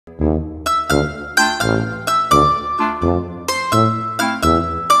We're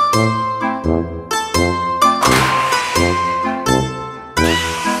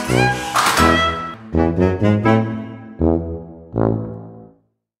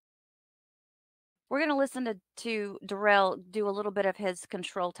going to listen to Darrell do a little bit of his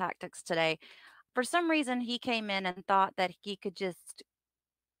control tactics today. For some reason, he came in and thought that he could just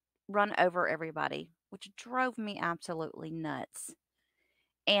run over everybody, which drove me absolutely nuts.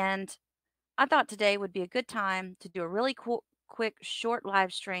 And I thought today would be a good time to do a really quick, short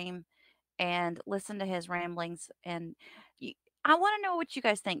live stream and listen to his ramblings. And I want to know what you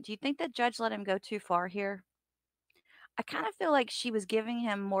guys think. Do you think the judge let him go too far here? I kind of feel like she was giving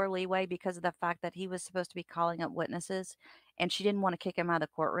him more leeway because of the fact that he was supposed to be calling up witnesses and she didn't want to kick him out of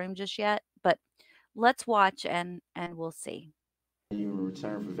the courtroom just yet. But let's watch and we'll see. You in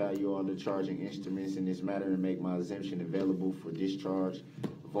return for value all the charging instruments in this matter and make my exemption available for discharge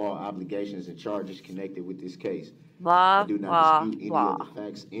of all obligations and charges connected with this case. Blah, I do not dispute any of the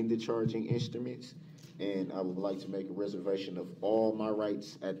facts in the charging instruments, and I would like to make a reservation of all my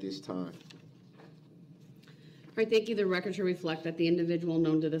rights at this time. All right, thank you. The record should reflect that the individual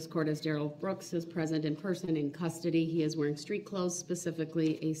known to this court as Darrell Brooks is present in person in custody. He is wearing street clothes,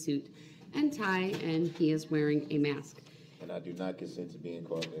 specifically a suit and tie, and he is wearing a mask. And I do not consent to being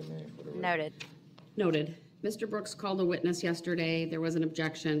called that man for the record. Noted. Noted. Mr. Brooks called a witness yesterday. There was an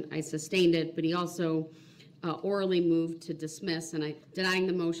objection. I sustained it, but he also orally moved to dismiss, and I denying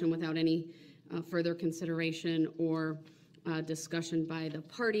the motion without any further consideration or discussion by the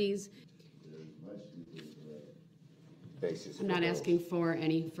parties. I'm not asking for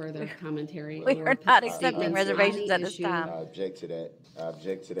any further commentary. We are not accepting reservations at this time. I object to that. I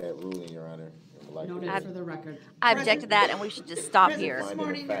object to that ruling, Your Honor. Noted for the record. I object to that, and we should just stop here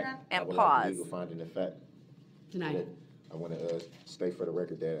and pause. Finding a fact. Denied. I want to state for the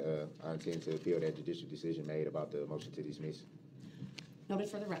record that I intend to appeal that judicial decision made about the motion to dismiss. Noted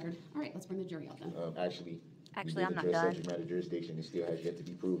for the record. All right, let's bring the jury out then. Actually, I'm not done. Subject matter jurisdiction, it still has yet to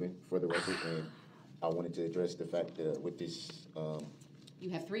be proven for the record, and I wanted to address the fact that with this. You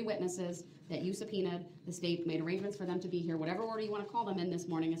have 3 witnesses that you subpoenaed. The state made arrangements for them to be here. Whatever order you want to call them in this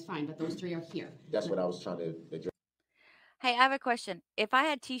morning is fine, but those 3 are here. That's what I was trying to address. Hey, I have a question. If I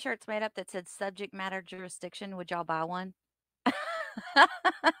had t-shirts made up that said subject matter jurisdiction, would y'all buy one?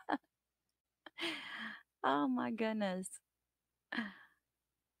 Oh my goodness.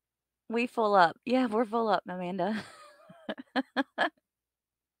 We full up. Yeah, we're full up, Amanda.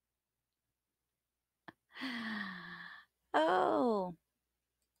 Oh.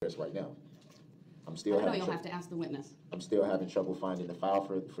 Right now. I'm I still know you'll have to ask the witness. I'm still having trouble finding the file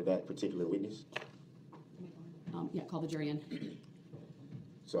for that particular witness. Yeah, call the jury in.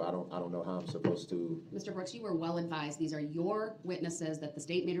 So I don't know how I'm supposed to. Mr. Brooks, you were well advised. These are your witnesses that the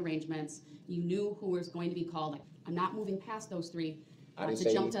state made arrangements. You knew who was going to be called. I'm not moving past those 3. I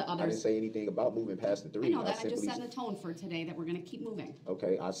didn't say anything about moving past the 3. I know that. I just set the tone for today that we're going to keep moving.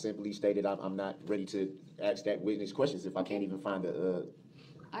 Okay, I simply stated I'm not ready to ask that witness questions if I can't even find the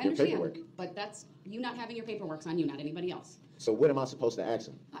I understand, paperwork. But that's you not having your paperwork's on you, not anybody else. So what am I supposed to ask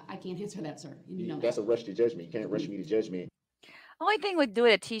him? I can't answer that, sir. You know that's a rush to judgment. You can't rush me to judgment. Only thing with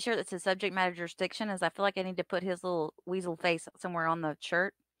doing a t-shirt that says subject matter jurisdiction is I feel like I need to put his little weasel face somewhere on the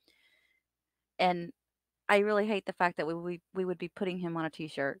shirt. And I really hate the fact that we would be putting him on a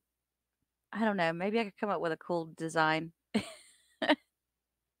t-shirt. I don't know. Maybe I could come up with a cool design.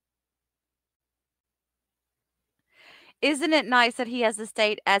 Isn't it nice that he has the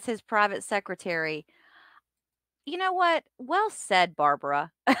state as his private secretary? You know what? Well said,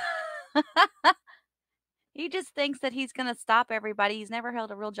 Barbara. He just thinks that he's going to stop everybody. He's never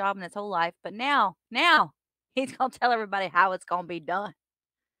held a real job in his whole life. But now, he's going to tell everybody how it's going to be done.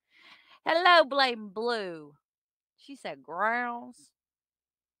 Hello, Blame Blue. She said growls.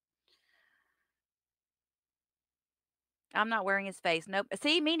 I'm not wearing his face. Nope.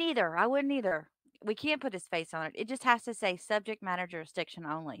 See, me neither. I wouldn't either. We can't put his face on it. It just has to say subject matter jurisdiction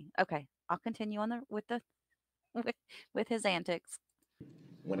only. Okay, I'll continue on with his antics.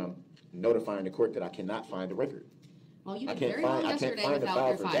 When I'm notifying the court that I cannot find the record. Well, you did very well yesterday without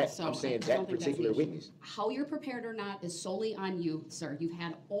your file, so I'm saying that particular witness. How you're prepared or not is solely on you, sir. You've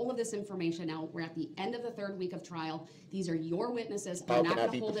had all of this information now. We're at the end of the 3rd week of trial. These are your witnesses. How can I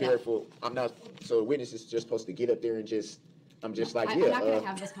be prepared for? I'm not. So the witness is just supposed to get up there and just. I'm just like, yeah. I'm not going to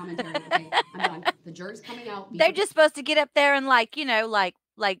have this commentary. Okay, I'm done. The jury's coming out. They're just supposed to get up there and like.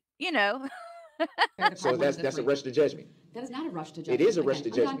 So that's a rush to judgment. That is not a rush to judgment. It is a rush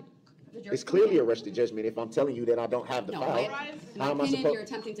to judgment. It's clearly a rush to judgment if I'm telling you that I don't have the file. In my opinion, you're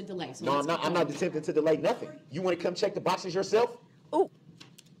attempting to delay. So no, I'm not attempting to delay nothing. You want to come check the boxes yourself? Oh.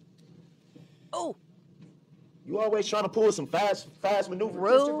 You always trying to pull some fast maneuvers.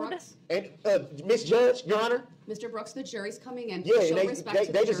 Mr. Rude. Brooks, And Miss Judge, Your Honor. Mr. Brooks, the jury's coming in. Yeah, Show and respect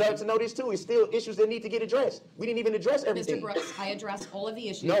to they the deserve jury. to know this too. It's still issues that need to get addressed. We didn't even address everything. Mr. Brooks, I addressed all of the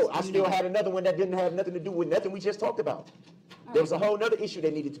issues. No, I You still know. had another one that didn't have nothing to do with nothing we just talked about. There was a whole nother issue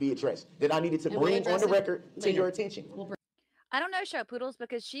that needed to be addressed that I needed to And we'll bring on address the it record to later. your attention. I don't know, Show Poodles,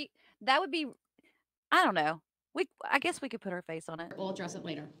 because that would be, I don't know. I guess we could put her face on it. We'll address it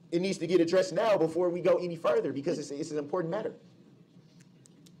later. It needs to get addressed now before we go any further because it's an important matter.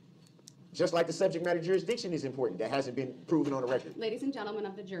 Just like the subject matter jurisdiction is important. That hasn't been proven on the record. Ladies and gentlemen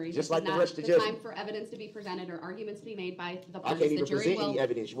of the jury, Just this like is the not rush to the judgment. time for evidence to be presented or arguments to be made by the I parties. can't The even jury present will any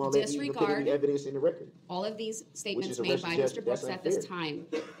evidence. You won't let me even put any disregard evidence in the record. all of these statements a made rush by to Mr. judgment. Brooks That's at this unfair. time.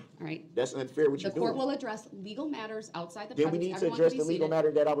 All right. That's unfair what The you're court doing. will address legal matters outside the Then we presence. need to Everyone address can the be legal seated.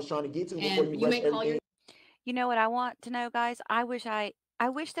 matter that I was trying to get to before And you you rush may call everything. your You know what I want to know, guys? I wish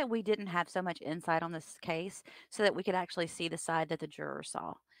that we didn't have so much insight on this case so that we could actually see the side that the juror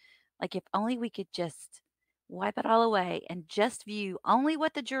saw. Like, if only we could just wipe it all away and just view only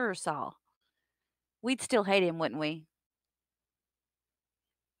what the juror saw. We'd still hate him, wouldn't we?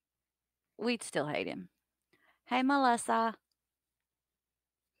 We'd still hate him. Hey, Melissa.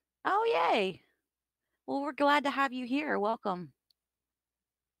 Oh, yay. Well, we're glad to have you here. Welcome.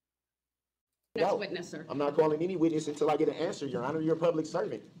 next No, witness, sir. I'm not calling any witness until I get an answer, Your Honor. You're a public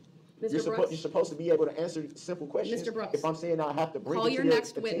servant. Mr. Brooks, You're supposed to be able to answer simple questions. Mr. Brooks, If I'm saying I have to bring call it to your your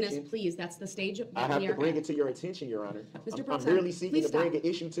next attention, witness, please. That's the stage I that have we to are bring at. it to your attention, Your Honor. Mr. Brooks, I'm merely seeking please to bring stop. an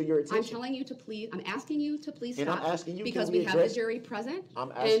issue to your I'm attention. telling you to please, I'm asking you to please And stop. I'm asking you, because can we we have the address- jury present.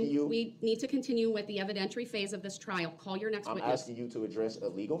 I'm asking and you- we need to continue with the evidentiary phase of this trial. Call your next I'm witness. asking you to address a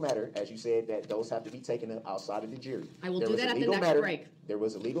legal matter, as you said, that those have to be taken outside of the jury. I will There do was that a at the legal next matter- break. There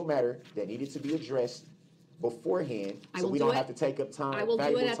was a legal matter that needed to be addressed beforehand, I so will we do don't it- have to take up time, I will do it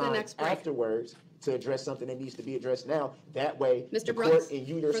valuable at the time next break. afterwards to address something that needs to be addressed now. That way, Mr. the Brooks, court and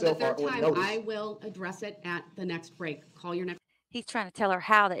you for the yourself are third on time, notice. I will address it at the next break. Call your next. He's trying to tell her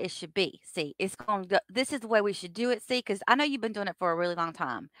how that it should be. See, it's going to go. This is the way we should do it. See, because I know you've been doing it for a really long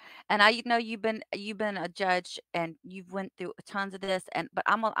time, and I know you've been a judge and you've went through tons of this. But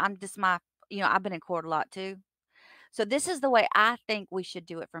I'm just I've been in court a lot too. So this is the way I think we should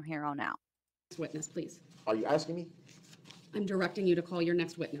do it from here on out. Witness, please. Are you asking me? I'm directing you to call your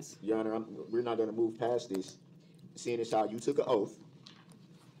next witness. Your Honor, we're not going to move past this. Seeing as how you took an oath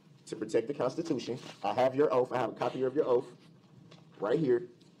to protect the Constitution, I have your oath. I have a copy of your oath right here.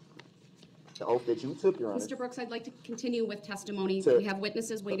 The oath that you took, Your Honor. Mr. Brooks, I'd like to continue with testimony. To- We have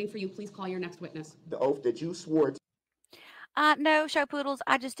witnesses waiting for you. Please call your next witness. The oath that you swore to. No, Show Poodles.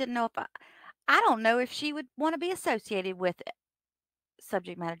 I just didn't know if I don't know if she would want to be associated with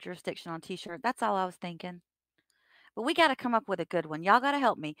subject matter jurisdiction on T-shirt. That's all I was thinking. But we got to come up with a good one. Y'all got to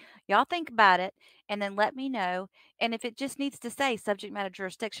help me. Y'all think about it and then let me know. And if it just needs to say subject matter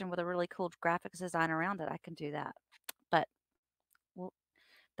jurisdiction with a really cool graphics design around it, I can do that. But well,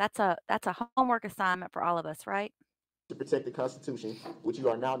 that's a homework assignment for all of us, right? To protect the Constitution, which you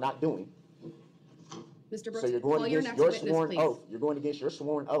are now not doing. Mr. Brooks, So you're going call your against next your witness, sworn please. oath. You're going against your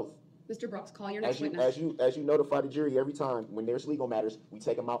sworn oath. Mr. Brooks, call your next As you, witness. as you, as you notify the jury every time when there's legal matters, we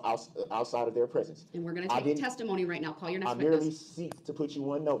take them outside of their presence. And we're going I to take didn't- testimony right now. Call your next I merely witness. seek to put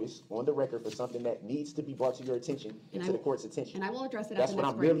you on notice, on the record, for something that needs to be brought to your attention and I to the will- court's attention. And I will address it at That's the what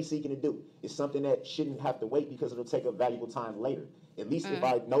next I'm break. really seeking to do. It's something that shouldn't have to wait because it'll take up valuable time later. At least if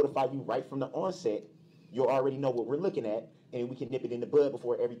Mm. I notify you right from the onset, you'll already know what we're looking at, and we can nip it in the bud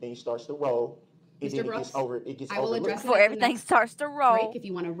before everything starts to roll. And Mr. then Brooks, it gets I will overlooked. address it Before at the everything next starts to roll. break. If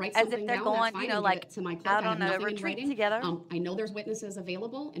you want to write As if something they're down, going, that's fine. and like, give it to my clerk. out I have on a nothing in retreat writing. together. I know there's witnesses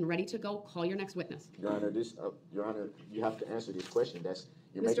available and ready to go. Call your next witness. Your Honor, Your Honor, you have to answer this question. You're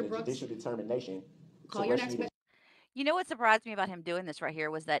Mr. making a Brooks, judicial determination. Call to your rush next me to- witness. You know what surprised me about him doing this right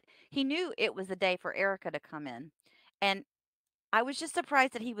here was that he knew it was the day for Erica to come in. And I was just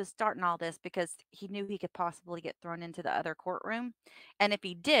surprised that he was starting all this because he knew he could possibly get thrown into the other courtroom. And if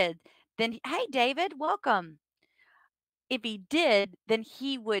he did, then, hey, David, welcome. If he did, then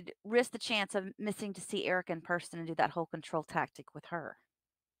he would risk the chance of missing to see Erica in person and do that whole control tactic with her.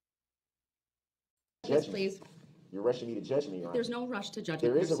 Yes, Judge me. please. You're rushing me to judge me, Your Honor. There's no rush to judgment.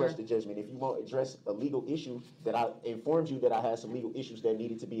 There is here, a rush sir. to judgment. If you won't address a legal issue that I informed you that I had some legal issues that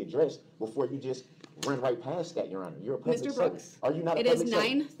needed to be addressed before you just run right past that, Your Honor. You're a public Mr. servant. Brooks, Are you not a it is public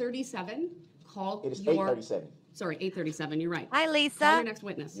servant? 9:37. Call It is your. 8:37. Sorry, 8:37. You're right. Hi, Call Lisa. your next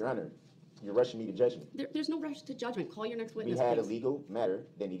witness. Your Honor, you're rushing me to judgment. There's no rush to judgment. Call your next We witness, had a please. legal matter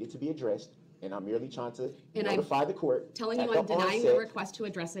that needed to be addressed, and I'm merely trying to And I'm notify the court. Telling at you the I'm denying the onset- request to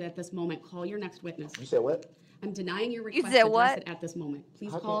address it at this moment. Call your next witness. You said what? I'm denying your You request said to address what? it at this moment.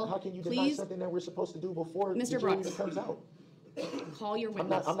 Please How call. can you deny Please, something that we're supposed to do before the Mr. jury Brooks, even comes out? call your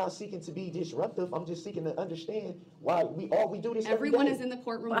witness. I'm not seeking to be disruptive. I'm just seeking to understand why we do this every Everyone day. is in the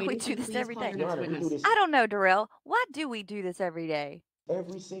courtroom Why we waiting do to this please every call day? your Your next Honor, we do witness. this I don't know, Darrell. Why do we do this every day?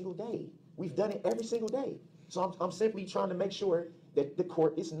 every single day. We've done it every single day. So I'm simply trying to make sure that the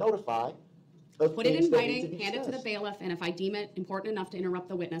court is notified of Put it things in that need to writing, be hand it to the discussed. bailiff, and if I deem it important enough to interrupt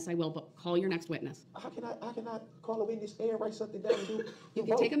the witness, I will, but call your next witness. How can I call a witness and write something down and do You can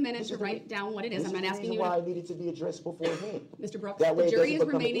both? take a minute This to is the write down what it is. This I'm is not the asking reason you why to. it needed to be addressed beforehand. Mr. Brooks, That way the it jury doesn't is become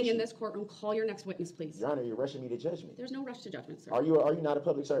an remaining in issue. this courtroom. Call your next witness, please. Your Honor, you're rushing me to judgment. There's no rush to judgment, sir. Are you not a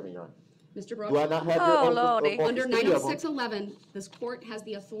public servant, Your Honor? Mr. Brooks, Do I not have your Oh, oath Lordy. of under office? Three of them. 90611, this court has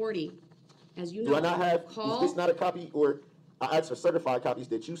the authority, as you Do I know, not have, is call. this not a copy, or I asked for certified copies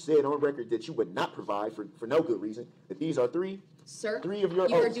that you said on record that you would not provide for no good reason, that these are three Sir, of your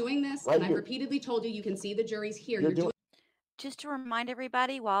you are oaths doing this, right and I've here. repeatedly told you, you can see the jury's here. You're You're doing, Just to remind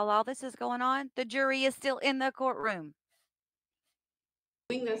everybody, while all this is going on, the jury is still in the courtroom.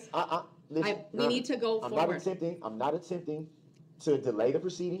 doing this. listen, we Your need Honor, to go forward. I'm not attempting to delay the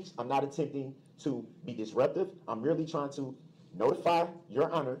proceedings. I'm not attempting to be disruptive. I'm merely trying to notify Your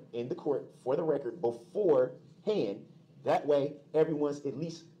Honor in the court for the record beforehand. That way, everyone's at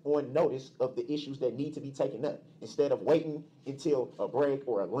least on notice of the issues that need to be taken up, instead of waiting until a break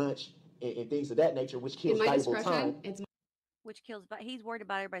or a lunch and things of that nature, which In kills my valuable discretion, time. it's Which kills, but he's worried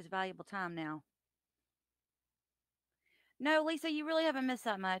about everybody's valuable time now. No, Lisa, you really haven't missed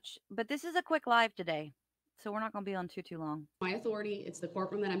that much. But this is a quick live today, so we're not going to be on too long. my authority. It's the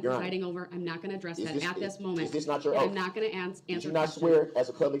courtroom that I'm Your Honor, presiding over. I'm not going to address Is that this, at this is moment. this not your And oath? I'm not going to answer Did you questions. not swear as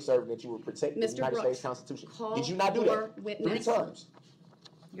a public servant that you would protect the Mr. United Brooks, States Constitution? call Did you not do your that? witness. 3 times.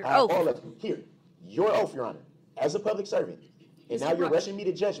 Your I have oath. all of you. Here, your oath, Your Honor, as a public servant. And Mr. now you're Brooks, rushing me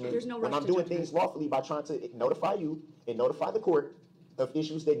to judgment there's no when rush I'm to doing judgment. things lawfully by trying to notify you and notify the court of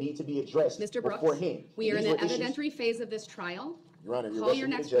issues that need to be addressed Mr. Brooks, beforehand. we are in These the were issues- evidentiary phase of this trial. Your Honor, you're Call rushing your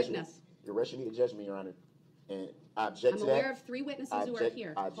me to next judgment. witness. You're rushing me to judgment, Your Honor. And I object I'm to aware that. of 3 witnesses I who are object,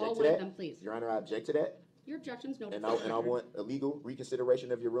 here. I object Call to one of that. them, please. Your Honor, I object to that. Your objection's noted. And for the I record. want a legal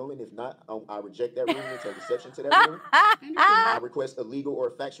reconsideration of your ruling. If not, I reject that ruling and take exception to that ruling. I understand I that. request a legal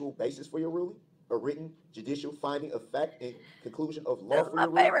or factual basis for your ruling, a written judicial finding of fact and conclusion of law That's for my your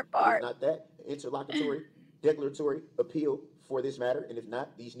ruling. favorite And part. if not that, interlocutory, declaratory appeal for this matter. And if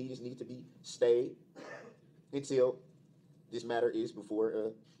not, these needs need to be stayed until this matter is before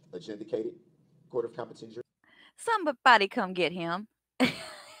a adjudicated court of competent Somebody come get him. jurisdiction.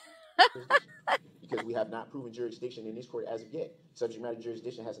 Because we have not proven jurisdiction in this court as of yet. Subject matter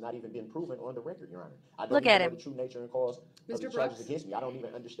jurisdiction has not even been proven on the record, Your Honor. I don't Look even at know him. the true nature and cause of Mr. the charges Brooks? against me. I don't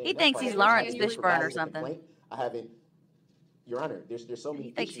even understand He that thinks part. he's I haven't Lawrence been Fishburne or provided a something. complaint. I haven't. Your Honor, there's so many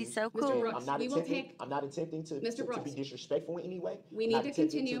He thinks issues. he's so Mr. cool. Brooks, I'm not we will attempting. take. I'm not attempting to Mr. be Brooks, disrespectful in any way. we I'm need not to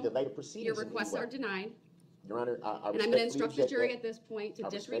attempting continue. to delay the Your proceedings in any requests way. are denied. Your Honor, I And I'm going to respectfully instruct the object jury that. at this point to I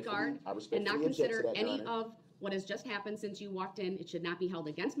disregard respectfully and not object to consider that, Your any Honor. of what has just happened since you walked in. It should not be held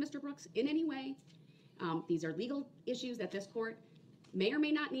against Mr. Brooks in any way. These are legal issues that this court may or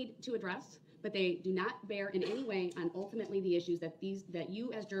may not need to address, but they do not bear in any way on ultimately the issues that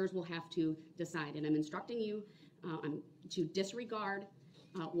you as jurors will have to decide. And I'm instructing you to disregard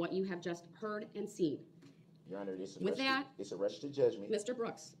what you have just heard and seen. Your Honor, it's With that, a rush to judgment Mr.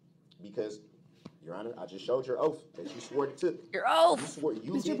 Brooks. because, Your Honor, I just showed your oath that you swore to. Your You oath. swore.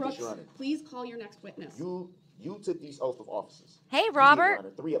 You Mr. did Brooks, this, Your Honor. please call your next witness. You took these oath of offices. Hey, You did, Your Robert.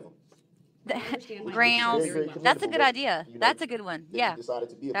 Honor, 3 of them. I understand my Grounds. very well. That's a good commendable idea. that, you know, That's a good one. that Yeah. you decided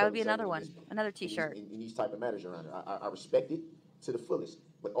to be a That would be public another servant one. Another in these, T-shirt. in these type of matters, Your Honor. I respect it to the fullest,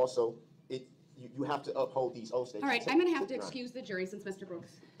 but also you have to uphold these oaths. That All you right, took- I'm going to have took, to Your Honor. excuse the jury since Mr.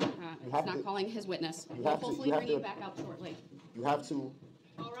 Brooks is have not to- calling his witness. you We'll have to- hopefully you have bring to- you back out shortly. You have to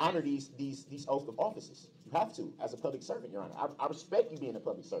All right. honor these oath of offices. You have to, as a public servant, Your Honor. I respect you being a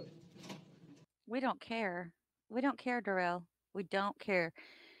public servant. We don't care. We don't care, Darrell. We don't care.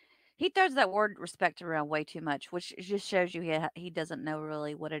 He throws that word respect around way too much, which just shows you he doesn't know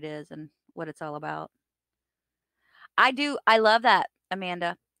really what it is and what it's all about. I do. I love that,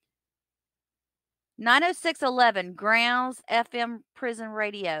 Amanda. 90611 Grounds FM Prison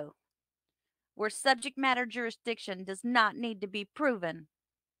Radio, where subject matter jurisdiction does not need to be proven.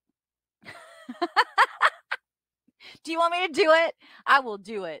 Do you want me to do it? I will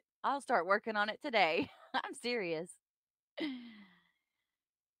do it. I'll start working on it today. I'm serious.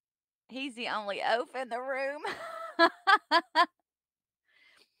 He's the only oaf in the room.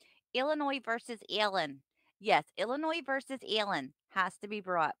 Illinois versus Ellen. Yes, Illinois versus Ellen has to be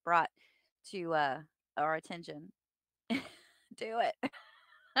brought to our attention. Do it.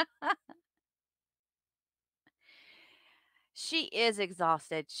 She is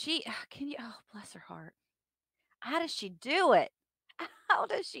exhausted. Can you, oh, bless her heart. How does she do it? How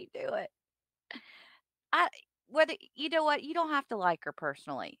does she do it? I, whether, you know what, you don't have to like her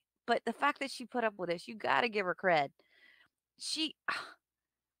personally, but the fact that she put up with this, you got to give her cred. She,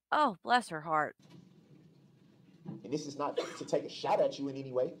 oh, bless her heart. And this is not to take a shot at you in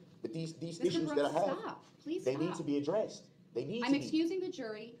any way, but these Mr. issues Brooks, that I have, stop. Please they stop. need to be addressed. They need I'm to be. excusing the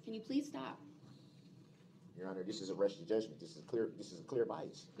jury. Can you please stop? Your Honor, this is a rush to judgment. This is a clear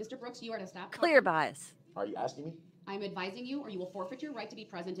bias. Mr. Brooks, you are to stop Clear talking. bias. Are you asking me? I'm advising you, or you will forfeit your right to be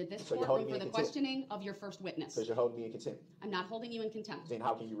present at this So you're courtroom holding me for the in contempt? questioning of your first witness. Because you're holding me in contempt. I'm not holding you in contempt. Then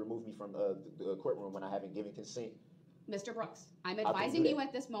how can you remove me from the courtroom when I haven't given consent? Mr. Brooks, I'm How can you advising do you that?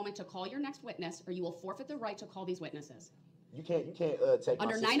 at this moment to call your next witness, or you will forfeit the right to call these witnesses. You can't take my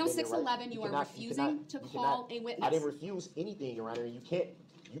Under Sixth Amendment 906.11, right. you are refusing to call cannot- a witness. I didn't refuse anything, Your Honor. You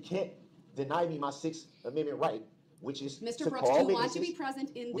can't deny me my Sixth Amendment right, which is Mr. to Brooks, call do you witnesses, want to be present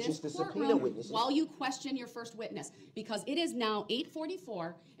in which this is to subpoena courtroom witnesses. while you question your first witness? Because it is now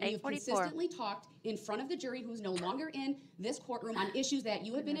 8:44, and you've 8:44. consistently talked in front of the jury who's no longer in this courtroom on issues that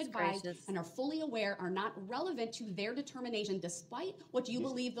you have been Goodness advised gracious. and are fully aware are not relevant to their determination, despite what you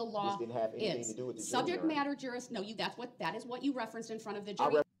believe the law didn't have anything is. to do with the jury, Subject Your Honor. matter no, that is what you referenced in front of the I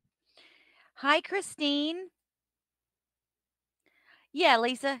jury. Hi, Christine. Yeah,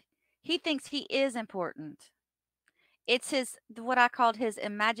 Lisa. He thinks he is important. It's what I called his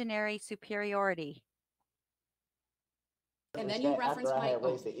imaginary superiority. And then you reference after I my had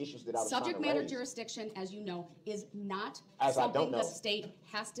raised oath. the issues that I was Subject trying to matter raise. jurisdiction, as you know, is not As I don't something the know. state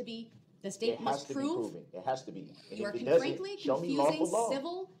has to be. The It state has must to be prove. proven. It has to be. And You are if it doesn't, frankly show me confusing lawful law.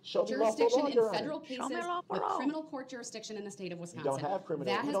 civil Show me lawful jurisdiction law, in Your Honor. federal Show me cases lawful with law. criminal court jurisdiction in the state of We Wisconsin. don't have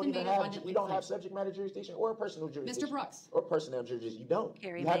criminal. That We has don't been even made have. abundantly We don't clear. have subject matter jurisdiction or personal jurisdiction. Mr. Brooks. Or personnel jurisdiction. You don't.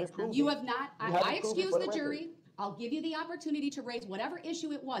 Carrie You haven't Mason. proven. You have not. You I haven't proven excuse for the record. jury. I'll give you the opportunity to raise whatever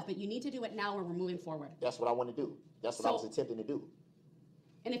issue it was, but you need to do it now or we're moving forward. That's what I want to do. That's what I was attempting to do.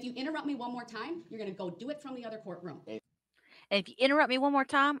 And if you interrupt me one more time, you're going to go do it from the other courtroom. And if you interrupt me one more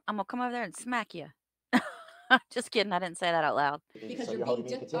time, I'm going to come over there and smack you. Just kidding. I didn't say that out loud. Because So you're holding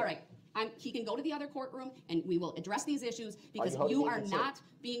being me in contempt. all right. He can go to the other courtroom and we will address these issues because holding you me in are contempt? not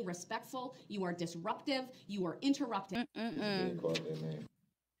being respectful. You are disruptive. You are interrupting.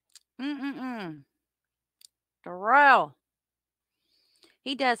 Darrell.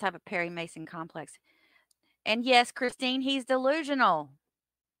 He does have a Perry Mason complex. And yes, Christine, he's delusional.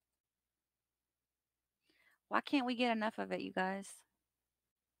 Why can't we get enough of it, you guys?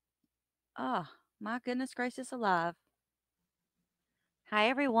 Oh, my goodness gracious alive. Hi,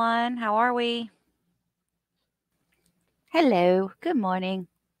 everyone. How are we? Hello. Good morning.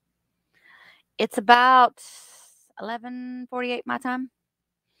 It's about 11:48 my time.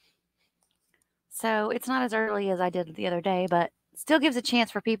 So it's not as early as I did the other day, but still gives a chance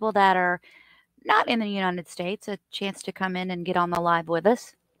for people that are not in the United States a chance to come in and get on the live with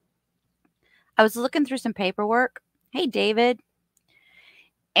us. I was looking through some paperwork. Hey, David.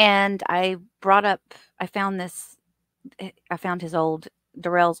 And I found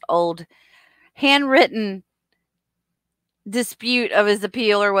Darrell's old handwritten dispute of his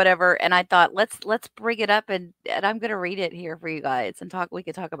appeal or whatever. And I thought, let's bring it up and I'm going to read it here for you guys and we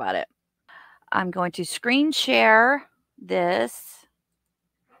could talk about it. I'm going to screen share this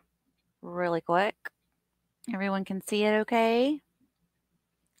really quick. Everyone can see it okay?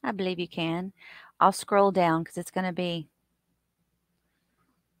 I believe you can. I'll scroll down because it's going to be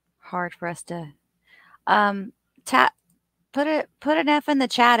hard for us to put an F in the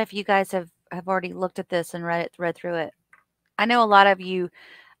chat if you guys have already looked at this and read through it. I know a lot of you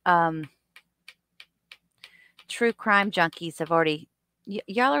true crime junkies have already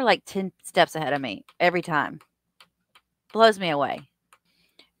y'all are like 10 steps ahead of me every time. Blows me away.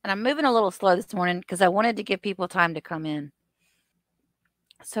 And I'm moving a little slow this morning because I wanted to give people time to come in.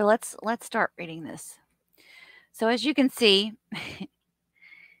 So let's start reading this. So as you can see,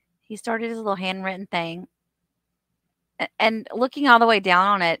 he started his little handwritten thing. And looking all the way down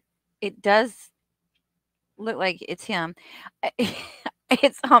on it, it does look like it's him.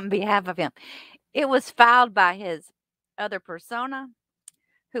 It's on behalf of him. It was filed by his other persona,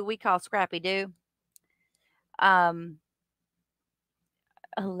 who we call Scrappy Doo,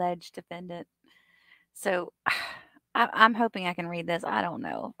 alleged defendant. So I'm hoping I can read this. I don't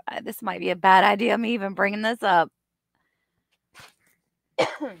know. This might be a bad idea, me even bringing this up.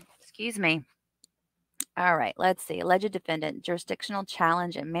 Excuse me. All right, let's see. Alleged defendant, jurisdictional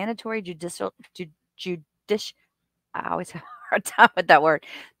challenge, and mandatory I always have a hard time with that word.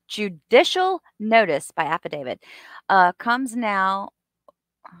 Judicial notice by affidavit comes now.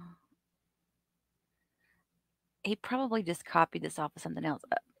 he probably just copied this off of something else.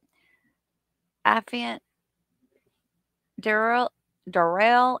 Affiant Darrell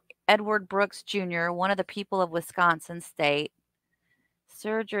Edward Brooks Jr., one of the people of Wisconsin State,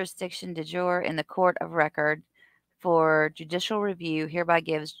 sur jurisdiction de jure in the court of record for judicial review, hereby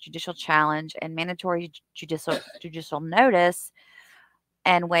gives judicial challenge and mandatory judicial notice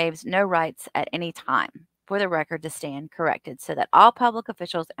and waives no rights at any time for the record to stand corrected, so that all public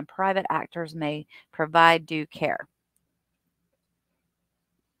officials and private actors may provide due care.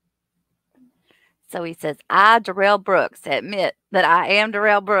 So he says, I, Darrell Brooks, admit that I am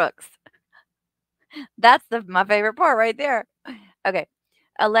Darrell Brooks. That's my favorite part right there. Okay.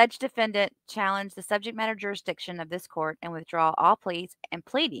 Alleged defendant challenge the subject matter jurisdiction of this court and withdraw all pleas and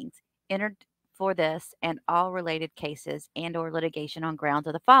pleadings entered for this and all related cases and or litigation on grounds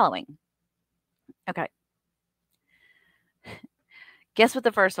of the following. Okay. Guess what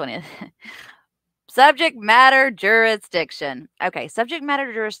the first one is? Subject matter jurisdiction. Okay, subject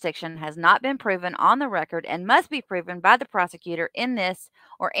matter jurisdiction has not been proven on the record and must be proven by the prosecutor in this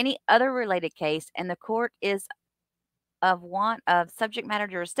or any other related case, and the court is of want of subject matter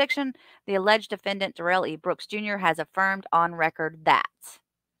jurisdiction. The alleged defendant, Darrell E. Brooks Jr., has affirmed on record that.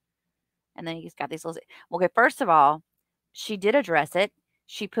 And then he's got these little. Okay, first of all, she did address it.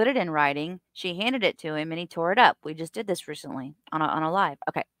 She put it in writing. She handed it to him, and he tore it up. We just did this recently on a live.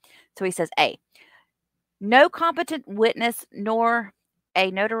 Okay, so he says, A, no competent witness nor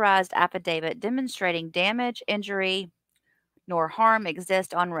a notarized affidavit demonstrating damage, injury, nor harm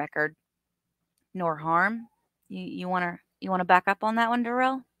exist on record. Nor harm? You wanna back up on that one,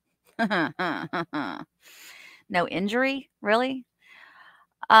 Darrell? No injury, really?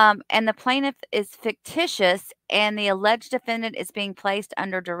 And the plaintiff is fictitious, and the alleged defendant is being placed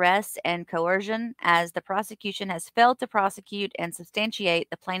under duress and coercion as the prosecution has failed to prosecute and substantiate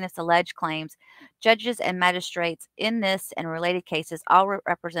the plaintiff's alleged claims. Judges and magistrates in this and related cases all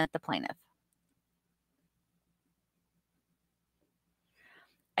represent the plaintiff.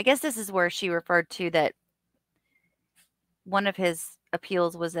 I guess this is where she referred to that one of his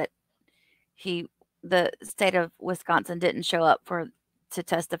appeals was that the state of Wisconsin didn't show up to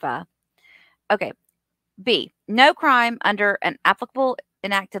testify. Okay. B, no crime under an applicable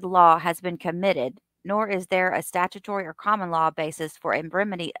enacted law has been committed, nor is there a statutory or common law basis for a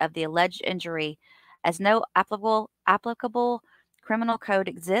remedy of the alleged injury, as no applicable criminal code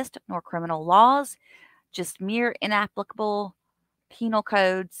exists, nor criminal laws, just mere inapplicable penal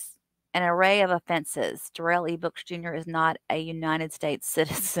codes, an array of offenses. Darrell E. Brooks Jr. is not a United States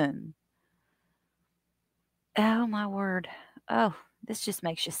citizen. Oh, my word. Oh, this just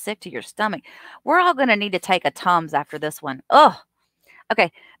makes you sick to your stomach. We're all going to need to take a Tums after this one. Oh,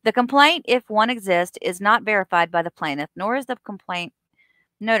 okay. The complaint, if one exists, is not verified by the plaintiff, nor is the complaint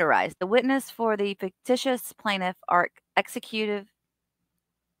notarized. The witness for the fictitious plaintiff are executive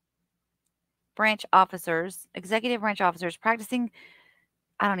branch officers practicing,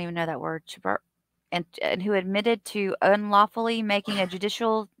 I don't even know that word, and who admitted to unlawfully making a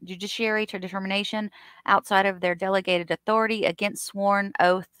judiciary determination outside of their delegated authority against sworn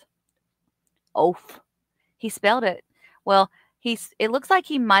oath. He spelled it. Well, it looks like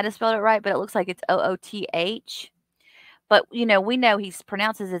he might have spelled it right, but it looks like it's OOTH. But, we know he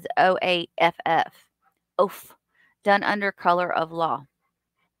pronounces it OAFF. Oath. Done under color of law.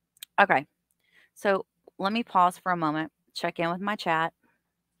 Okay. So let me pause for a moment. Check in with my chat.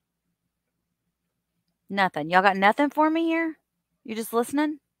 Nothing. Y'all got nothing for me here? You just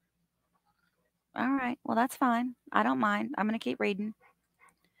listening? All right. Well, that's fine. I don't mind. I'm going to keep reading.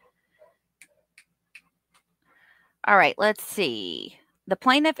 All right. Let's see. The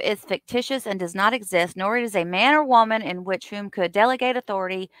plaintiff is fictitious and does not exist, nor is a man or woman in whom could delegate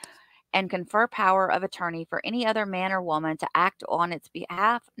authority and confer power of attorney for any other man or woman to act on its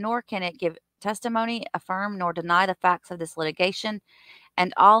behalf, nor can it give testimony, affirm, nor deny the facts of this litigation,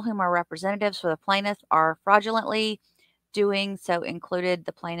 and all whom are representatives for the plaintiff are fraudulently doing so, included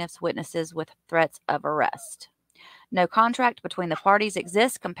the plaintiff's witnesses with threats of arrest. No contract between the parties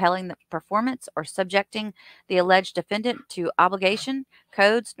exists compelling the performance or subjecting the alleged defendant to obligation,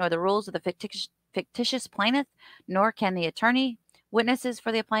 codes, nor the rules of the fictitious plaintiff, nor can the attorney, witnesses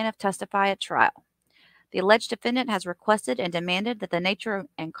for the plaintiff testify at trial. The alleged defendant has requested and demanded that the nature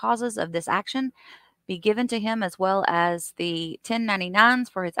and causes of this action be given to him, as well as the 1099s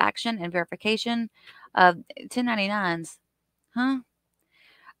for his action and verification of 1099s,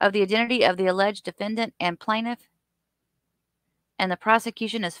 of the identity of the alleged defendant and plaintiff, and the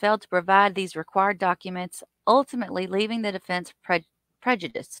prosecution has failed to provide these required documents, ultimately leaving the defense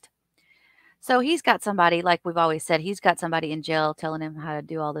prejudiced. So he's got somebody, like we've always said, he's got somebody in jail telling him how to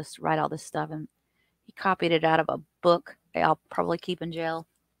do all this, write all this stuff, and He copied it out of a book I'll probably keep in jail.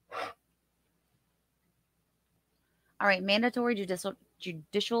 All right, mandatory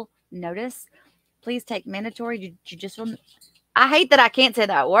judicial notice. Please take mandatory judicial. I hate that I can't say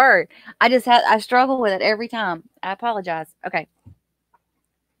that word. I struggle with it every time. I apologize. Okay.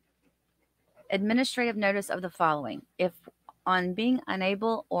 Administrative notice of the following. If on being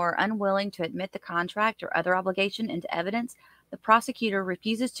unable or unwilling to admit the contract or other obligation into evidence, the prosecutor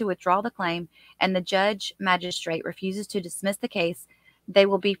refuses to withdraw the claim and the judge magistrate refuses to dismiss the case, they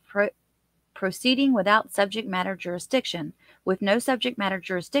will be proceeding without subject matter jurisdiction. With no subject matter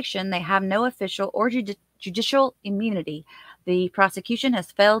jurisdiction, they have no official or judicial immunity. The prosecution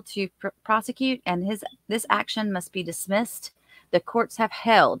has failed to prosecute, and this action must be dismissed. The courts have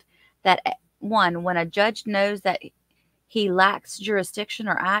held that one, when a judge knows that he lacks jurisdiction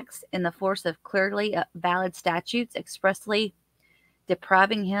or acts in the force of clearly valid statutes expressly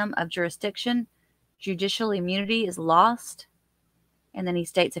depriving him of jurisdiction, judicial immunity is lost. And then he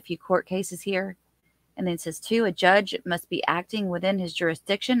states a few court cases here. And then it says, two, a judge must be acting within his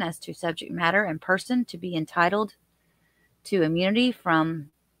jurisdiction as to subject matter and person to be entitled to immunity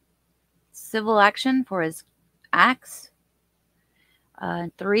from civil action for his acts.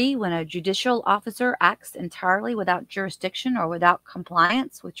 Three, when a judicial officer acts entirely without jurisdiction or without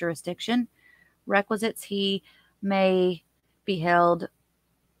compliance with jurisdiction requisites, he may be held.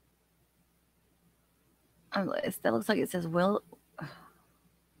 That looks like it says will.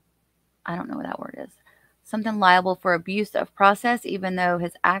 I don't know what that word is. Something liable for abuse of process, even though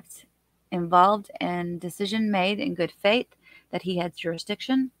his act involved and decision made in good faith that he had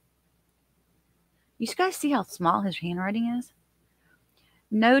jurisdiction. You guys see how small his handwriting is?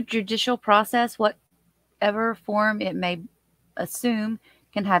 No judicial process, whatever form it may assume,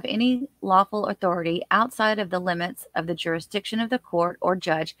 can have any lawful authority outside of the limits of the jurisdiction of the court or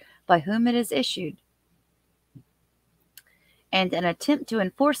judge by whom it is issued. And an attempt to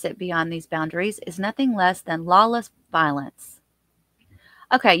enforce it beyond these boundaries is nothing less than lawless violence.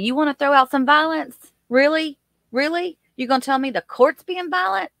 Okay, you want to throw out some violence? Really? Really? You're going to tell me the court's being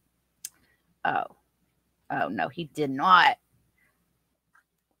violent? Oh, no, he did not.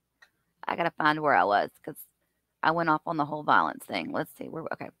 I got to find where I was because I went off on the whole violence thing. Let's see.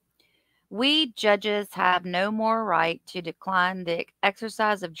 Okay. We judges have no more right to decline the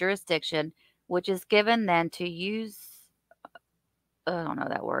exercise of jurisdiction which is given than to use, I don't know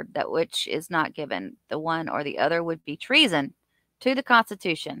that word, that which is not given. The one or the other would be treason to the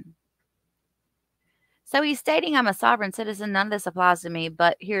Constitution. So he's stating I'm a sovereign citizen. None of this applies to me.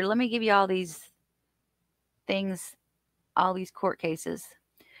 But here, let me give you all these things, all these court cases.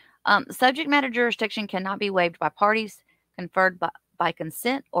 Subject matter jurisdiction cannot be waived by parties, conferred by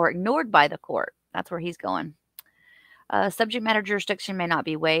consent, or ignored by the court. That's where he's going. Subject matter jurisdiction may not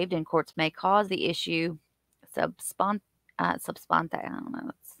be waived, and courts may cause the issue subsponte. I don't know.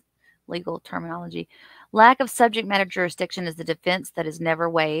 It's legal terminology. Lack of subject matter jurisdiction is the defense that is never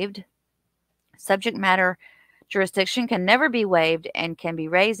waived. Subject matter jurisdiction can never be waived and can be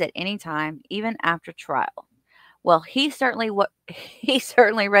raised at any time, even after trial. Well, he certainly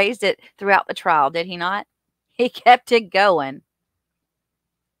raised it throughout the trial, did he not? He kept it going.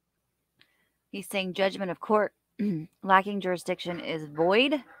 He's saying judgment of court lacking jurisdiction is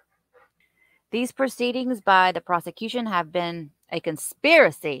void. These proceedings by the prosecution have been a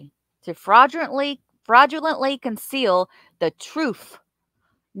conspiracy to fraudulently conceal the truth,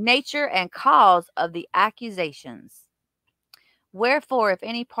 nature, and cause of the accusations. Wherefore, if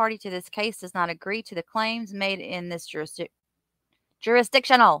any party to this case does not agree to the claims made in this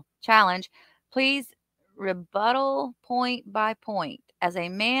jurisdictional challenge, please rebuttal point by point as a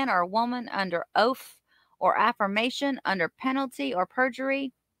man or woman under oath or affirmation under penalty of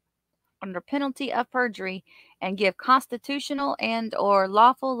perjury, and give constitutional and or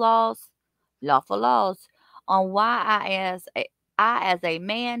lawful laws on why I as a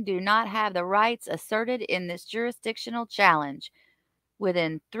man do not have the rights asserted in this jurisdictional challenge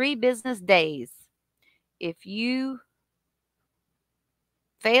within 3 business days. If you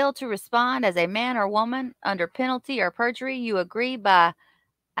fail to respond as a man or woman under penalty or perjury, you agree by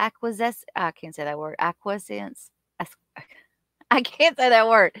acquiescence. I can't say that word. Acquiescence. I can't say that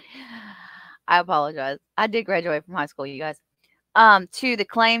word. I apologize. I did graduate from high school, you guys. To the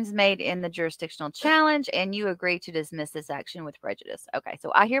claims made in the jurisdictional challenge, and you agree to dismiss this action with prejudice. Okay,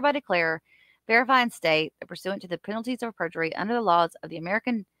 so I hereby declare, verify, and state that pursuant to the penalties of perjury under the laws of the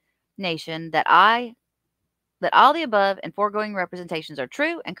American nation that all the above and foregoing representations are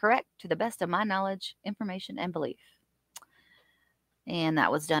true and correct to the best of my knowledge, information, and belief. And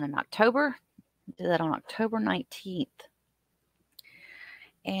that was done in October. I did that on October 19th.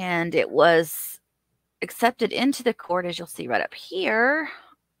 And it was accepted into the court, as you'll see right up here,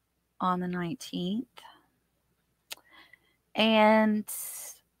 on the 19th. And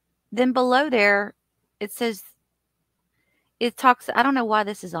then below there, it says, it talks, I don't know why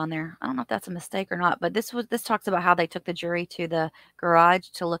this is on there. I don't know if that's a mistake or not, but this talks about how they took the jury to the garage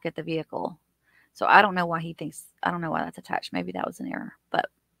to look at the vehicle. So I don't know why I don't know why that's attached. Maybe that was an error. But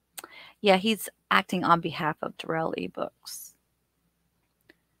yeah, he's acting on behalf of Darrell eBooks.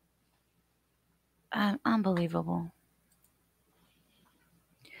 Unbelievable.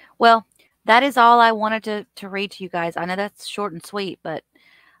 Well, that is all I wanted to read to you guys. I know that's short and sweet, but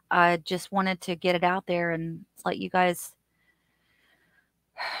I just wanted to get it out there and let you guys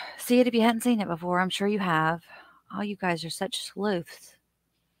see it if you hadn't seen it before. I'm sure you have. Oh, you guys are such sleuths.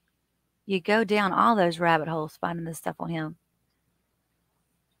 You go down all those rabbit holes finding this stuff on him.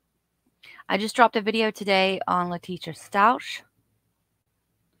 I just dropped a video today on Letitia Stausch.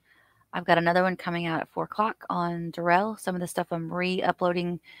 I've got another one coming out at 4 o'clock on Darrell. Some of the stuff I'm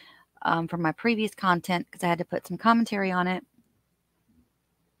re-uploading from my previous content because I had to put some commentary on it.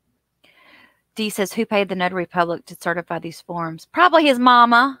 D says, who paid the notary public to certify these forms? Probably his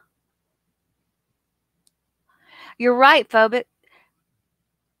mama. You're right, Phobic.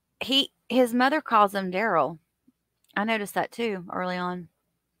 His mother calls him Darrell. I noticed that too early on.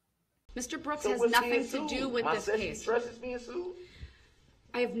 Mr. Brooks has nothing to do with this case. Trust is being sued?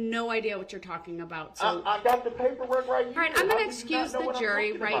 I have no idea what you're talking about. So I got the paperwork right here. all right, I'm going to excuse the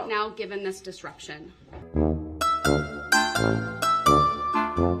jury right now, given this disruption.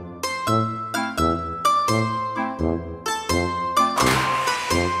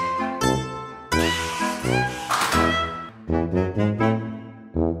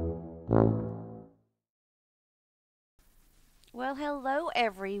 Well, hello,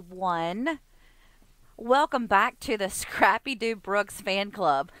 everyone. Welcome back to the Scrappy Doo Brooks fan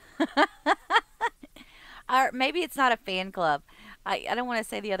club. Or maybe it's not a fan club. I don't want to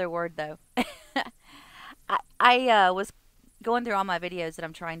say the other word, though. I was going through all my videos that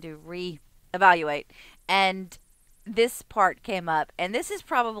I'm trying to re-evaluate, and this part came up. And this is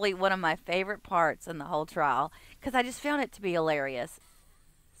probably one of my favorite parts in the whole trial because I just found it to be hilarious.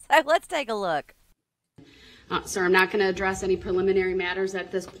 So let's take a look. Sir, I'm not going to address any preliminary matters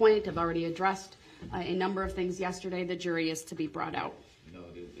at this point. I've already addressed a number of things yesterday. The jury is to be brought out. No,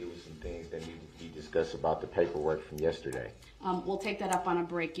 it was some things that need to be discussed about the paperwork from yesterday. We'll take that up on a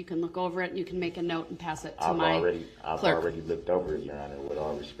break. You can look over it. You can make a note and pass it to I've my clerk. already looked over it, Your Honor. With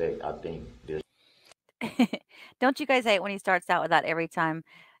all respect, I think there's. Don't you guys hate when he starts out with that every time?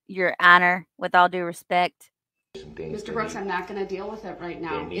 Your Honor, with all due respect. Mr. Brooks, I'm not going to deal with it right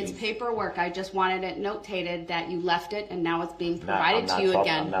now. It's paperwork. I just wanted it notated that you left it and now it's being provided to you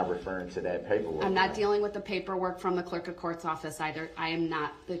again. I'm not referring to that paperwork. I'm not dealing with the paperwork from the clerk of court's office either. I am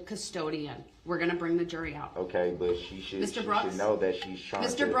not the custodian. We're going to bring the jury out. Okay, but she should know that she's trying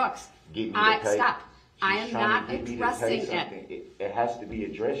Mr. Brooks, get me to pay. Stop. I am not addressing it. It has to be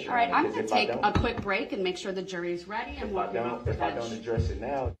addressed. All right, I'm going to take a quick break and make sure the jury's ready. And if I don't address it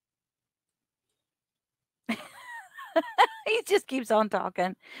now. He just keeps on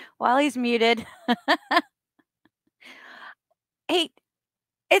talking while he's muted.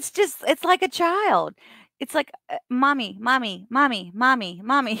 It's like a child. It's like, mommy, mommy, mommy, mommy,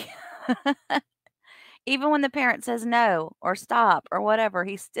 mommy. Even when the parent says no or stop or whatever,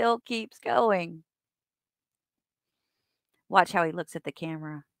 he still keeps going. Watch how he looks at the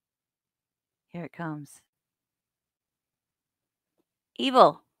camera. Here it comes.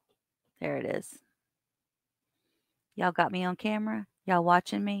 Evil. There it is. Y'all got me on camera? Y'all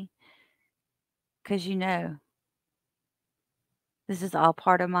watching me? Because you know, this is all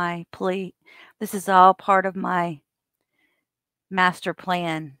part of my plea. This is all part of my master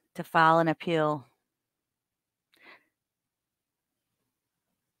plan to file an appeal.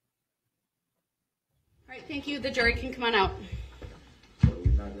 All right, thank you. The jury can come on out. So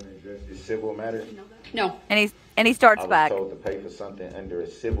we're not going to address this civil matter? No. And he starts back. I was told to pay for something under a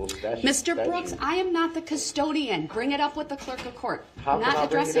civil statute. Mr. Brooks, I am not the custodian. Bring it up with the clerk of court. How I'm not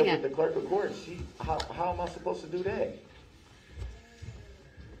addressing it. With the clerk of court? How am I supposed to do that?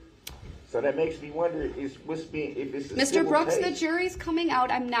 So that makes me wonder if it's a Mr. Brooks, case. the jury's coming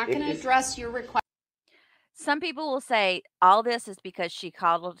out. I'm not going to address your request. Some people will say all this is because she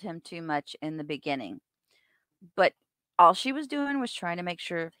coddled him too much in the beginning. But all she was doing was trying to make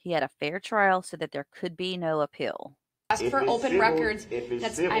sure he had a fair trial so that there could be no appeal. Ask for open records.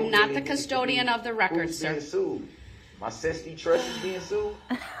 I'm not the custodian of the records, sir. My Sesty Trust is being sued.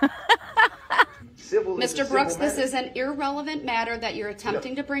 Civil civil is a Mr. civil Brooks, this matter. is an irrelevant matter that you're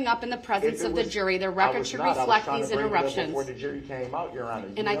attempting to bring up in the presence If it of the was- jury. The I record was should not. I was reflect trying to these bring it up interruptions. before the jury came out, Your Honor.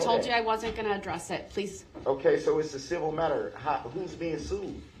 And I told you I wasn't going to address it. Please. Okay, so it's a civil matter. Who's being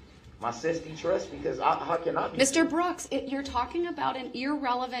sued? My Sesty Trust? Because how can I be Mr. sued? Brooks, you're talking about an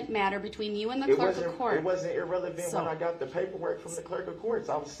irrelevant matter between you and the It clerk wasn't, of court. it wasn't irrelevant So- when I got the paperwork from the clerk of courts.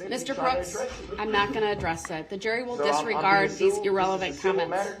 I was simply Mr. trying Brooks, to address it. I'm not going to address it. The jury will So I'm disregard being these sued. irrelevant This is a civil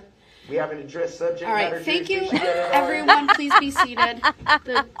comments. matter. We haven't addressed subject All matter right, thank you, jurisdiction yet at all. everyone. Please be seated.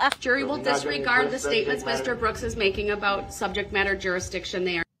 The jury will We're not gonna disregard the address subject statements matter. Mr. Brooks is making about subject matter jurisdiction.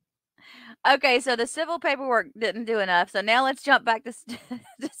 They are Okay, so the civil paperwork didn't do enough. So now let's jump back to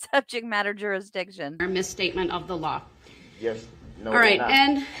the subject matter jurisdiction. a misstatement of the law. Yes. No, All right, they're not.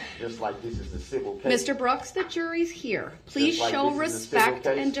 and Just like this is a civil case. Mr. Brooks, the jury's here. Please Just like show this is a civil respect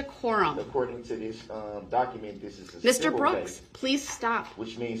case. and decorum. According to this document, this is a Mr. civil Brooks, case, please stop.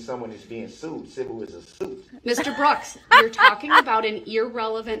 which means someone is being sued. Civil is a suit. Mr. Brooks, you're talking about an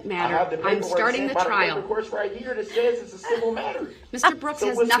irrelevant I matter. have the I'm paperwork starting sent the by the paper trial. courts right here that says it's a civil matter. Mr. Brooks So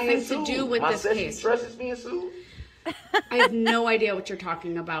has what's nothing being to sued? do with My this Sesty case. Trust is being sued. I have no idea what you're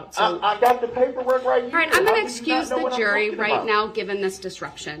talking about. So, I got the paperwork right here. all right, I'm How going do to you not excuse know the what I'm jury talking right about? now, given this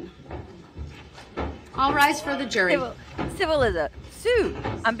disruption. All rise for the jury. Civil is a suit.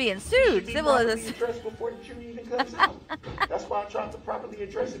 I'm being sued. Be Civil is a properly suit. addressed before the jury even comes out. That's why I tried to properly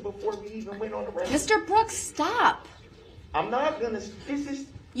address it before we even went on the record. Mr. Brooks, stop. I'm not gonna. This is.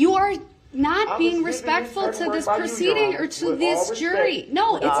 You are I not was being giving respectful this to this paperwork by you, Your proceeding Honor, or to with this all respect. jury.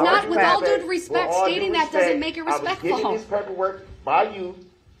 No, With it's all not. due With all respect. due With respect, all due stating that respect, doesn't make it I was given respectful. this paperwork by you,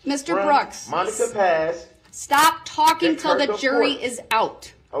 Mr. from Brooks, Monica Paz. stop talking the till the clerk of jury court. is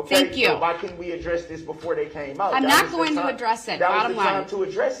out. Okay, Thank you. So why couldn't we address this before they came out? I'm That not was the going to time- address it, That bottom was the time line. to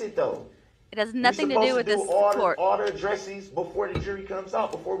address it, though. It has We're nothing to do with supposed this do all court. all the addresses before the jury comes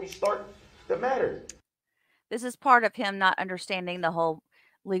out, before we start the matter. This is part of him not understanding the whole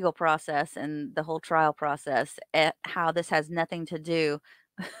legal process and the whole trial process, how this has nothing to do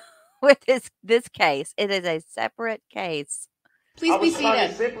with this case. It is a separate case. Please I be was trying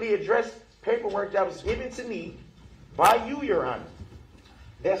to seated. simply address paperwork that was given to me by you, Your Honor.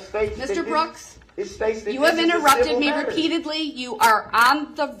 That states that Mr. this- Brooks, it states that you this have is a interrupted civil me matter. repeatedly. You are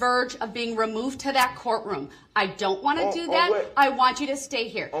on the verge of being removed to that courtroom. I don't want to On- do on that. what- I want you to stay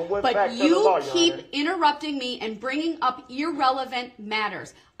here. on what But facts of the you law, Your keep Honor? interrupting me and bringing up irrelevant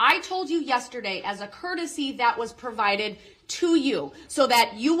matters. I told you yesterday, as a courtesy that was provided to you, so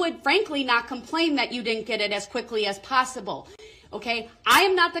that you would frankly not complain that you didn't get it as quickly as possible. Okay, I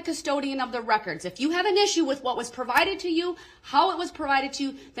am not the custodian of the records. If you have an issue with what was provided to you, how it was provided to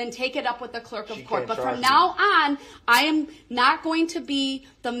you, then take it up with the clerk of She court. can't But charge from me. now on, I am not going to be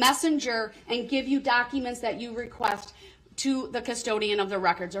the messenger and give you documents that you request to the custodian of the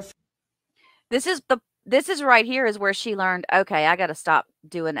records. Or This is right here is where she learned, okay, I got to stop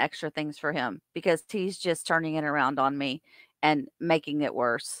doing extra things for him because he's just turning it around on me and making it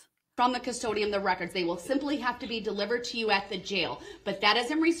worse. from the custodian of the records. They will simply have to be delivered to you at the jail. But that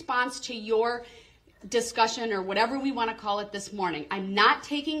is in response to your discussion or whatever we want to call it this morning. I'm not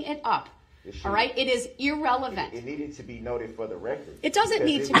taking it up. All right? It is irrelevant. It needed to be noted for the record. It doesn't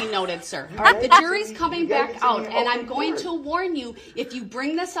Because need to be noted, sir. All right? The gave it to jury's me- coming you gave back it to out, me and I'm open going court. to warn you, if you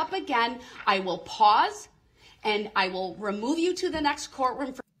bring this up again, I will pause and I will remove you to the next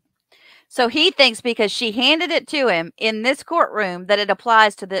courtroom. So he thinks because she handed it to him in this courtroom that it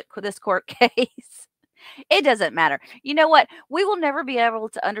applies to this court case. It doesn't matter. You know what? We will never be able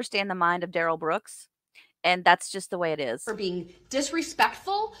to understand the mind of Darrell Brooks. And that's just the way it is. For being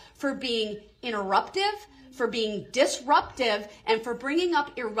disrespectful, for being interruptive, for being disruptive, and for bringing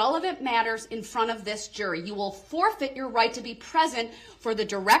up irrelevant matters in front of this jury. You will forfeit your right to be present for the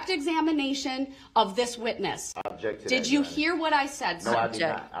direct examination of this witness. I object to Did that, you Your Honor. hear what I said, No, sir? I did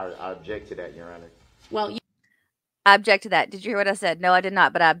Object. not. I object to that, Your Honor. Well, I object to that. Did you hear what I said? No, I did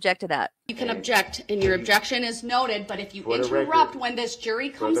not, but I object to that. you can object, and your objection is noted, but if you For the interrupt record- when this jury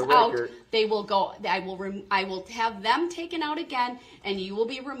for comes the out, record- they will go, I will have them taken out again, and you will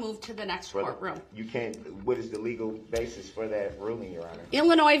be removed to the next For the- courtroom. You can't. What is the legal basis for that ruling, Your Honor?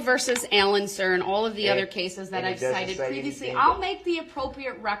 Illinois versus Allen, sir, and all of the And- other cases that and it I've doesn't cited say previously. anything I'll that- make the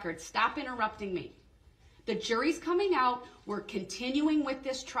appropriate record. Stop interrupting me. The jury's coming out. We're continuing with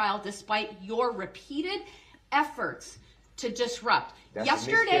this trial despite your repeated efforts to disrupt. That's a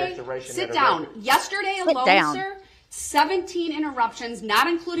Yesterday, mischaracterization sit of the down. record. Yesterday Sit alone, down. sir, 17 interruptions, not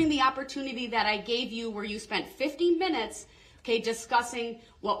including the opportunity that I gave you where you spent 15 minutes, okay, discussing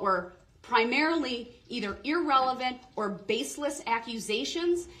what were primarily either irrelevant or baseless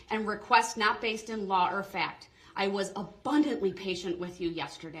accusations and requests not based in law or fact. I was abundantly patient with you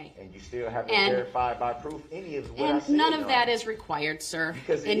yesterday. And you still haven't And- verified by proof any of what I And said. none of Your that Honor. is required, sir.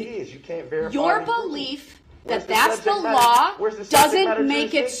 Because it And is. You can't verify your any proof. belief Where's that the that's the subject matter? law Where's the subject matter doesn't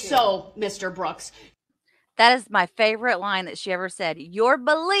make it jurisdiction? so, Mr. Brooks. That is my favorite line that she ever said. Your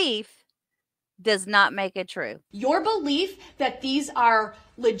belief does not make it true. Your belief that these are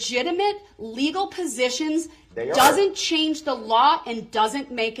legitimate legal positions They are. doesn't change the law and doesn't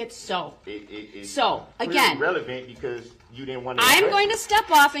make it so. It's So, clearly again, relevant because you didn't want to. I'm going to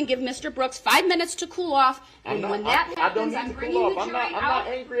step off and give Mr. Brooks 5 minutes to cool off, and when that I don't happens, need I'm to bringing cool the off. jury I'm not out,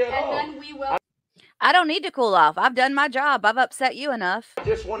 angry at all. and then we will I don't need to cool off. I've done my job. I've upset you enough. I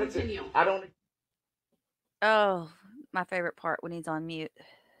just wanted continue. to. I don't. Oh, my favorite part when he's on mute.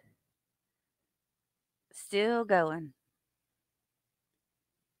 Still going.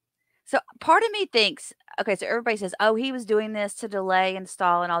 So part of me thinks, okay, so everybody says, oh, he was doing this to delay and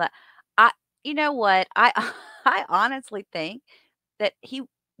stall and all that. You know what? I honestly think that he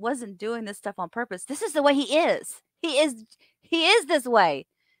wasn't doing this stuff on purpose. This is the way he is. He is this way.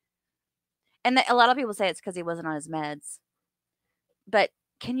 And a lot of people say it's because he wasn't on his meds. But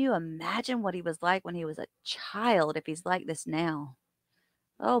can you imagine what he was like when he was a child if he's like this now?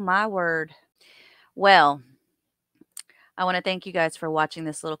 Oh, my word. Well, I want to thank you guys for watching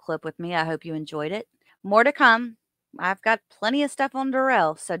this little clip with me. I hope you enjoyed it. More to come. I've got plenty of stuff on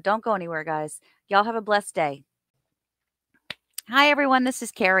Darrell, so don't go anywhere, guys. Y'all have a blessed day. Hi, everyone. This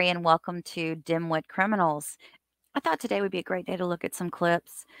is Carrie, and welcome to Dimwit Criminals. I thought today would be a great day to look at some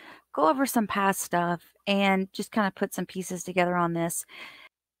clips, go over some past stuff, and just kind of put some pieces together on this.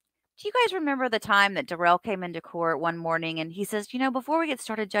 Do you guys remember the time that Darrell came into court one morning and he says, before we get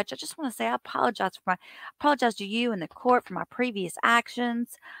started, Judge, I just want to say I apologize to you and the court for my previous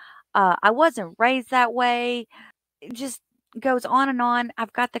actions. I wasn't raised that way. It just goes on and on.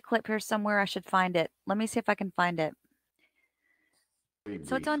 I've got the clip here somewhere. I should find it. Let me see if I can find it.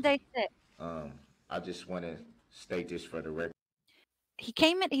 So it's on day 6. I just want to state this for the record.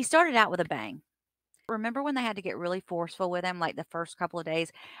 He started out with a bang. Remember when they had to get really forceful with him, like the first couple of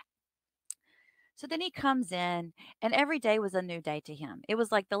days? So then he comes in, and every day was a new day to him. It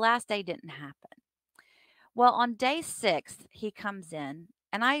was like the last day didn't happen. Well, on day 6, he comes in,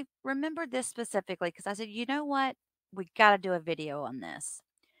 and I remember this specifically because I said, you know what? We got to do a video on this.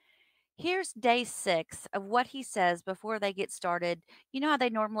 Here's day 6 of what he says before they get started. You know how they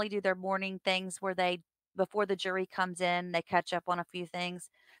normally do their morning things where before the jury comes in, they catch up on a few things?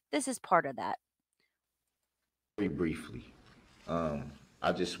 This is part of that. Very briefly,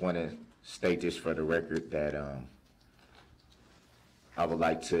 I just want to state this for the record that I would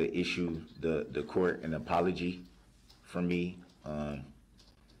like to issue the court an apology from me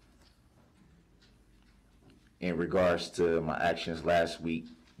in regards to my actions last week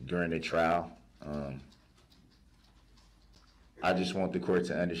during the trial. I just want the court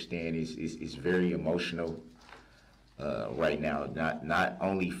to understand it's very emotional right now, not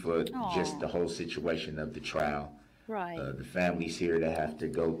only for just the whole situation of the trial. Right. The families here that have to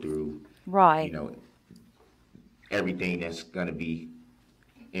go through, Right. Everything that's going to be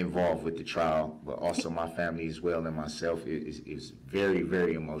involved with the trial, but also my family as well and myself is very,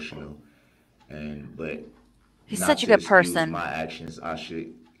 very emotional. But He's not such a to good excuse person. my actions, I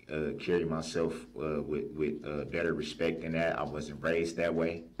should carry myself with better respect than that. I wasn't raised that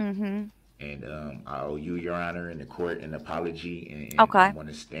way. Mm-hmm. And I owe you, Your Honor, and the court an apology. And Okay. I want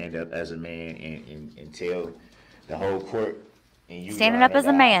to stand up as a man and tell the whole court and you, Standing Your up Honor, as a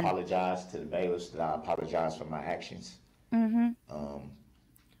that man. I apologize to the bailiffs, that I apologize for my actions. Mm-hmm.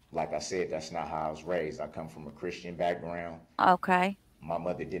 Like I said, that's not how I was raised. I come from a Christian background. Okay. My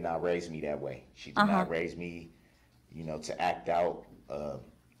mother did not raise me that way. She did not raise me, to act out of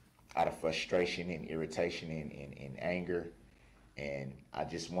frustration and irritation and anger. And I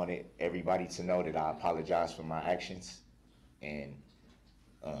just wanted everybody to know that I apologize for my actions. And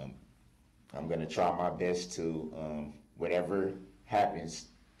I'm going to try my best to, whatever happens,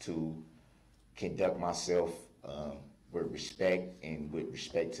 to conduct myself with respect and with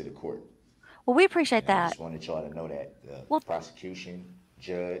respect to the court. Well, we appreciate I that. just wanted y'all to know that the Well- prosecution,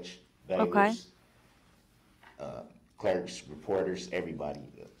 judge, Okay. bailiffs, clerks, reporters, everybody,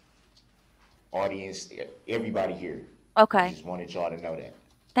 audience, everybody here. I Okay. just wanted y'all to know that.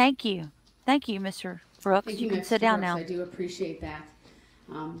 Thank you. Thank you, Mr. Brooks. Thank You you, can Mr. sit down Brooks. now. I do appreciate that.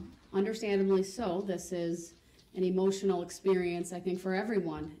 Understandably so, this is an emotional experience, I think, for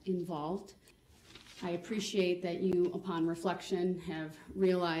everyone involved. I appreciate that you, upon reflection, have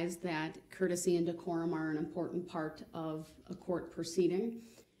realized that courtesy and decorum are an important part of a court proceeding.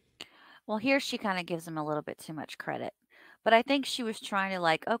 Well, here she kind of gives him a little bit too much credit. But I think she was trying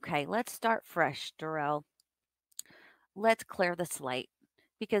to okay, let's start fresh, Darrell. let's clear the slate.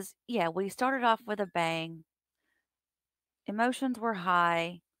 Because, yeah, we started off with a bang. Emotions were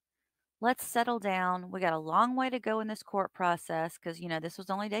high. Let's settle down. We got a long way to go in this court process because, this was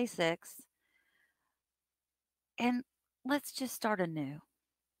only day 6. And let's just start anew.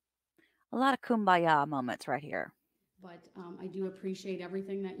 A lot of kumbaya moments right here. But I do appreciate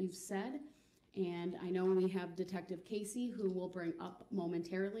everything that you've said. And I know we have Detective Casey, who will bring up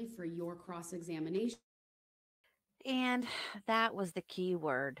momentarily for your cross-examination. And that was the key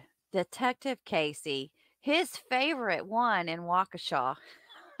word. Detective Casey, his favorite one in Waukesha.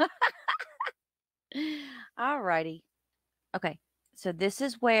 Alrighty. Okay. So this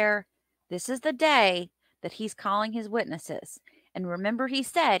is the day that he's calling his witnesses. And remember, he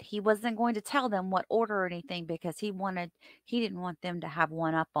said he wasn't going to tell them what order or anything because he didn't want them to have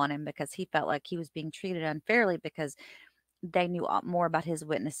one up on him because he felt like he was being treated unfairly because they knew more about his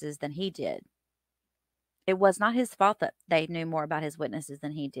witnesses than he did. It was not his fault that they knew more about his witnesses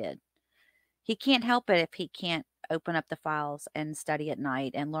than he did. He can't help it if he can't open up the files and study at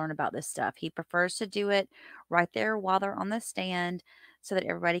night and learn about this stuff. He prefers to do it right there while they're on the stand so that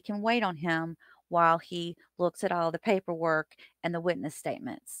everybody can wait on him while he looks at all the paperwork and the witness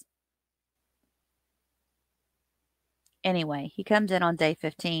statements. Anyway, he comes in on day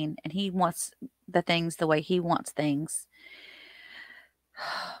 15 and he wants the things the way he wants things.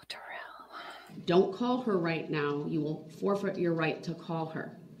 Oh, Darrell. Don't call her right now. You will forfeit your right to call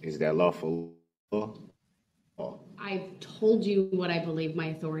her. Is that lawful? I've told you what I believe my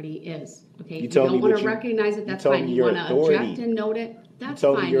authority is. Okay, if you told me don't want what to you- recognize it, you that's told fine. me You your want to authority. object and note it, You that's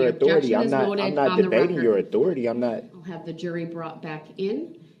told me fine. your Your authority. objection is noted I'm not on the debating record. your authority. I'm not. I'll have the jury brought back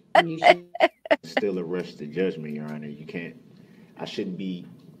in, and you should. Still a rush to judgment, Your Honor. You can't. I shouldn't be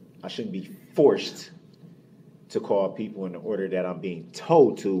forced to call people in the order that I'm being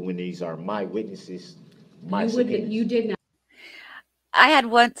told to when these are my witnesses. You did not. I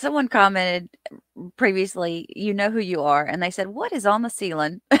had someone commented previously, you know who you are, and they said, "What is on the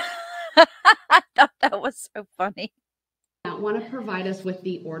ceiling?" I thought that was so funny. Not want to provide us with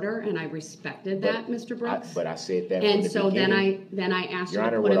the order, and I respected that, Mr. Brooks. But I said that and from the so beginning. then I asked Your you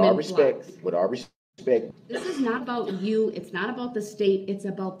Honor, to put with him all in respect, blocks. This is not about you. It's not about the state. It's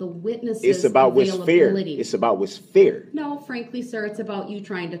about the witnesses' It's about what's fair. availability. It's about what's fair. No, frankly, sir, it's about you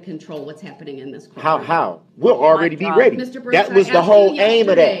trying to control what's happening in this court. How? We'll already be God. ready. Mr. Brooks, That was I the asked whole you aim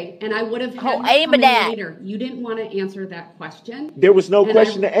of yesterday, that. and I would have Whole had aim you of come in that. later. You didn't want to answer that question. There was no And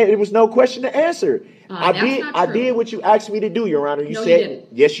question. There was no question to answer. That's not I true. did what you asked me to do, Your Honor. You No, you said didn't.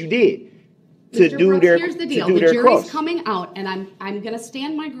 yes, you did. Mr. Brooks, here's the deal. The jury's cross. coming out, and I'm going to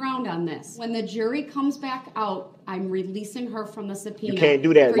stand my ground on this. When the jury comes back out, I'm releasing her from the subpoena. You can't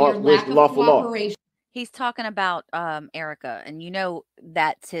do that. For your Where's lack the of lawful law? cooperation. He's talking about Erica, and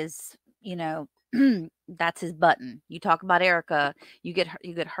that's his, that's his button. You talk about Erica, you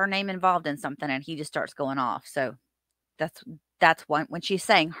get her name involved in something, and he just starts going off. So that's when she's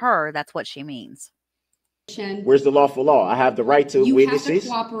saying her, that's what she means. Where's the lawful law? I have the right to You witnesses. have to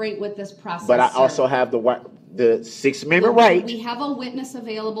cooperate with this process, But I sir. also have the Sixth Amendment right. We have a witness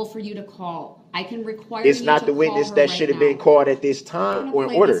available for you to call. I can require It's you not to the call witness her that right should have now. been called at this I'm time gonna or in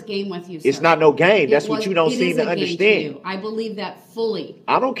play order. this game with you, It's sir. not no game. That's what you don't It seem is to a game understand. you. I believe that fully.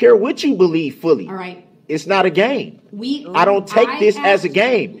 I don't care what you believe fully. All right. It's not a game. I I don't take this as a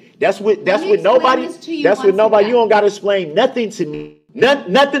game. That's what nobody. That's what nobody. You don't got to explain nothing to me.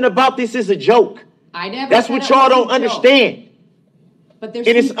 Nothing about this is a joke. I never. That's said what it y'all was a don't joke. understand. But there's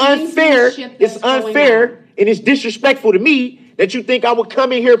And it's some things in unfair. the ship that's It's going unfair on. and it's disrespectful to me that you think I would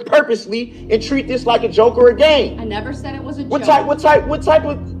come in here purposely and treat this like a joke or a game. I never said it was a What joke.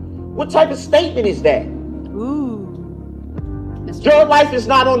 type of statement is that? Ooh. Your life is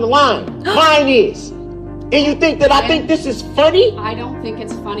not on the line. Mine is. And you think that I think this is funny? I don't think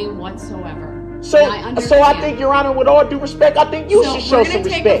it's funny whatsoever. So I think, Your Honor, with all due respect, I think you should show some We're going to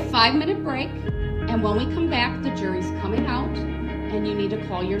take respect. a 5-minute break, and when we come back, the jury's coming out, and you need to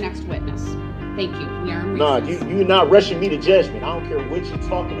call your next witness. Thank you. We are in No, recess. you're not rushing me to judgment. I don't care what you're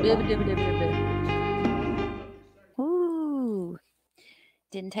talking about. Ooh.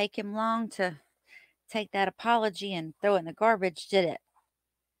 Didn't take him long to take that apology and throw it in the garbage, did it?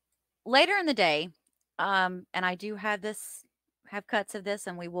 Later in the day, and I do have cuts of this,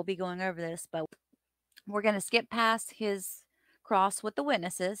 and we will be going over this, but we're going to skip past his cross with the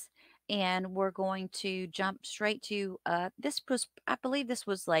witnesses, and we're going to jump straight to I believe this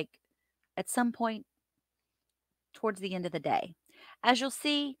was like at some point towards the end of the day. As you'll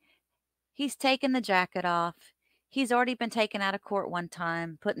see, he's taken the jacket off. He's already been taken out of court one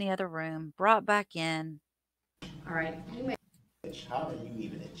time, put in the other room, brought back in. All right. How are you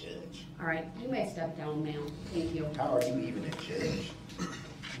even a judge? All right, you may step down, ma'am. Thank you. How are you even a judge?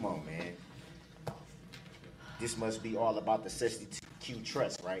 Come on, man. This must be all about the Q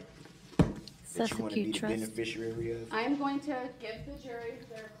trust, right? That you want to be the Trust. beneficiary of? I am going to give the jury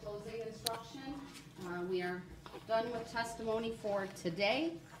their closing instruction. We are done with testimony for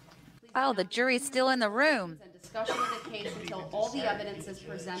today. Please Oh, do the not jury's continue still in the room. and discussion of the case until all the evidence is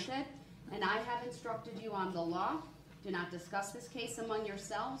presented. And I have instructed you on the law. Do not discuss this case among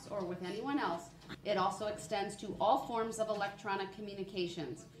yourselves or with anyone else. It also extends to all forms of electronic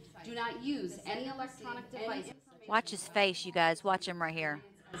communications. Do not use any electronic devices. Watch his face, you guys. Watch him right here.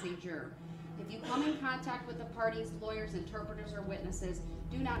 As a juror. If you come in contact with the parties, lawyers, interpreters, or witnesses,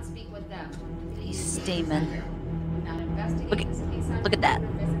 do not speak with them. He's steaming. Do not investigate Look at- this case on look at that. or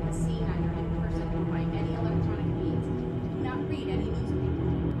visit the scene either in person or by any electronic means. Do not read any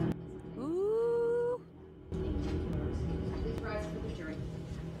newspaper. Ooh. Please rise for the jury.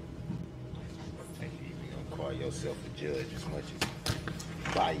 You even gonna call yourself a judge as much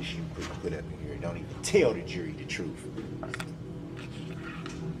as bias you put up in here. Don't even tell the jury the truth.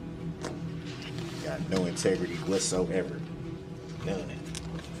 Got no integrity whatsoever. None.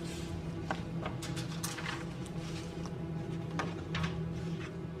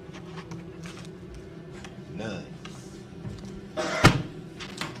 None.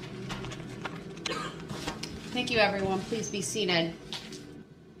 Thank you, everyone. Please be seated.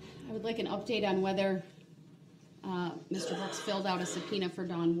 I would like an update on whether Mr. Brooks filled out a subpoena for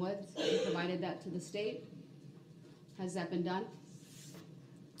Don Woods and provided that to the state. Has that been done?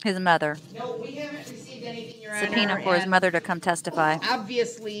 His mother. No, we haven't received anything, Your Honor. Subpoena for his and mother to come testify.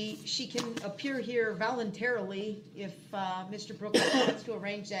 Obviously, she can appear here voluntarily if Mr. Brooks wants to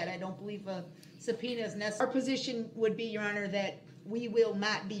arrange that. I don't believe a subpoena is necessary. Our position would be, Your Honor, that we will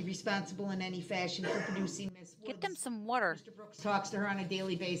not be responsible in any fashion for producing Ms. Woods. Get them some water. Mr. Brooks talks to her on a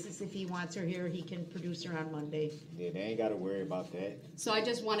daily basis. If he wants her here, he can produce her on Monday. Yeah, they ain't gotta worry about that. So I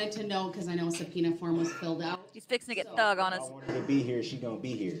just wanted to know, because I know a subpoena form was filled out. He's fixing to get thug on I us. want her to be here, she gonna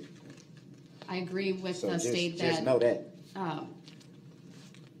be here. I agree with So the just state just know that that.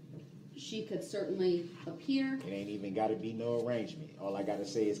 she could certainly appear. It ain't even gotta be no arrangement. All I gotta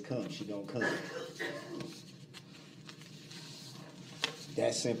say is come, she gonna come.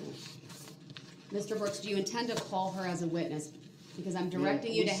 That simple. Mr. Brooks, do you intend to call her as a witness? Because I'm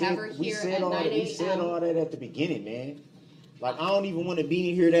directing you We to said- have her we here said at all 9 that- We said a.m. all that at the beginning, man. Like, I don't even want to be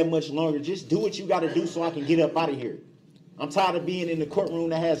in here that much longer. Just do what you got to do so I can get up out of here. I'm tired of being in the courtroom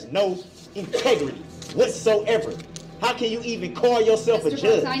that has no integrity whatsoever. How can you even call yourself a Mr.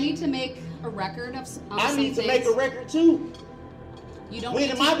 judge? Brooks, I need to make a record of some I need to things. make a record too. You don't When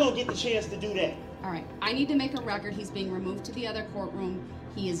need am to- I going to get the chance to do that? All right, I need to make a record. He's being removed to the other courtroom.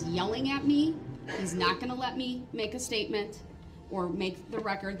 He is yelling at me. He's not going to let me make a statement or make the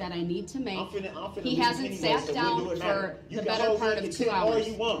record that I need to make. I'm finna He leave hasn't anyway, sat so down what do it matter? for You the can better hold me part in of 2 contempt all hours.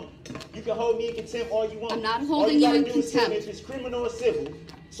 you want. You can hold me in contempt all you want. I'm not All holding you gotta in do is tell me contempt. if it's criminal or civil,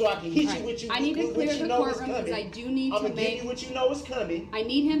 so I can hit All you right, with you. I need to with clear what you the know is courtroom because coming. I do need I'm to gonna give make. you what you know is coming. I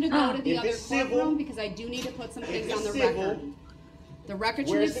need him to go to the If other it's civil- courtroom because I do need to put some things it's on the civil, record. The record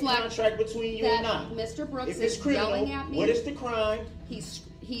should Where's the reflect contract between you and I? that Mr. Brooks If it's is criminal, yelling at me. what is the crime?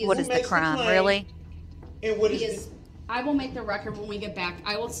 He What is is the makes the crime? claim? Really? And what He is is. I will make the record when we get back.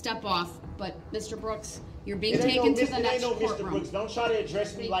 I will step off, but Mr. Brooks, you're being It ain't taken no to Mr. the It next ain't no Mr. courtroom. Brooks. Don't try to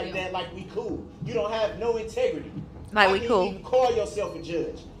address me Thank like you. that, like we cool. You don't have no integrity. Like How we can cool. you even call yourself a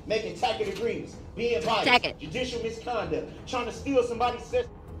judge? Making tacit agreements, being biased, Tacket. judicial misconduct, trying to steal somebody's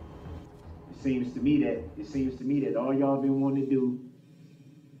system. It seems to me that all y'all been wanting to do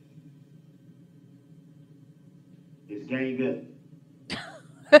is gang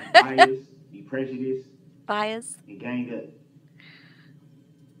up. Bias, be prejudiced, Bias. and gang up.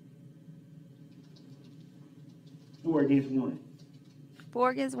 4-1.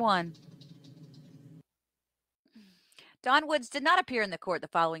 4-1. Don Woods did not appear in the court the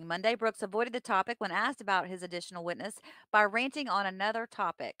following Monday. Brooks avoided the topic when asked about his additional witness by ranting on another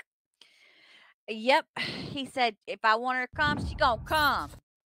topic. Yep, he said, if I want her to come, she gonna come.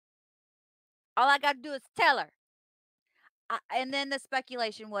 All I gotta do is tell her. And then the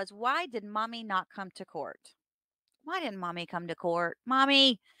speculation was, why did mommy not come to court? Why didn't mommy come to court?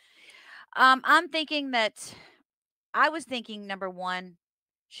 Mommy, I'm thinking that I was thinking number one,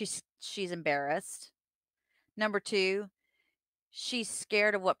 she's embarrassed. Number two, she's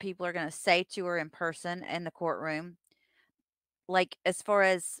scared of what people are going to say to her in person in the courtroom. Like, as far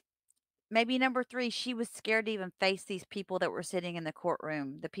as maybe number three, she was scared to even face these people that were sitting in the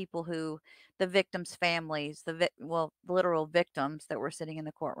courtroom, the people who, the victims' families, the literal victims that were sitting in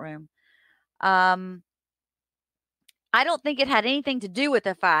the courtroom. Um, I don't think it had anything to do with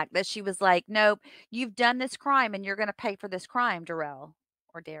the fact that she was like, "Nope, you've done this crime and you're gonna pay for this crime, Darrell,"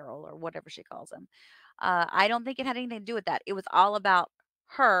 or Darrell or whatever she calls him. I don't think it had anything to do with that. It was all about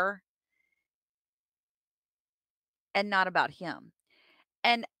her and not about him.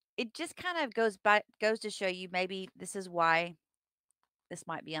 And it just kind of goes to show you maybe this is why this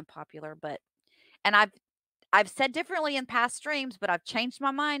might be unpopular, but and I've said differently in past streams, but I've changed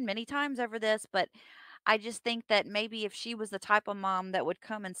my mind many times over this, but I just think that maybe if she was the type of mom that would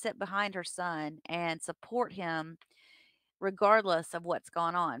come and sit behind her son and support him regardless of what's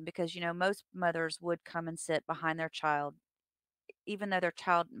gone on, because most mothers would come and sit behind their child even though their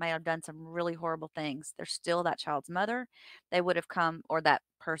child may have done some really horrible things. They're still that child's mother. They would have come, or that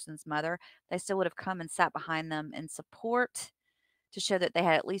person's mother, they still would have come and sat behind them in support to show that they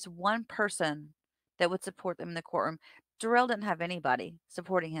had at least one person that would support them in the courtroom. Darrell didn't have anybody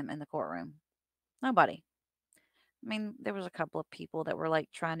supporting him in the courtroom. Nobody. I mean, there was a couple of people that were like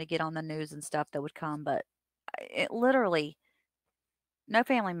trying to get on the news and stuff that would come, but it literally no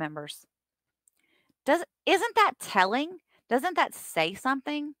family members. Does isn't that telling? Doesn't that say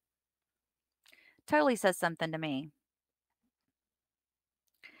something? Totally says something to me.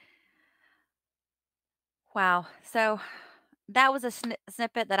 Wow. So that was a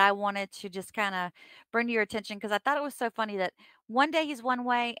snippet that I wanted to just kind of bring to your attention because I thought it was so funny that one day he's one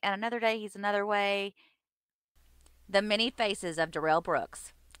way and another day he's another way. The many faces of Darrell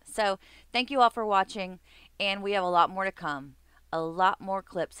Brooks. So thank you all for watching, and we have a lot more to come. A lot more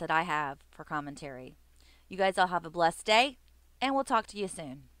clips that I have for commentary. You guys all have a blessed day, and we'll talk to you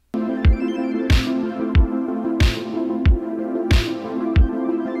soon.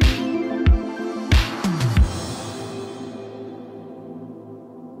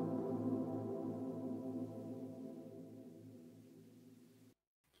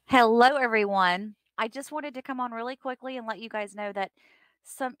 Hello, everyone. I just wanted to come on really quickly and let you guys know that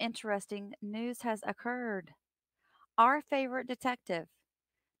some interesting news has occurred. Our favorite detective,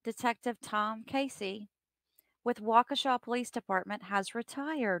 Detective Tom Casey, with Waukesha Police Department, has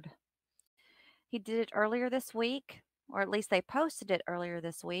retired. He did it earlier this week, or at least they posted it earlier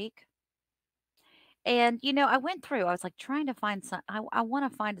this week. And, I went through, I was like trying to find I want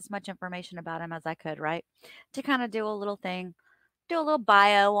to find as much information about him as I could, right? To kind of do a little thing, do a little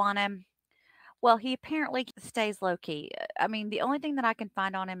bio on him. Well, he apparently stays low key. I mean, the only thing that I can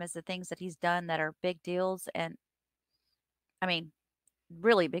find on him is the things that he's done that are big deals. And I mean,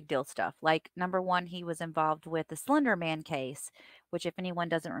 really big deal stuff. Like, number one, he was involved with the Slender Man case, which, if anyone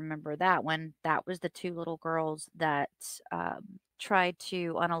doesn't remember that one, that was the two little girls that tried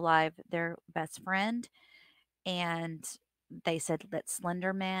to unalive their best friend. And they said that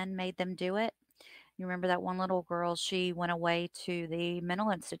Slender Man made them do it. You remember that one little girl? She went away to the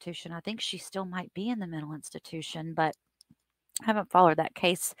mental institution. I think she still might be in the mental institution, but I haven't followed that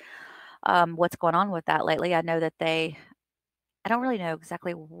case. What's going on with that lately? I know that I don't really know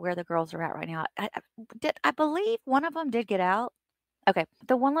exactly where the girls are at right now. I believe one of them did get out. Okay,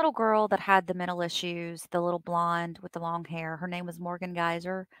 the one little girl that had the mental issues, the little blonde with the long hair, her name was Morgan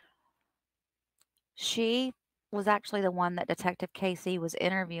Geyser. She was actually the one that Detective Casey was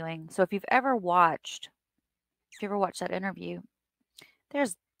interviewing. So if you ever watched that interview,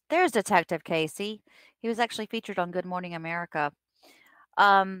 there's there's Detective Casey. He was actually featured on Good Morning America.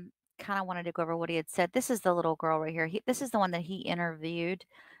 Kind of wanted to go over what he had said. This is the little girl right here. This is the one that he interviewed,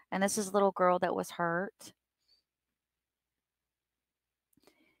 and this is the little girl that was hurt.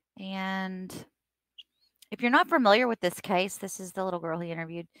 And if you're not familiar with this case, this is the little girl he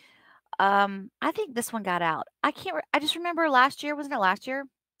interviewed. I think this one got out. I just remember last year, wasn't it last year?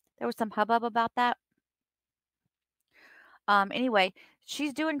 There was some hubbub about that. Anyway,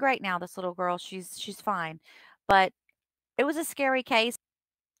 she's doing great now, this little girl. She's fine. But it was a scary case.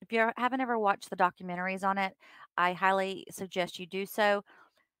 If you haven't ever watched the documentaries on it, I highly suggest you do so.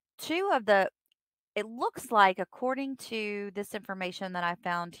 It looks like, according to this information that I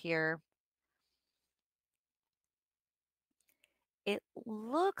found here, it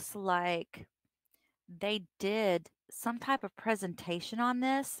looks like they did some type of presentation on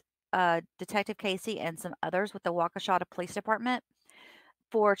this, Detective Casey and some others with the Waukesha Police Department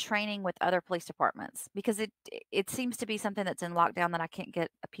for training with other police departments because it seems to be something that's in lockdown that I can't get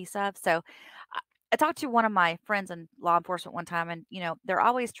a piece of. So I talked to one of my friends in law enforcement one time, and they're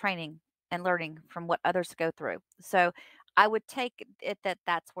always training and learning from what others go through. So I would take it that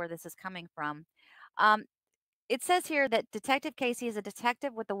that's where this is coming from. Um, it says here that Detective Casey is a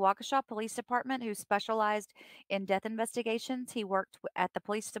detective with the Waukesha Police Department who specialized in death investigations. He worked at the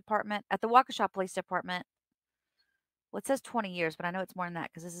Waukesha Police Department. Well, it says 20 years, but I know it's more than that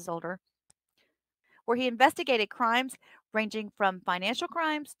because this is older. where he investigated crimes ranging from financial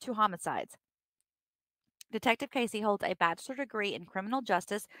crimes to homicides. Detective Casey holds a bachelor degree in criminal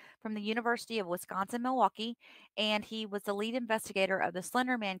justice from the University of Wisconsin Milwaukee, and he was the lead investigator of the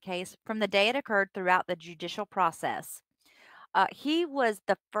Slender Man case from the day it occurred throughout the judicial process. He was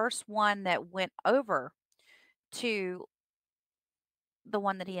the first one that went over to the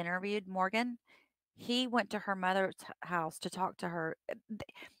one that he interviewed, Morgan. He went to her mother's house to talk to her.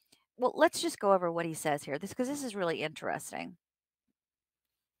 Well, let's just go over what he says here, this because this is really interesting.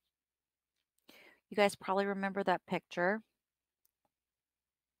 You guys probably remember that picture.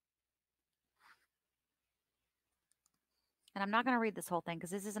 And I'm not going to read this whole thing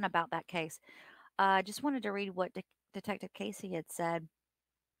because this isn't about that case. I just wanted to read what Detective Casey had said.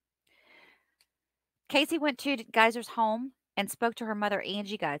 Casey went to Geyser's home and spoke to her mother,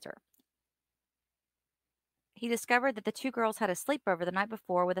 Angie Geyser. He discovered that the two girls had a sleepover the night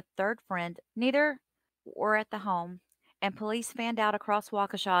before with a third friend. Neither were at the home, and police fanned out across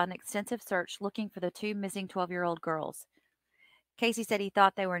Waukesha an extensive search looking for the two missing 12-year-old girls. Casey said he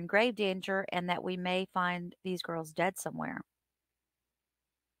thought they were in grave danger and that we may find these girls dead somewhere.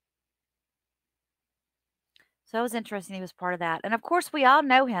 So it was interesting he was part of that. And of course, we all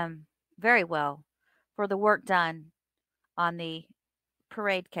know him very well for the work done on the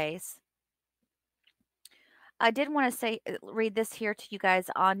parade case. I did want to say read this here to you guys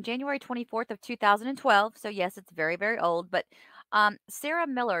on January 24th of 2012. So yes, it's very very old, but Sarah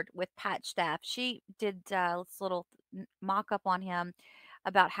Millard with Patch Staff, she did this little mock up on him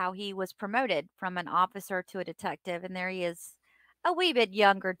about how he was promoted from an officer to a detective, and there he is, a wee bit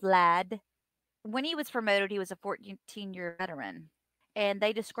younger lad. When he was promoted, he was a 14-year veteran, and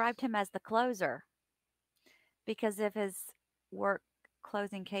they described him as the closer because of his work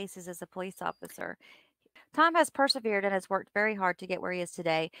closing cases as a police officer. Tom has persevered and has worked very hard to get where he is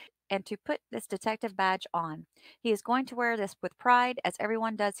today and to put this detective badge on. He is going to wear this with pride, as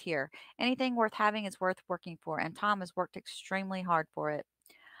everyone does here. Anything worth having is worth working for, and Tom has worked extremely hard for it.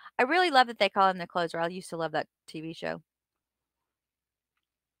 I really love that they call him the closer. I used to love that TV show.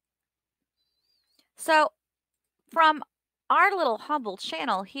 So, from our little humble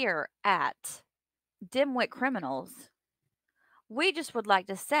channel here at Dimwit Criminals, we just would like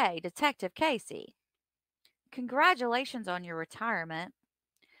to say, Detective Casey, congratulations on your retirement.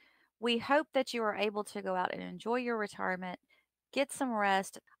 We hope that you are able to go out and enjoy your retirement, get some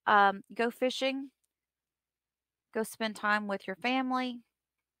rest, go fishing, go spend time with your family,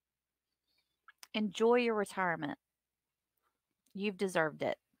 enjoy your retirement. You've deserved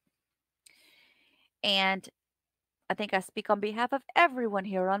it. And I think I speak on behalf of everyone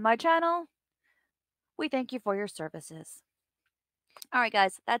here on my channel. We thank you for your services. All right,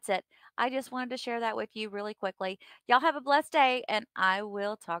 guys, that's it. I just wanted to share that with you really quickly. Y'all have a blessed day, and I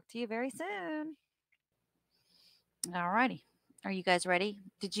will talk to you very soon. All righty. Are you guys ready?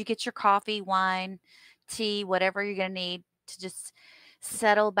 Did you get your coffee, wine, tea, whatever you're going to need to just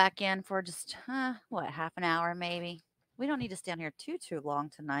settle back in for just, half an hour maybe? We don't need to stay on here too long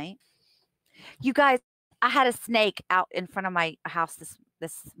tonight. You guys, I had a snake out in front of my house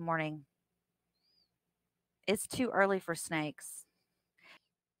this morning. It's too early for snakes.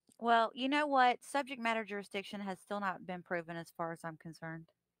 Well, you know what? Subject matter jurisdiction has still not been proven as far as I'm concerned.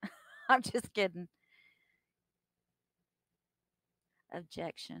 I'm just kidding.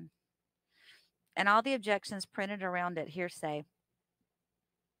 Objection. And all the objections printed around it here say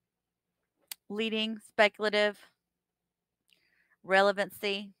leading, speculative,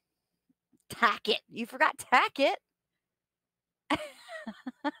 relevancy, tack it. You forgot tack it.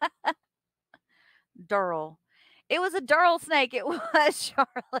 Darrell. It was a Darrell snake. It was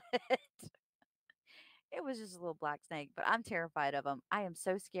Charlotte. It was just a little black snake, but I'm terrified of them. I am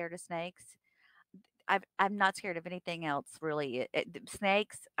so scared of snakes. I'm not scared of anything else, really.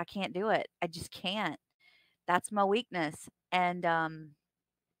 Snakes, I can't do it. I just can't. That's my weakness. And oh my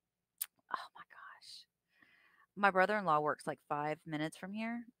gosh, my brother-in-law works like 5 minutes from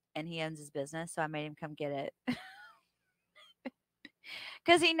here, and he owns his business, so I made him come get it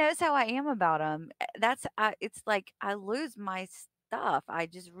because he knows how I am about them. It's like I lose my stuff. I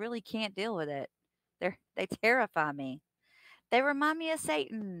just really can't deal with it. They terrify me. They remind me of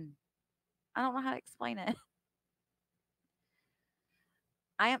Satan. I don't know how to explain it.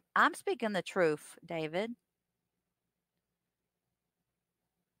 I'm speaking the truth, David.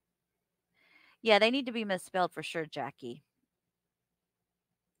 Yeah, they need to be misspelled for sure, Jackie.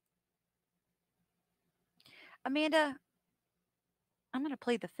 Amanda, I'm gonna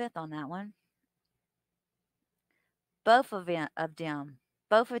plead the fifth on that one. Both of them.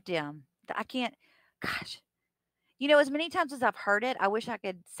 Both of them. I can't. Gosh, You know, as many times as I've heard it, I wish I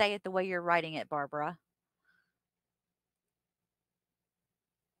could say it the way you're writing it, Barbara.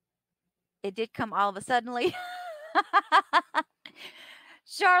 It did come all of a suddenly.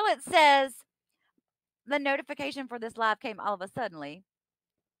 Charlotte says the notification for this live came all of a suddenly.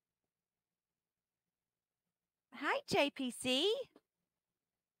 Hi, JPC.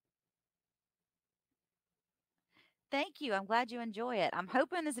 Thank you. I'm glad you enjoy it. I'm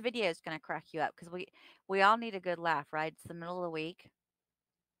hoping this video is going to crack you up because we all need a good laugh, right? It's the middle of the week.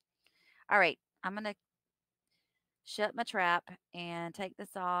 All right, I'm going to shut my trap and take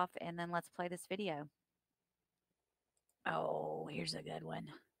this off, and then let's play this video. Oh, here's a good one.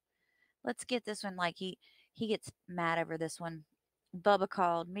 Let's get this one. Like he gets mad over this one. Bubba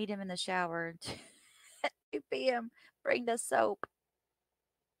called. Meet him in the shower at 2 p.m. Bring the soap.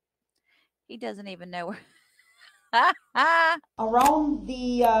 He doesn't even know where. Around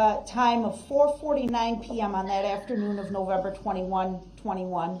the time of 4:49 p.m. on that afternoon of November 21,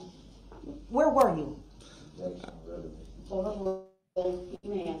 where were you?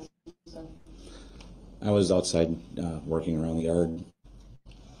 I was outside working around the yard.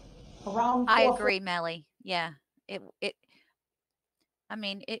 Around I agree, Melly. Yeah, I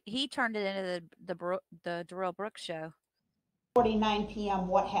mean, he turned it into the Darrell Brook show. 4:49 p.m.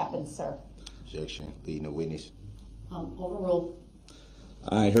 What happened, sir? Objection. Leading the witness. Overruled.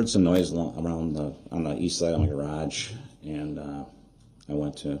 I heard some noise around on the east side of my garage, and I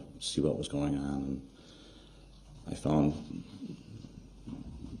went to see what was going on, and I found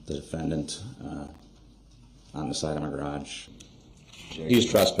the defendant on the side of my garage. He was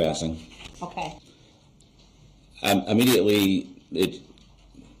trespassing. Okay. Immediately,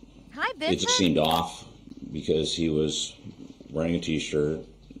 Hi, it Vincent. just seemed off because he was wearing a t-shirt.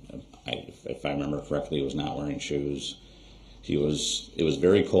 If I remember correctly, he was not wearing shoes. It was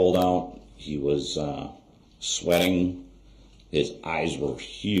very cold out. He was sweating. His eyes were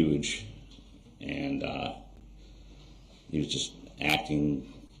huge, and he was just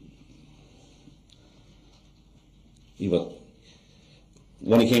acting.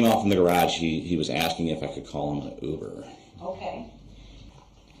 When he came out from the garage, he was asking if I could call him an Uber. Okay.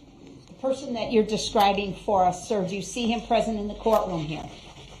 The person that you're describing for us, sir, do you see him present in the courtroom here?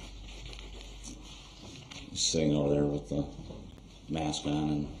 He's sitting over there with the mask on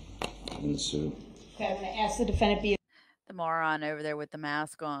and in the suit. Okay, I'm going to ask the defendant be The moron over there with the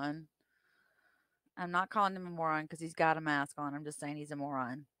mask on. I'm not calling him a moron because he's got a mask on. I'm just saying he's a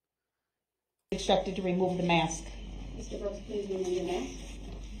moron. instructed to remove the mask. Mr. Brooks, please remove your mask.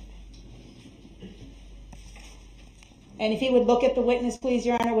 And if he would look at the witness, please,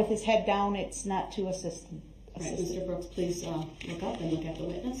 Your Honor, with his head down, it's not to assist. All right, Mr. Brooks, please look up and look at the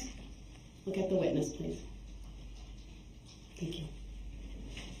witness. Look at the witness, please. Thank you.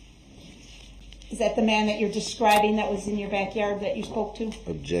 Is that the man that you're describing that was in your backyard that you spoke to?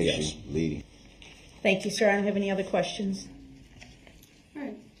 Objection. Yes. Leading. Thank you, sir. I don't have any other questions. All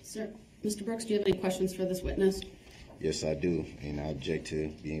right, sir. Mr. Brooks, do you have any questions for this witness? Yes, I do, and I object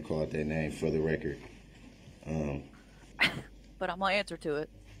to being called that name for the record. But I'm going to answer to it.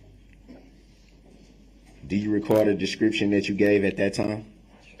 Do you recall the description that you gave at that time?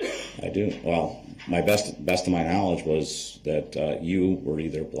 I do. Well, my best of my knowledge was that you were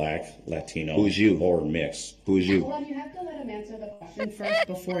either black, Latino, Who's you? or mixed. Who's you? Hold on, you have to let him answer the question first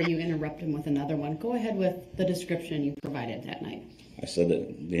before you interrupt him with another one. Go ahead with the description you provided that night. I said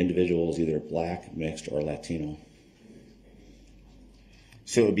that the individual was either black, mixed, or Latino.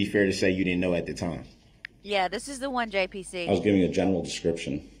 So it would be fair to say you didn't know at the time. Yeah, this is the one, JPC. I was giving a general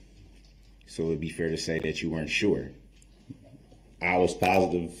description. So it would be fair to say that you weren't sure. I was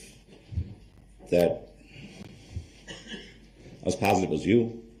positive it was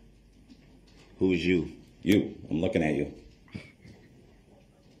you. Who is you? You. I'm looking at you.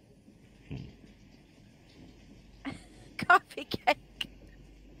 Coffee cake.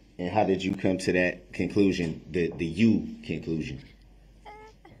 And how did you come to that conclusion, the you conclusion?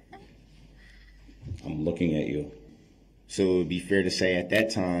 I'm looking at you. So it would be fair to say at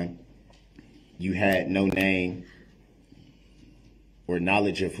that time you had no name or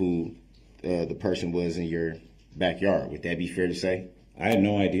knowledge of who the person was in your backyard. Would that be fair to say? I had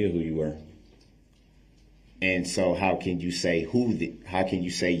no idea who you were. And so how can you say how can you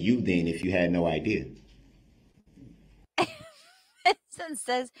say you then if you had no idea? Vincent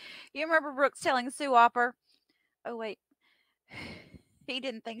says, you remember Brooks telling Sue Opper, oh, wait, he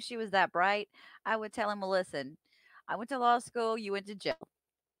didn't think she was that bright. I would tell him, well, listen, I went to law school, you went to jail.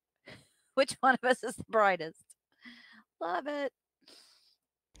 Which one of us is the brightest? Love it.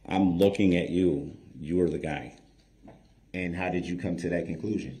 I'm looking at you. You are the guy. And how did you come to that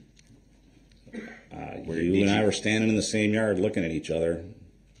conclusion? You and I were standing in the same yard looking at each other.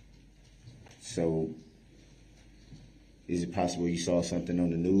 So, is it possible you saw something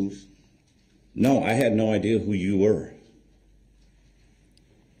on the news? No, I had no idea who you were.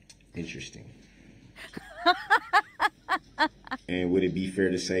 Interesting. And would it be fair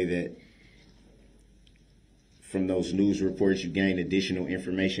to say that from those news reports you gained additional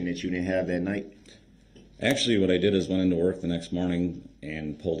information that you didn't have that night? Actually, what I did is went into work the next morning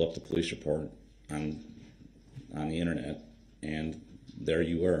and pulled up the police report on the internet, and there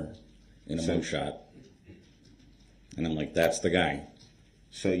you were in a mugshot. And I'm like, that's the guy.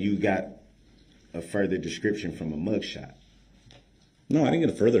 So you got a further description from a mugshot? No, I didn't get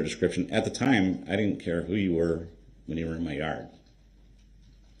a further description. At the time, I didn't care who you were when you were in my yard.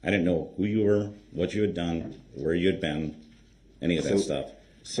 I didn't know who you were, what you had done, where you had been, any of that stuff.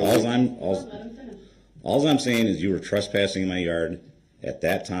 So all I'm saying is you were trespassing in my yard at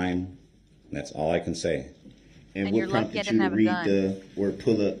that time. And that's all I can say. And what prompted you to read or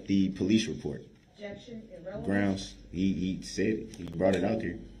pull up the police report? Objection, irrelevant. Grounds. He said it. He brought it out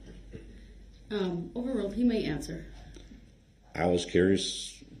there. Overruled. He may answer. I was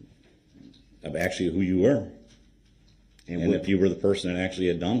curious of actually who you were. And if you were the person that actually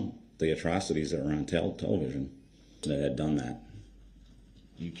had done the atrocities that were on television that had done that.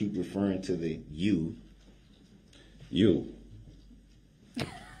 You keep referring to the you. You.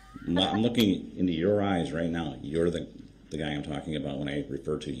 I'm looking into your eyes right now. You're the guy I'm talking about when I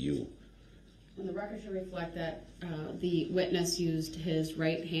refer to you. And the record should reflect that the witness used his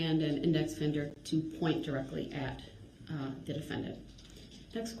right hand and index finger to point directly at the defendant.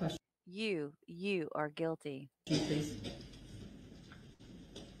 Next question. You are guilty. Please.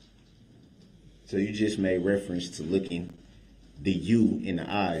 So you just made reference to looking the you in the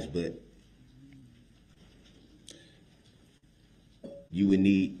eyes, but you would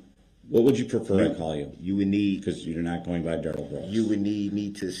need... What would you prefer I call you? You would need... Because you're not going by Darrell Brooks. You would need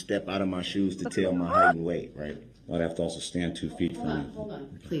me to step out of my shoes to tell my height and weight, right? Well, I'd have to also stand 2 feet from you. Hold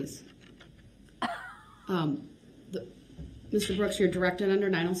on, please. Mr. Brooks, you're directed under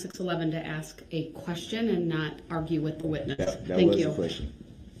 90611 to ask a question and not argue with the witness. That Thank was you. a question.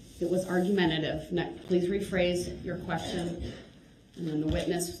 It was argumentative. Please rephrase your question, and then the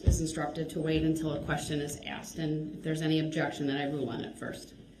witness is instructed to wait until a question is asked. And if there's any objection, then I rule on it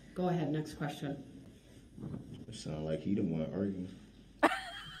first. Go ahead, next question. It sounds like he the one arguing.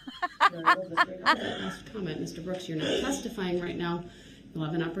 Last comment, Mr. Brooks, you're not testifying right now. You'll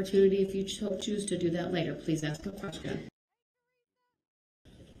have an opportunity if you choose to do that later. Please ask a question.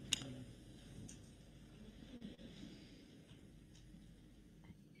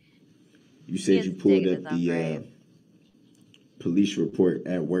 You said you pulled up the police report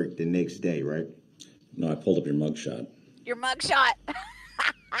at work the next day, right? No, I pulled up your mugshot. Your mugshot.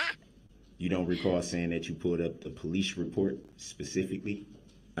 You don't recall saying that you pulled up the police report specifically?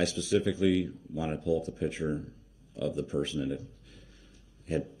 I specifically wanted to pull up the picture of the person that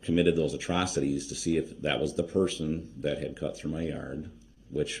had committed those atrocities to see if that was the person that had cut through my yard,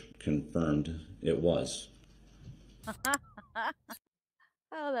 which confirmed it was. Oh,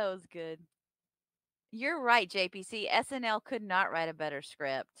 that was good. You're right, JPC. SNL could not write a better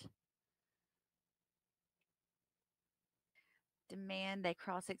script. Demand they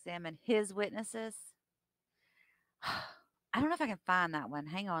cross-examine his witnesses. I don't know if I can find that one.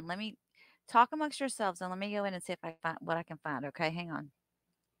 Hang on. Let me talk amongst yourselves and let me go in and see if I find what I can find. Okay, hang on.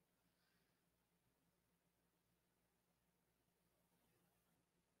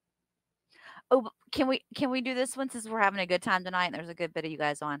 Oh, can we do this one since we're having a good time tonight and there's a good bit of you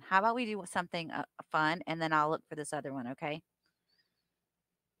guys on? How about we do something fun and then I'll look for this other one, okay?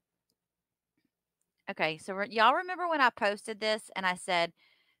 Okay, so y'all remember when I posted this and I said,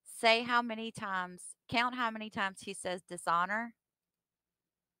 count how many times he says dishonor?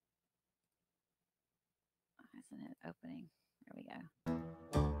 Isn't it opening? There we go.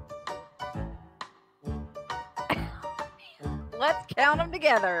 Let's count them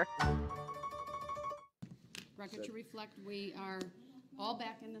together. Record to reflect we are all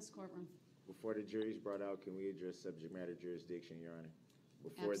back in this courtroom. Before the jury's brought out, can we address subject matter jurisdiction, Your Honor?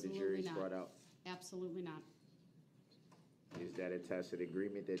 Before Absolutely the jury's not. brought out? Absolutely not. Is that a tacit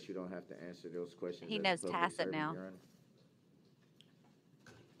agreement that you don't have to answer those questions? He as a knows public tacit servant, now. Your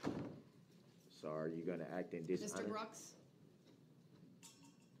Honor? So are you going to act in dishonor? Mr. Brooks,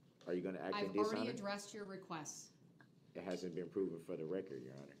 Are you going to act in I've dishonor? already addressed your requests. It hasn't been proven for the record,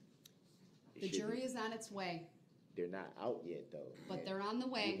 Your Honor. It The should jury be. is on its way, They're not out yet, though. but they're on the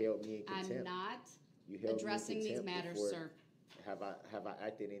way. You held me in contempt. I'm not You held me in addressing these contempt matters, before- sir. Have I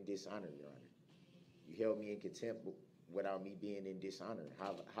acted in dishonor, Your Honor? You held me in contempt without me being in dishonor?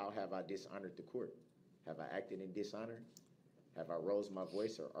 How have I dishonored the court? Have I acted in dishonor? Have I rose my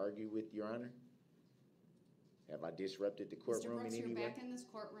voice or argued with Your Honor? Have I disrupted the Mr. courtroom Brooks, in you're any way? back in this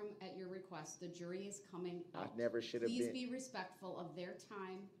courtroom at your request. The jury is coming I out. never should have Please been. be respectful of their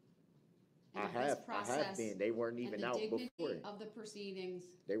time and I of this have process been. They weren't and even the out dignity before. of the proceedings.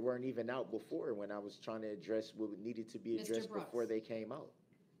 They weren't even out before when I was trying to address what needed to be Mr. addressed Brooks, before they came out.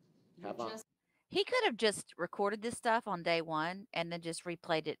 You Have I? just He could have just recorded this stuff on day one and then just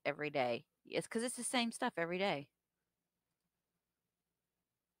replayed it every day. It's because it's the same stuff every day.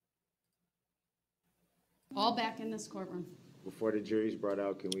 all back in this courtroom. Before the jury's brought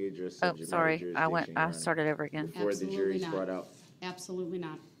out, can we address Oh, subject matter sorry. jurisdiction, Your I Honor? started over again. Before the Absolutely jury's not. brought out, Absolutely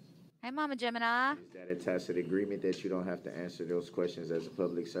not. Hey, Mama Gemini. is that a tacit agreement that you don't have to answer those questions as a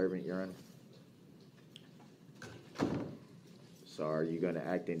public servant, Your Honor? So are you gonna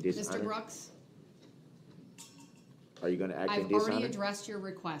act in dishonor? Mr. Brooks, Are you gonna act in I've already dishonor? addressed your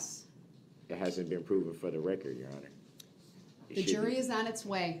requests. It hasn't been proven for the record, Your Honor. It The should jury be. is on its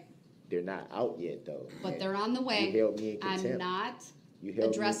way, They're not out yet, though. but And they're on the way. You held me in I'm contempt. not You held me in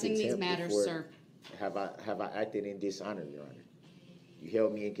addressing these contempt matters, before- sir. Have I acted in dishonor, Your Honor? You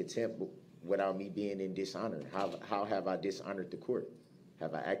held me in contempt without me being in dishonor. How have I dishonored the court?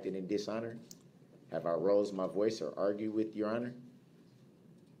 Have I acted in dishonor? Have I rose my voice or argued with Your Honor?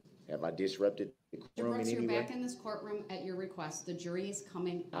 Have I disrupted the Mr. courtroom in Brooks, you're any back way? in this courtroom at your request. The jury is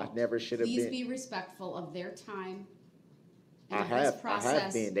coming I out. never should have Please been. be respectful of their time I and of this have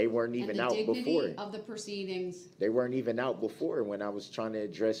process been. They weren't and even the out dignity before. of the proceedings. They weren't even out before when I was trying to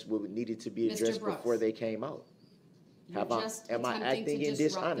address what needed to be Mr. addressed Brooks, before they came out. You're just Am I attempting acting to in disrupt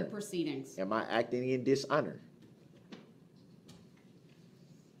the dishonor? proceedings. Am I acting in dishonor?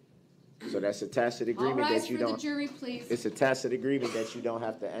 So that's a tacit All agreement rise that you for the don't. jury, please. It's a tacit agreement that you don't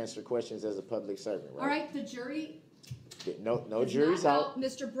have to answer questions as a public servant, All right? right, the jury No is jury's not out.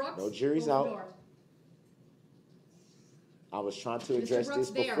 Mr. Brooks, No jury's close the out. door. I was trying to Mr. address Brooks, this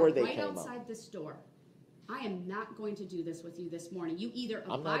they are before they right came out. outside this door. I am not going to do this with you this morning. You either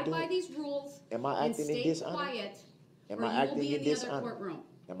I'm not abide by doing- these rules Am I and acting in stay dishonor? quiet, Am or I you will acting be in in the other dishonor? courtroom.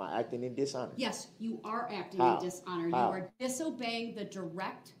 Am I acting in dishonor? Yes, you are acting How? in dishonor. You How? are disobeying the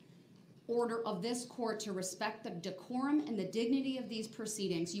direct order of this court to respect the decorum and the dignity of these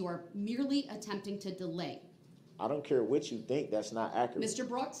proceedings. You are merely attempting to delay. I don't care what you think. That's not accurate. Mr.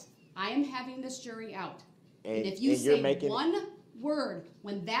 Brooks, I am having this jury out. And And- if you and you're say making- one word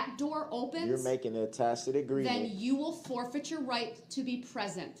when that door You're opens, making a tacit then agreement. you will forfeit your right to be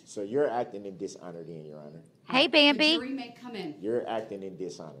present. So you're acting in dishonor, then, Your Honor. Hey, The Bambi. jury may come in. You're acting in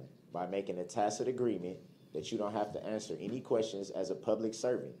dishonor by making a tacit agreement that you don't have to answer any questions as a public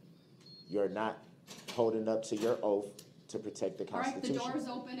servant. You're not holding up to your oath to protect the All right, the Constitution. door is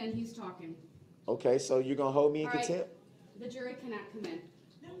open and he's talking. Okay, so you're gonna hold me in All right. contempt? The jury cannot come in.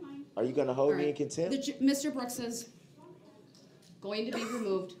 Never mind. Are you gonna All hold me in right. contempt? Mr. Brooks is going to be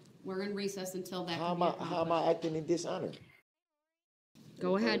removed. We're in recess until that How can am be I, how am accomplished. I acting in dishonor?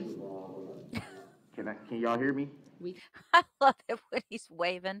 Go ahead. Can y'all hear me? I love it when he's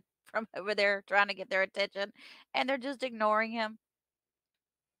waving from over there trying to get their attention and they're just ignoring him.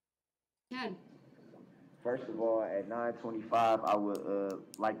 Ken, First of all, at 9:25, I would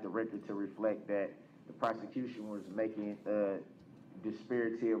like the record to reflect that the prosecution was making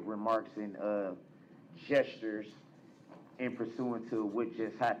dispiritive remarks and gestures in pursuant to what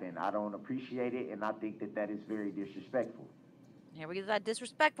just happened. I don't appreciate it, and I think that that is very disrespectful. Here we go, that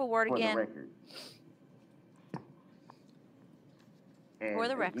disrespectful word For again. the record. And For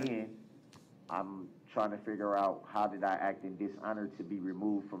the record. again, I'm trying to figure out how did I act in dishonor to be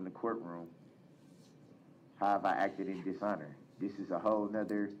removed from the courtroom? How have I acted in dishonor? This is a whole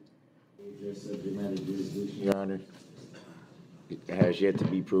nother subject matter jurisdiction, Your Honor. It has yet to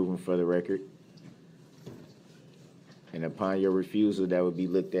be proven for the record. And upon your refusal, that would be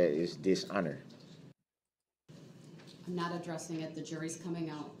looked at as dishonor. I'm not addressing it. The jury's coming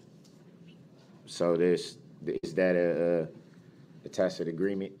out. So is that a tacit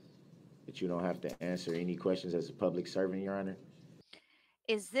agreement that you don't have to answer any questions as a public servant, Your Honor?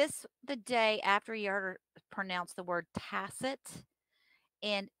 Is this the day after you heard her pronounce the word tacit?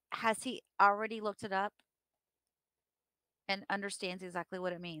 And has he already looked it up and understands exactly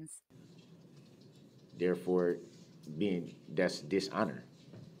what it means? Therefore, that's dishonor.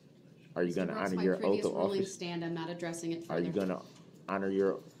 Are you Mr. going to Brooks, honor my your oath previous of rulings office? stand. I'm not addressing it Are you further. going to honor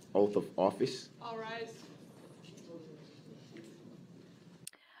your oath of office? All rise.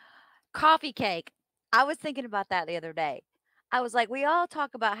 Coffee cake. I was thinking about that the other day. I was like, we all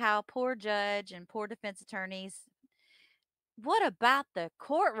talk about how poor judge and poor defense attorneys. What about the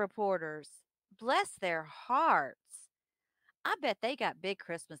court reporters? Bless their hearts. I bet they got big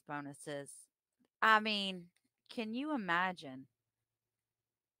Christmas bonuses. I mean, can you imagine?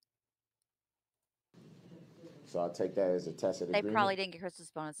 So I'll take that as a tacit They agreement. probably didn't get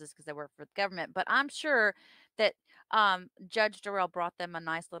Christmas bonuses because they work for the government, but I'm sure that Judge Darrell brought them a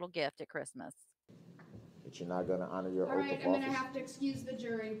nice little gift at Christmas. That you're not gonna honor your All oath right, of I'm gonna office. have to excuse the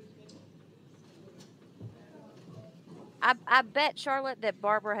jury. I bet, Charlotte, that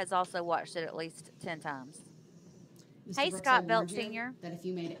Barbara has also watched it at least 10 times. Mr. Hey, Brooks, I Scott Belt warned you Sr. that if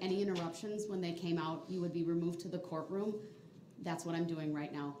you made any interruptions when they came out, you would be removed to the courtroom. That's what I'm doing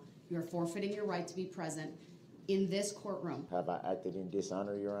right now. You are forfeiting your right to be present in this courtroom. Have I acted in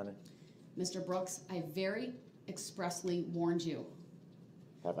dishonor, Your Honor? Mr. Brooks, I very expressly warned you.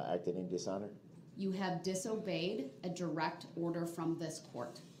 Have I acted in dishonor? You have disobeyed a direct order from this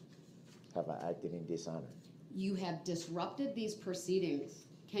court. Have I acted in dishonor? You have disrupted these proceedings.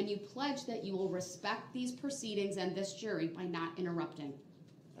 Can you pledge that you will respect these proceedings and this jury by not interrupting?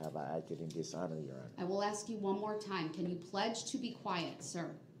 Have I acted in dishonor, Your Honor? I will ask you one more time. Can you pledge to be quiet,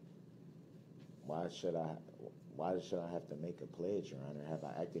 sir? Why should I have to make a pledge, Your Honor? Have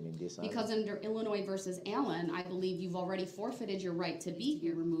I acted in dishonor? Because under Illinois versus Allen, I believe you've already forfeited your right to be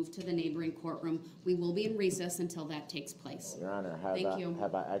here. Removed to the neighboring courtroom. We will be in recess until that takes place. Your Honor, Thank you.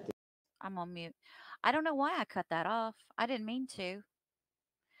 have I acted? I'm on mute. I don't know why I cut that off. I didn't mean to.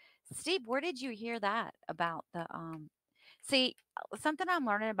 Steve, where did you hear that about the See, something I'm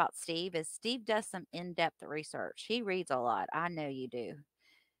learning about Steve is Steve does some in-depth research. He reads a lot. I know you do.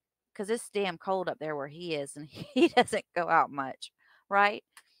 Cuz it's damn cold up there where he is and he doesn't go out much, right?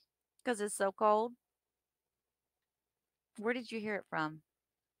 Cuz it's so cold. Where did you hear it from?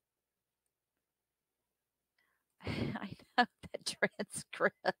 I know the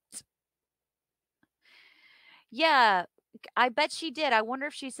transcript. Yeah, I bet she did. I wonder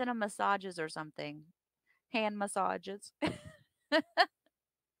if she sent him massages or something. Hand massages.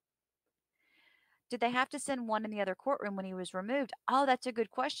 Did they have to send one in the other courtroom when he was removed? Oh, that's a good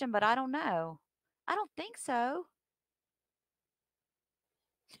question, but I don't know. I don't think so.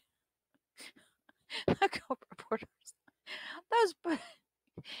 Court reporters. Those.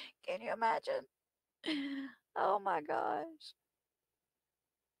 Can you imagine? Oh my gosh.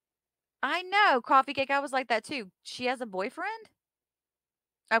 I know. Coffee cake. I was like that too. She has a boyfriend?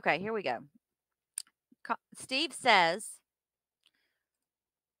 Okay, here we go. Steve says,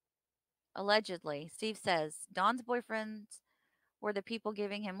 allegedly, Steve says, Don's boyfriends were the people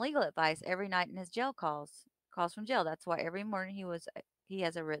giving him legal advice every night in his jail calls from jail. That's why every morning he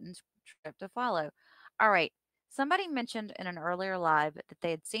has a written script to follow. All right. Somebody mentioned in an earlier live that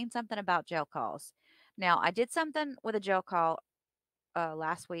they had seen something about jail calls. Now, I did something with a jail call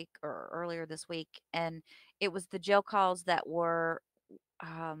last week or earlier this week, and it was the jail calls that were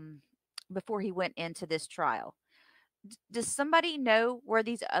um, before he went into this trial. Does somebody know where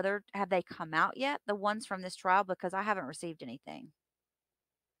these other have they come out yet? The ones from this trial, because I haven't received anything.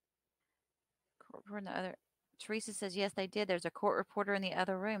 Court reporter in the other. Teresa says yes, they did. There's a court reporter in the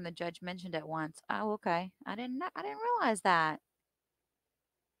other room. The judge mentioned it once. Oh, okay. I didn't know. I didn't realize that.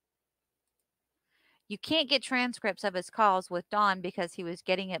 You can't get transcripts of his calls with Don because he was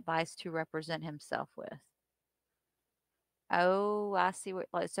getting advice to represent himself with. Oh, I see what.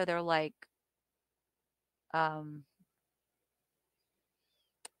 So they're like, um,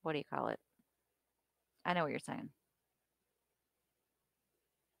 what do you call it? I know what you're saying.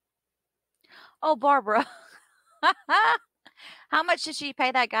 Oh, Barbara. How much did she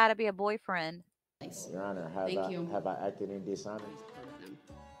pay that guy to be a boyfriend? Your Honor, have I acted in dishonor?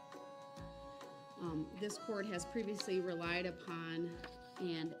 This court has previously relied upon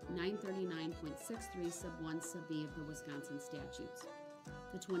and 939.63 sub 1 sub B of the Wisconsin statutes.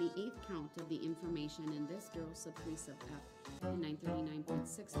 The 28th count of the information in this Darrell sub 3 sub F and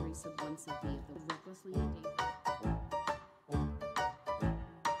 939.63 sub 1 sub B of the recklessly endangered.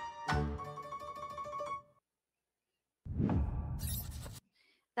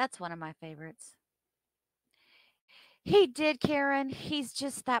 That's one of my favorites. He did, Karen. He's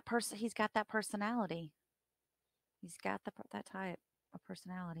just that person. He's got that personality. He's got that type of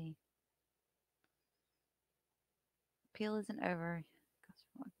personality. Appeal isn't over.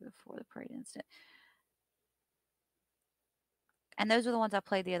 Before the parade incident. And those are the ones I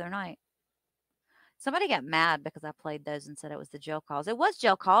played the other night. Somebody got mad because I played those and said it was the jail calls. It was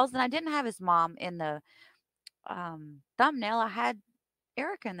jail calls, and I didn't have his mom in the thumbnail. I had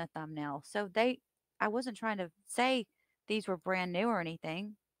Erica in the thumbnail. So I wasn't trying to say these were brand new or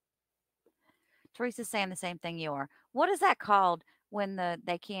anything. Teresa's saying the same thing you are. What is that called when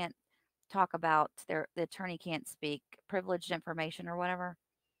they can't talk about the attorney can't speak privileged information or whatever?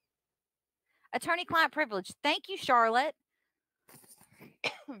 Attorney-client privilege. Thank you, Charlotte.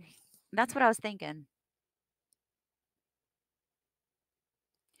 That's what I was thinking.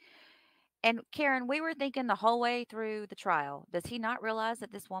 And Karen, we were thinking the whole way through the trial. Does he not realize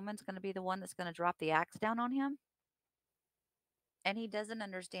that this woman's going to be the one that's going to drop the axe down on him? And he doesn't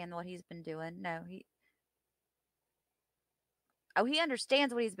understand what he's been doing. No, he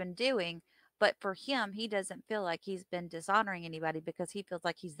understands what he's been doing, but for him, he doesn't feel like he's been dishonoring anybody because he feels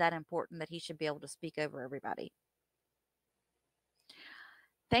like he's that important that he should be able to speak over everybody.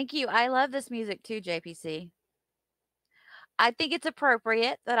 Thank you. I love this music too, JPC. I think it's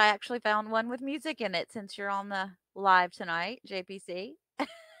appropriate that I actually found one with music in it since you're on the live tonight, JPC.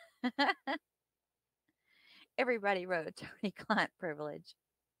 Everybody wrote attorney-client privilege.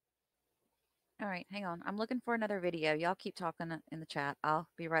 All right, hang on. I'm looking for another video. Y'all keep talking in the chat. I'll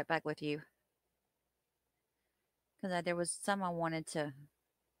be right back with you. Because there was some I wanted to...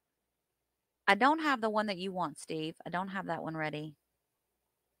 I don't have the one that you want, Steve. I don't have that one ready.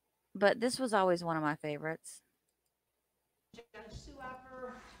 But this was always one of my favorites. Judge Sue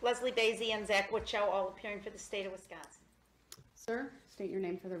Upper, Leslie Basie, and Zach Witchow, all appearing for the state of Wisconsin. Sir, state your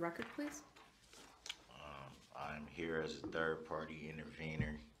name for the record, please. I'm here as a third-party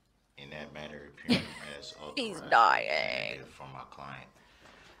intervener in that matter, appearing as He's authorized dying. for my client.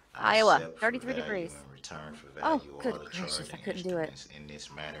 Iowa, accept for 33 value degrees. In return for Oh, value, good all the gracious, I charging couldn't do it. instruments in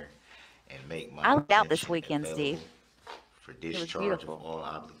this matter, and make my I was out this attention weekend, Steve. available for was discharge of beautiful. all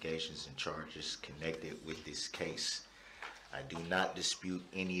obligations and charges connected with this case. I do not dispute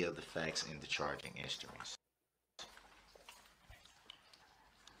any of the facts in the charging instruments.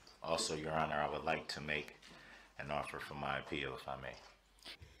 Also, Your Honor, I would like to make an offer for my appeal, if I may.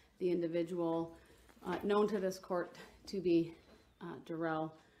 The individual known to this court to be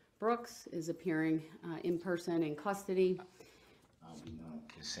Darrell Brooks is appearing in person in custody. I do not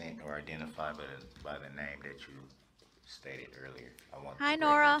consent or identify by the name that you stated earlier. I want Hi, the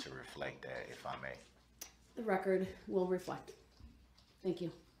Nora. record to reflect that, if I may. The record will reflect. Thank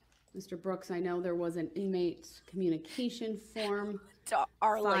you. Mr. Brooks, I know there was an inmate communication form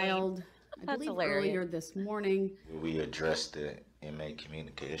filed, I That's believe, hilarious. earlier this morning. We addressed the inmate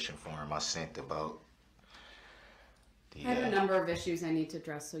communication form I sent about the, I have a number of issues I need to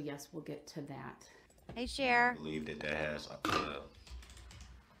address, so yes, we'll get to that. Hey, I Cher. believe that has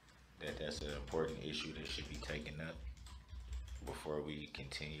that's an important issue that should be taken up before we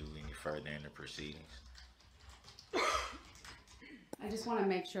continue any further in the proceedings. I just want to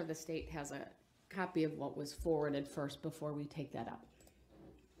make sure the state has a copy of what was forwarded first before we take that up.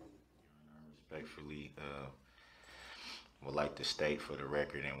 I respectfully would like to state for the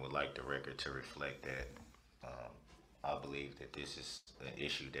record and would like the record to reflect that I believe that this is an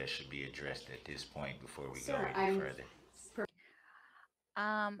issue that should be addressed at this point before we go any further.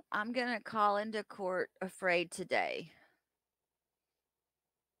 I'm gonna call into court afraid today.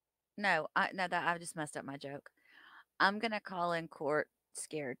 No, that I just messed up my joke. I'm gonna call in court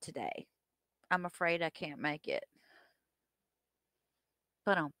scared today. I'm afraid I can't make it.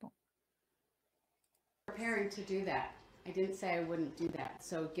 But Preparing to do that. I didn't say I wouldn't do that.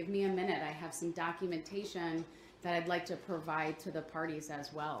 So give me a minute. I have some documentation that I'd like to provide to the parties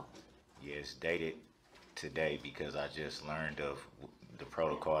as well. Yes, dated today because I just learned of the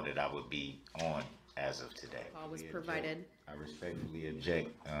protocol that I would be on as of today. Call was provided. I respectfully object.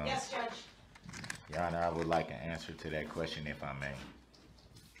 Yes, Judge. Your Honor, I would like an answer to that question if I may.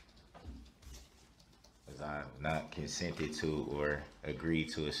 As I have not consented to or agreed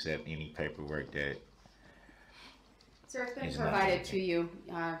to accept any paperwork that. Sir, it's been It's not provided anything. to you.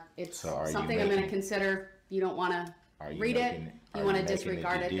 It's So are you something I'm going to making- consider. You don't want to Are you read it. making- You are want you to making a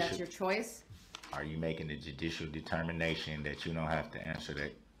disregard it. That's judicial- your choice. Are you making a judicial determination that you don't have to answer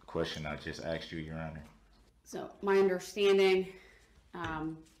that question I just asked you, Your Honor? So my understanding,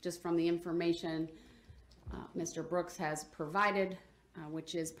 just from the information Mr. Brooks has provided,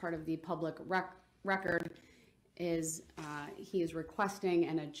 which is part of the public record, is he is requesting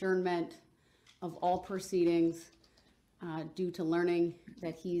an adjournment of all proceedings due to learning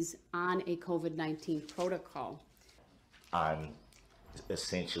that he's on a COVID-19 protocol. I'm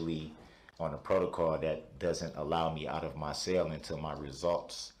essentially on a protocol that doesn't allow me out of my cell until my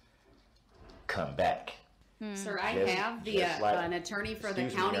results come back. Sir, I Just- have just like- an attorney for the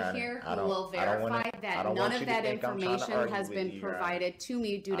Excuse me, county Your Honor. here I who don't- will I don't wanna- verify I that don't none want of you to that think I'm trying to information argue has with been you, Your Honor. provided to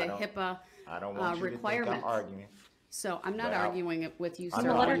me due to I don't- HIPAA I don't want you to think I'm requirements. arguing. So I'm not But I- arguing it with you, I'm sir.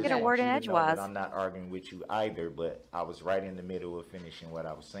 not let her I'm get a arguing just- word with in you to know that edgewise. I'm not arguing with you either, but I was right in the middle of finishing what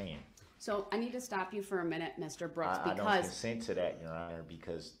I was saying. So I need to stop you for a minute, Mr. Brooks, I don't because consent to that, Your Honor,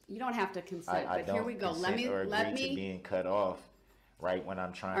 because you don't have to consent, I but here we don't go. Let consent or me, agree to being cut off right when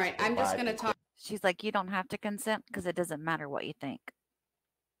I'm trying all right, to I'm just provide gonna the talk. she's like, you don't have to consent because it doesn't matter what you think.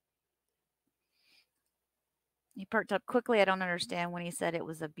 He perked up quickly. I don't understand when he said it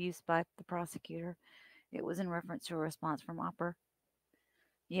was abuse by the prosecutor. It was in reference to a response from Opper.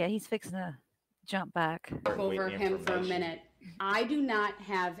 Yeah, he's fixing to jump back. Over him for a minute. I do not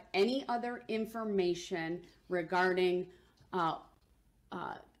have any other information regarding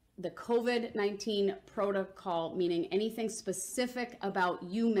the COVID-19 protocol, meaning anything specific about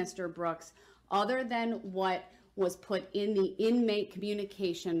you, Mr. Brooks, other than what was put in the inmate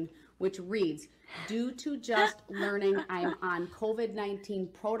communication, which reads, due to just learning I'm on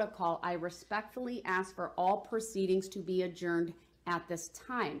COVID-19 protocol, I respectfully ask for all proceedings to be adjourned at this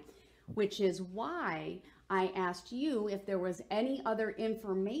time, which is why I asked you if there was any other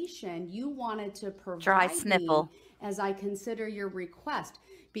information you wanted to provide me as I consider your request,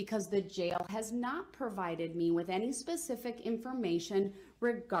 because the jail has not provided me with any specific information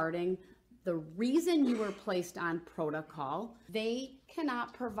regarding the reason you were placed on protocol. They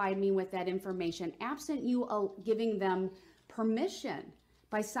cannot provide me with that information absent you giving them permission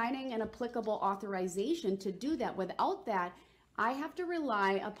by signing an applicable authorization to do that. Without that, I have to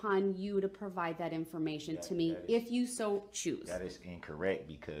rely upon you to provide that information to me if you so choose. That is incorrect,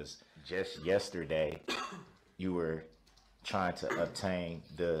 because just yesterday you were trying to obtain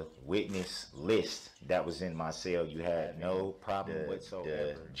the witness list that was in my cell. You had no problem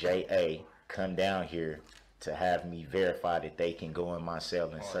whatsoever. The JA come down here to have me verify that they can go in my cell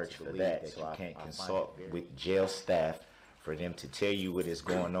and search for that. So I can't consult with jail staff for them to tell you what is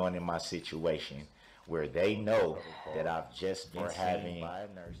going on in my situation, where they know that I've just been having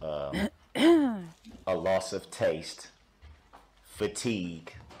a loss of taste,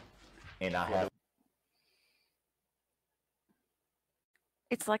 fatigue, and I have.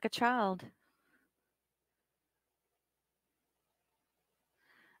 It's like a child.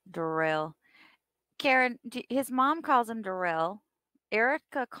 Darrell. Karen, his mom calls him Darrell.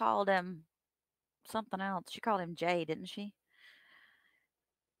 Erica called him something else. She called him Jay, didn't she?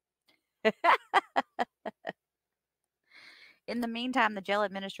 In the meantime, the jail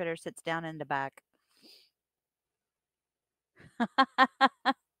administrator sits down in the back.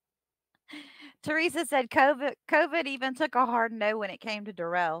 Teresa said COVID even took a hard no when it came to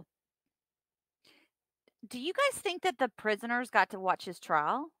Darrell. Do you guys think that the prisoners got to watch his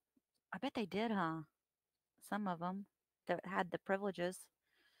trial? I bet they did, huh? Some of them that had the privileges.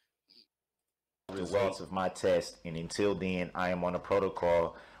 The results of my test, and until then, I am on a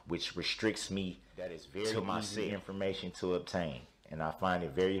protocol which restricts me to my information to obtain. And I find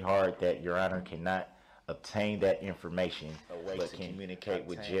it very hard that Your Honor cannot obtain that information, but can communicate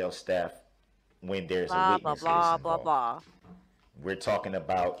with jail staff when there's a witness. Blah, blah, blah, blah. We're talking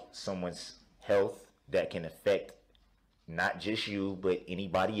about someone's health that can affect not just you, but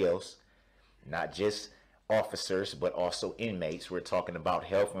anybody else, not just officers, but also inmates. We're talking about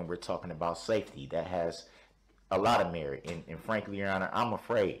health, and we're talking about safety. That has a lot of merit. And frankly, Your Honor, I'm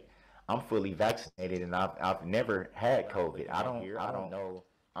afraid. I'm fully vaccinated, and I've never had COVID. I don't know.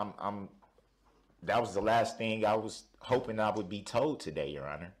 That was the last thing I was hoping I would be told today, Your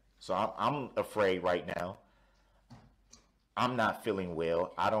Honor. So I'm afraid right now. I'm not feeling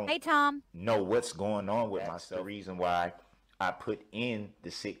well. I don't know what's going on with myself. The reason why I put in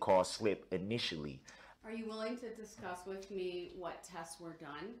the sick call slip initially. Are you willing to discuss with me what tests were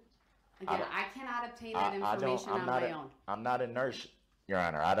done? Again, I cannot obtain that information on my own. I'm not a nurse, Your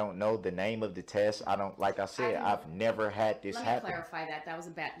Honor. I don't know the name of the test. Like I said, I've never had this happen. Let me clarify that.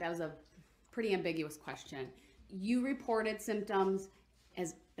 That was a pretty ambiguous question. You reported symptoms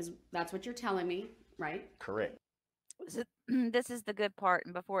as that's what you're telling me, right? Correct. This is the good part,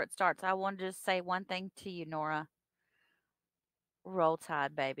 and before it starts, I want to just say one thing to you, Nora. Roll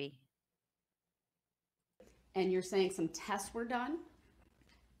Tide, baby. And you're saying some tests were done?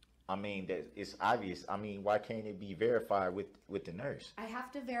 I mean, it's obvious. I mean, why can't it be verified with the nurse? I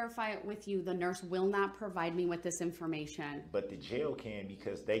have to verify it with you. The nurse will not provide me with this information. But the jail can,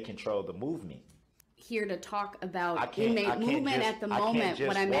 because they control the movement. Here to talk about inmate movement at the moment.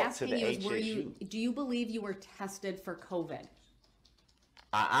 What I'm asking you is, do you believe you were tested for COVID?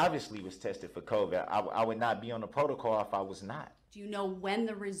 I obviously was tested for COVID. I would not be on the protocol if I was not. Do you know when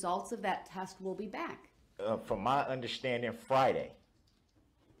the results of that test will be back? From my understanding, Friday.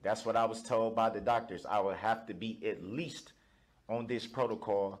 That's what I was told by the doctors. I would have to be at least on this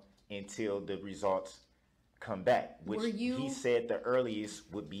protocol until the results come back, which he said the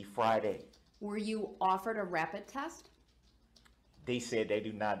earliest would be Friday. Were you offered a rapid test? They said they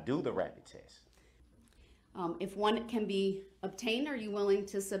do not do the rapid test. If one can be obtained, are you willing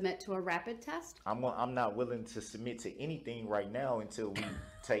to submit to a rapid test? I'm not willing to submit to anything right now until we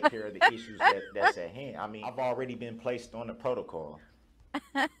take care of the issues that's at hand. I mean, I've already been placed on the protocol.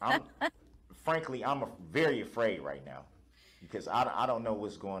 frankly, I'm very afraid right now because I don't know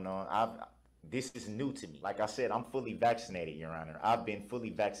what's going on. This is new to me. Like I said, I'm fully vaccinated, Your Honor. I've been fully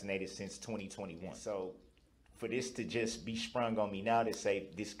vaccinated since 2021. So for this to just be sprung on me now to say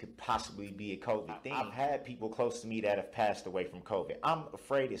this could possibly be a COVID thing. I've had people close to me that have passed away from COVID. I'm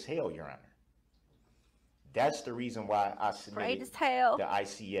afraid as hell, Your Honor. That's the reason why I Afraid submitted as hell. the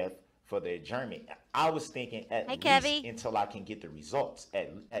ICF for the adjournment. I was thinking at Hey, least Kevy. until I can get the results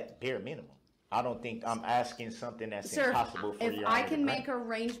at bare minimum. I don't think I'm asking something that's Sir, impossible for if Your I Honor to can grant. make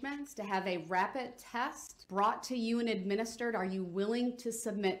arrangements to have a rapid test brought to you and administered, are you willing to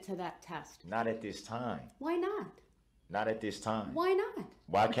submit to that test? Not at this time. Why not? Not at this time. Why not?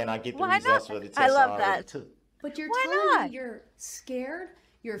 Why can't I get the Why results not? for the I test love already that. took? But you're Why telling not? me you're scared,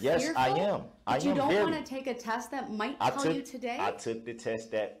 you're Yes, fearful. I am. But you am don't very. want to take a test that might I tell took, you today? I took the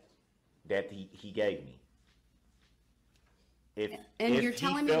test that he gave me. And if you're he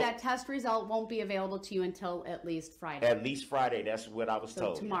telling me felt- that test result won't be available to you until at least Friday. At least Friday, that's what I was So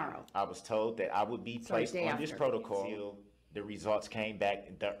told. tomorrow. I was told that I would be placed day on this after. protocol until the results came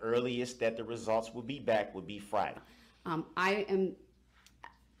back. The earliest that the results would be back would be Friday. I'm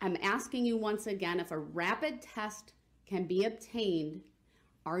asking you once again, if a rapid test can be obtained,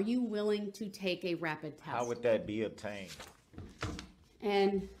 are you willing to take a rapid test? How would that be obtained?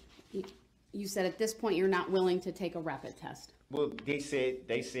 And you said at this point you're not willing to take a rapid test. Well, they said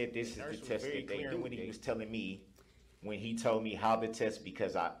this is the test that they do. When he was telling me, when he told me how the test,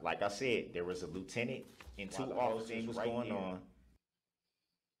 because like I said, there was a lieutenant and two officers was going on.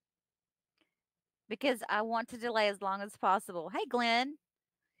 Because I want to delay as long as possible. Hey, Glenn.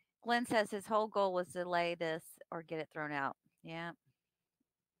 Glenn says his whole goal was to delay this or get it thrown out. Yeah.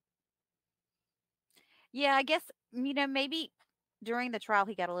 Yeah, I guess, maybe during the trial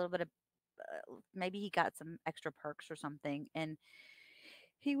he got a little bit of, maybe he got some extra perks or something. And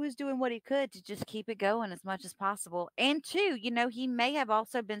he was doing what he could to just keep it going as much as possible. And two, he may have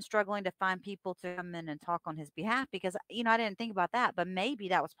also been struggling to find people to come in and talk on his behalf because, I didn't think about that, but maybe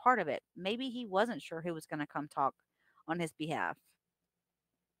that was part of it. Maybe he wasn't sure who was going to come talk on his behalf.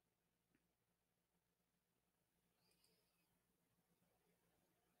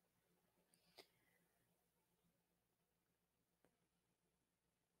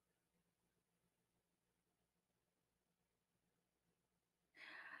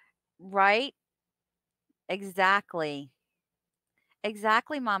 Right? Exactly.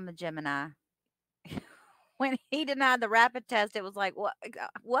 Exactly, Mama Gemini. When he denied the rapid test, it was like, what?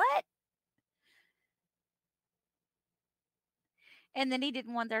 What? And then he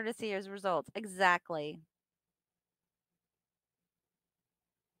didn't want there to see his results. Exactly.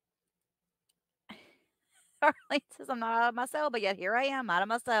 Arlene says, I'm not out of my cell, but yet here I am out of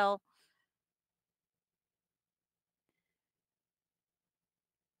my cell.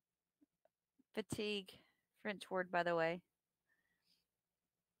 Fatigue. French word, by the way.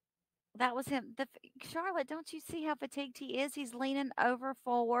 That was him. Charlotte, don't you see how fatigued he is? He's leaning over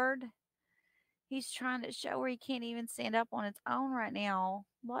forward. He's trying to show where he can't even stand up on his own right now.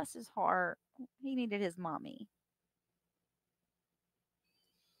 Bless his heart. He needed his mommy.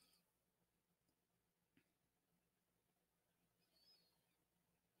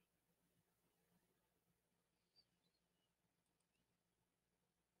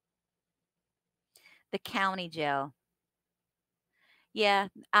 The county jail. Yeah,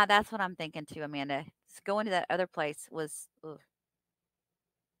 that's what I'm thinking too, Amanda. Going to that other place was, ugh.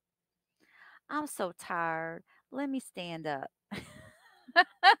 I'm so tired. Let me stand up.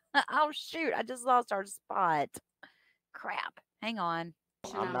 Oh, shoot. I just lost our spot. Crap. Hang on.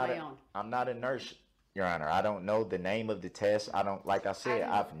 On my own. I'm not a nurse, Your Honor. I don't know the name of the test. I don't, like I said,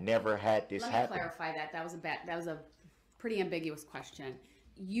 I've never had this Let me happen. clarify that. That was a pretty ambiguous question.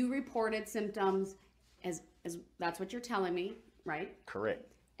 You reported symptoms as that's what you're telling me, right?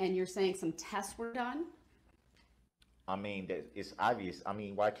 Correct. And you're saying some tests were done? I mean, it's obvious. I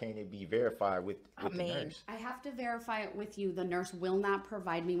mean, why can't it be verified with the nurse? I have to verify it with you. The nurse will not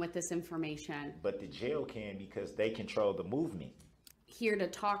provide me with this information. But the jail can because they control the movement. Here to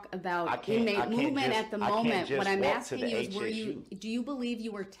talk about I can't movement just- at the I can't moment. just What I'm walk to asking the you is, HSU. do you believe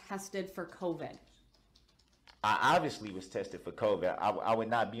you were tested for COVID? I obviously was tested for COVID. I would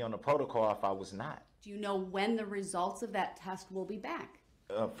not be on the protocol if I was not. Do you know when the results of that test will be back?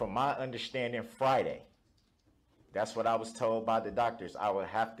 From my understanding, Friday. That's what I was told by the doctors. I would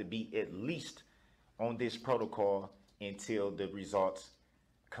have to be at least on this protocol until the results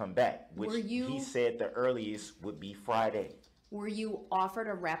come back, which he said the earliest would be Friday. Were you offered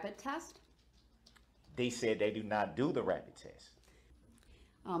a rapid test? They said they do not do the rapid test.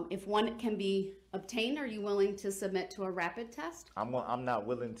 If one can be obtained, are you willing to submit to a rapid test? I'm not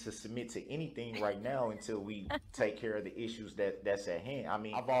willing to submit to anything right now until we take care of the issues that's at hand. I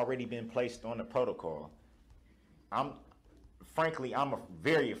mean, I've already been placed on the protocol. Frankly, I'm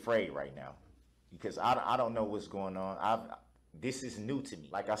very afraid right now because I don't know what's going on. This is new to me.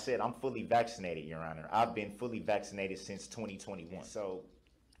 Like I said, I'm fully vaccinated, Your Honor. I've been fully vaccinated since 2021. So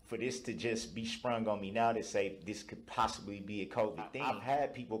for this to just be sprung on me now to say this could possibly be a COVID thing. I've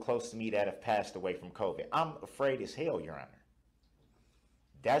had people close to me that have passed away from COVID. I'm afraid as hell, Your Honor.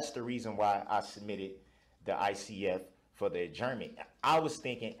 That's the reason why I submitted the ICF for the adjournment. I was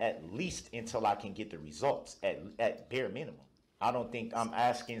thinking at least until I can get the results, at bare minimum. I don't think I'm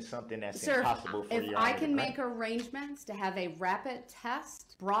asking something that's impossible for Your Honor. If I can make arrangements to have a rapid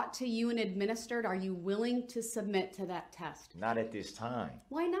test brought to you and administered, are you willing to submit to that test? Not at this time.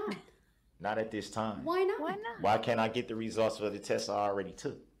 Why not? Not at this time. Why not? Why not? Why can't I get the results for the test I already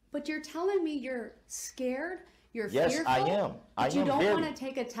took? But you're telling me you're scared, you're Yes, fearful. I am. But you don't want to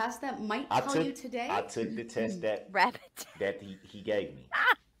take a test that might tell you today? I took the test that he gave me.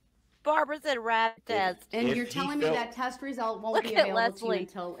 Barbara said rapid test. And If you're he telling me felt- that test result won't Look be at available to you Leslie.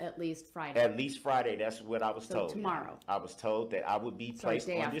 until at least Friday. At least Friday, that's what I was So told. tomorrow. I was told that I would be So placed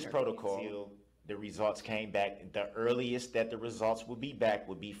day on this after. protocol until the results came back. The earliest that the results would be back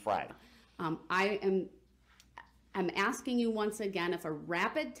would be Friday. I'm asking you once again, if a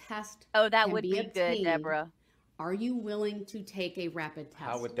rapid test Oh, that can would be good, obtained, Deborah. are you willing to take a rapid test?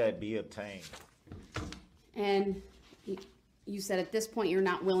 How would that be obtained? And you said at this point you're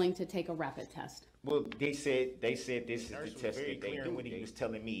not willing to take a rapid test. Well, they said this is the test that they do. When he was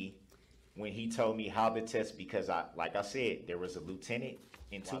telling me, when he told me how the test, because like I said, there was a lieutenant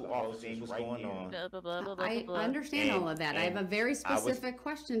and two officers was going on. Blah, blah, blah, blah, blah, I blah. understand all of that. I have a very specific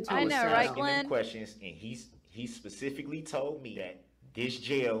question to I you, know, sir. right, Asking Glenn? them questions, and he specifically told me that this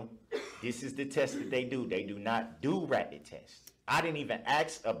jail, this is the test that they do. They do not do rapid tests. I didn't even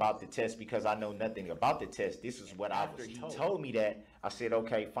ask about the test because I know nothing about the test. This is what I was told. He told me that. I said,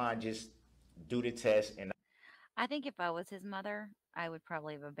 okay, fine, just do the test. And I think if I was his mother, I would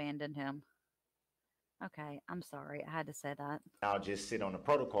probably have abandoned him. Okay, I'm sorry. I had to say that. I'll just sit on the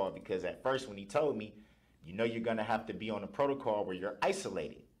protocol because at first when he told me, you know, you're going to have to be on a protocol where you're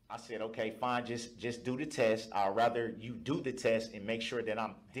isolated. I said, okay, fine, just do the test. I'd rather you do the test and make sure that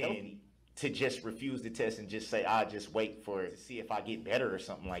I'm healthy to just refuse the test and just say, I'll just wait to see if I get better or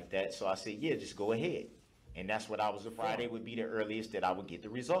something like that. So I said, yeah, just go ahead. And that's what I was afraid. Friday would be the earliest that I would get the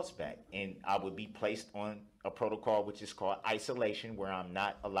results back. And I would be placed on a protocol which is called isolation, where I'm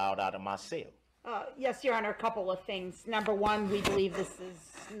not allowed out of my cell. Yes, Your Honor, a couple of things. Number one, we believe this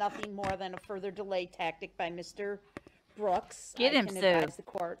is nothing more than a further delay tactic by Mr. Brooks. Get him I can sued. advise the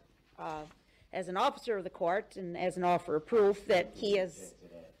court, as an officer of the court and as an offer of proof, that he is.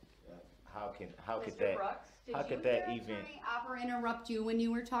 How could Mr. that? Brooks, did How you could that hear even? Attorney Opper interrupt you when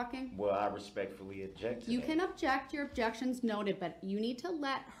you were talking? Well, I respectfully object to You that. can object, your objection's noted, but you need to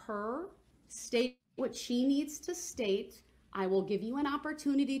let her state what she needs to state. I will give you an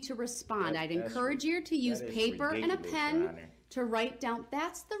opportunity to respond. I'd encourage you to use that is paper and a ridiculous, Your pen Honor. to write down.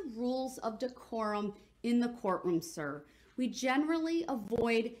 That's the rules of decorum in the courtroom, sir. We generally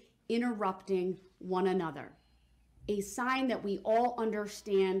avoid interrupting one another. A sign that we all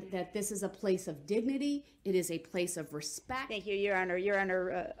understand that this is a place of dignity, it is a place of respect. Thank you, Your Honor. Your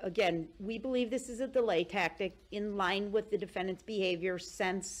Honor, again, we believe this is a delay tactic in line with the defendant's behavior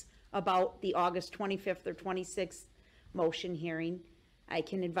since about the August 25th or 26th motion hearing. I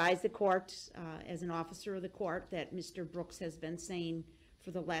can advise the court, as an officer of the court, that Mr. Brooks has been saying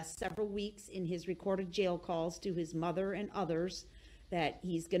for the last several weeks in his recorded jail calls to his mother and others that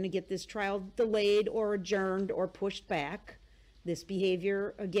he's going to get this trial delayed or adjourned or pushed back. This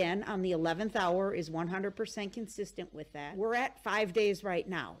behavior, again, on the 11th hour is 100% consistent with that. We're at 5 days right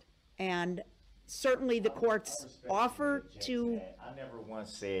now, and certainly the court's offer to... I never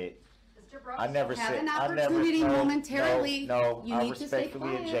once said. Mr. Brooks, I never have said. an I never. opportunity No, momentarily. No, You I need to stay respectfully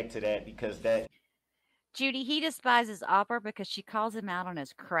quiet. object to that because that. Judy, he despises Opera because she calls him out on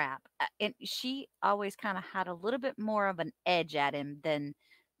his crap. And she always kind of had a little bit more of an edge at him than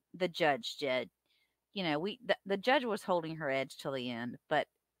the judge did. You know, the judge was holding her edge till the end, but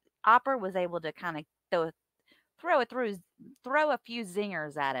Opera was able to kind of throw a few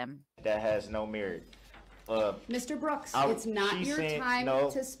zingers at him. That has no merit. Mr. Brooks, I- it's not she's your saying- time no,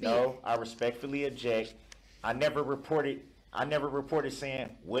 to speak. No, I respectfully object. I never reported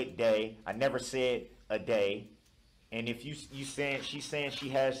saying what day. I never said a day. And if you saying she's saying she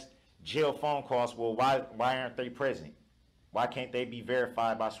has jail phone calls, well, why aren't they present? Why can't they be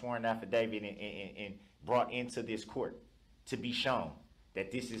verified by sworn affidavit and brought into this court to be shown?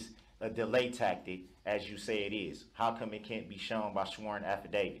 that this is a delay tactic, as you say it is. How come it can't be shown by sworn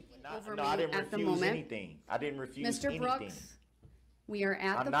affidavit? Over No, I me didn't at the refuse moment. anything. I didn't refuse Mr. anything. Brooks, we are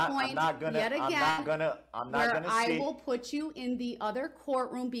at I'm the not. point I'm not gonna. yet I'm again not gonna. I'm not where gonna I sit. will put you in the other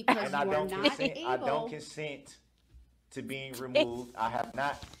courtroom because And you I are don't not consent. I don't able. consent to being removed. I have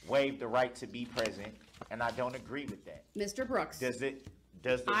not waived the right to be present, and I don't agree with that. Mr. Brooks, Does it?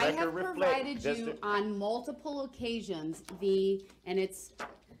 Does the I record have reflect? provided Does you the, on multiple occasions and it's,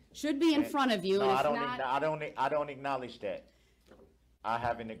 should be in front of you, No, and I if don't. not, I don't acknowledge that. I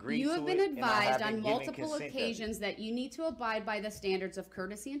haven't agreed you to have been it, and I advised haven't on given multiple consent of it. occasions that you need to abide by the standards of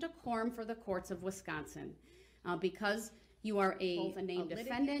courtesy and decorum for the courts of Wisconsin. Because you are both a named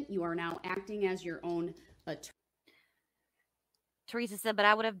defendant, you are now acting as your own attorney. Teresa said, but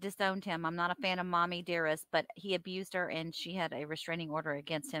I would have disowned him. I'm not a fan of Mommy Dearest, but he abused her and she had a restraining order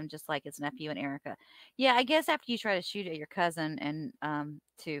against him, just like his nephew and Erica. Yeah, I guess after you try to shoot at your cousin and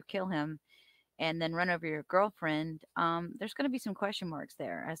to kill him and then run over your girlfriend, there's going to be some question marks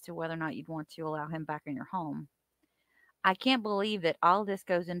there as to whether or not you'd want to allow him back in your home. I can't believe that all this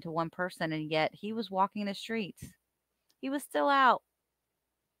goes into one person and yet he was walking the streets. He was still out.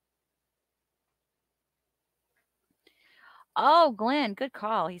 Oh, Glenn, good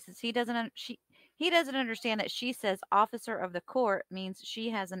call. He says he doesn't understand that she says officer of the court means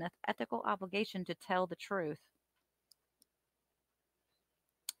she has an ethical obligation to tell the truth.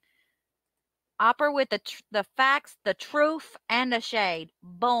 Opera with the facts, the truth, and the shade.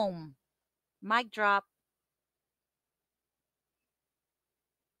 Boom. Mic drop.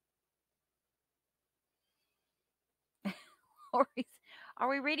 Are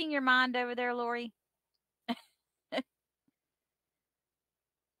we reading your mind over there, Lori?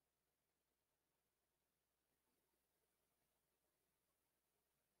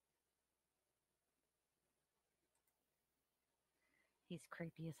 He's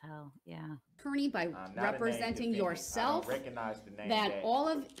creepy as hell. Yeah. Attorney by representing yourself, that all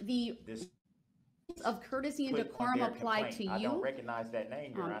of the of courtesy and decorum apply to you. I don't recognize that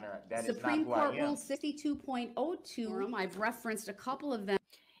name, Your Honor. That Supreme is not Court who I am. Rule 62.02, I've referenced a couple of them.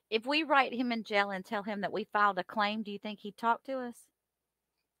 If we write him in jail and tell him that we filed a claim, do you think he'd talk to us?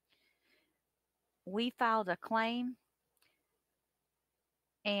 We filed a claim.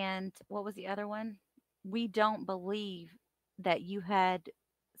 And what was the other one? We don't believe that you had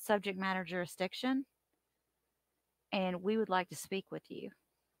subject matter jurisdiction, and we would like to speak with you.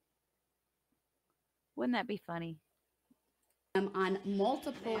 Wouldn't that be funny? On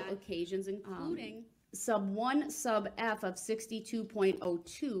multiple occasions, including sub 1, sub F of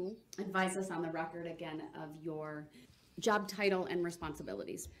 62.02, advise us on the record again of your job title and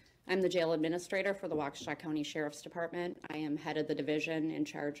responsibilities. I'm the jail administrator for the Waukesha County Sheriff's Department. I am head of the division in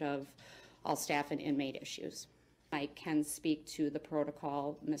charge of all staff and inmate issues. I can speak to the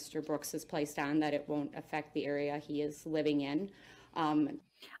protocol Mr. Brooks has placed on, that it won't affect the area he is living in.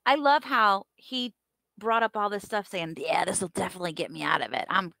 I love how he brought up all this stuff saying, yeah, this will definitely get me out of it.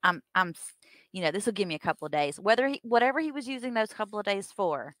 This will give me a couple of days. Whatever he was using those couple of days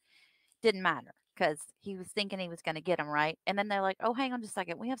for didn't matter because he was thinking he was going to get him, right? And then they're like, oh, hang on just a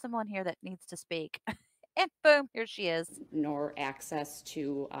second. We have someone here that needs to speak. And boom, here she is. Nor access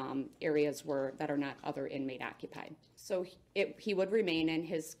to areas that are not other inmate occupied. So he would remain in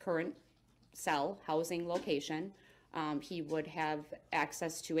his current cell housing location. He would have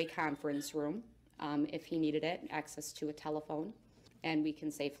access to a conference room if he needed it, access to a telephone, and we can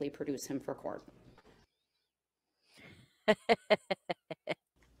safely produce him for court.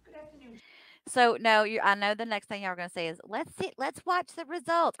 So no, I know the next thing y'all are going to say is, let's watch the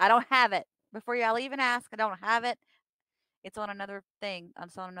results. I don't have it. Before y'all even ask, I don't have it. It's on another thing.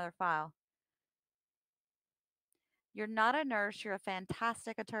 It's on another file. You're not a nurse. You're a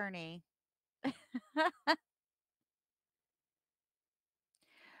fantastic attorney.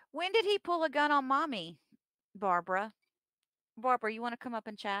 When did he pull a gun on mommy, Barbara? Barbara, you want to come up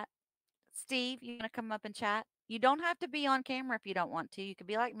and chat? Steve, you want to come up and chat? You don't have to be on camera if you don't want to. You could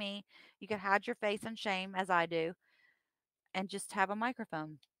be like me. You could hide your face in shame, as I do, and just have a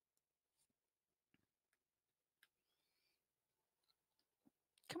microphone.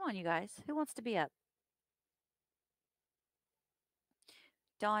 Come on, you guys. Who wants to be up?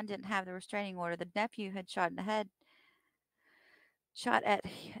 Dawn didn't have the restraining order. The nephew had shot in the head. Shot at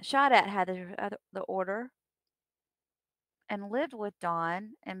had the order and lived with Dawn,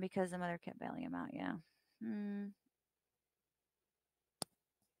 and because the mother kept bailing him out, yeah.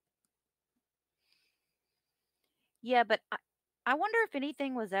 Yeah, but I wonder if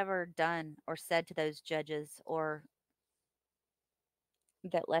anything was ever done or said to those judges, or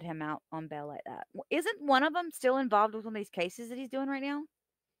that let him out on bail like that. Isn't one of them still involved with one of these cases that he's doing right now?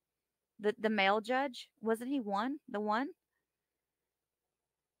 The male judge? Wasn't he one? The one?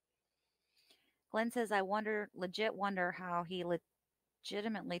 Glenn says, I legit wonder how he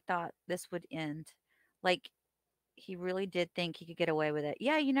legitimately thought this would end. Like, he really did think he could get away with it.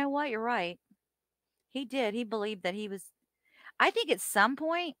 Yeah, you know what? You're right. He did. He believed that he was, I think at some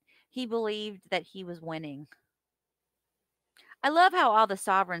point, he believed that he was winning. I love how all the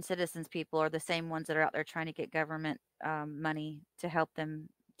sovereign citizens people are the same ones that are out there trying to get government money to help them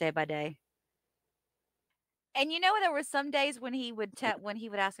day by day. And there were some days when he would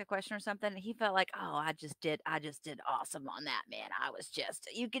ask a question or something, and he felt like, oh, I just did awesome on that, man.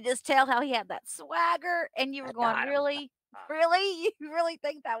 You could just tell how he had that swagger, and you were going, really, really, you really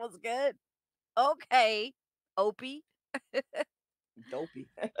think that was good? Okay, Opie. Dopey.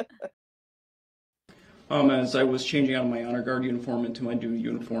 As I was changing out of my honor guard uniform into my duty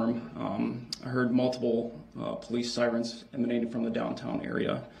uniform, I heard multiple police sirens emanating from the downtown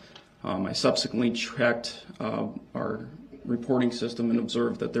area. I subsequently checked our reporting system and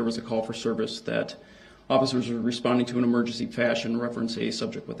observed that there was a call for service that officers were responding to in emergency fashion reference a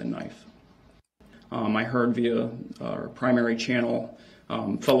subject with a knife. I heard via our primary channel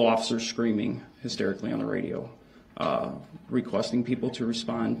fellow officers screaming hysterically on the radio, requesting people to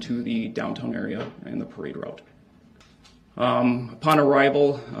respond to the downtown area and the parade route. Upon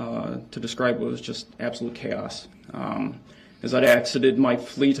arrival, to describe what was just absolute chaos. As I exited my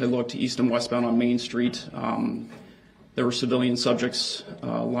fleet, I looked east and westbound on Main Street. There were civilian subjects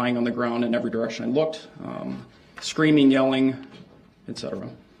lying on the ground in every direction I looked, screaming, yelling, etc.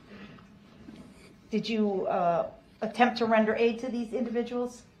 Did you attempt to render aid to these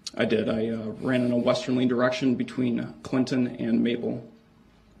individuals? I did. I ran in a westerly direction between Clinton and Maple,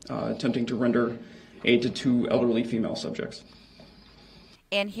 attempting to render aid to 2 elderly female subjects.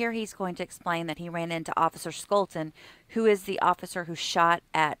 And here he's going to explain that he ran into Officer Skolton, who is the officer who shot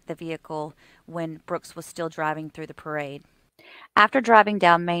at the vehicle when Brooks was still driving through the parade. After driving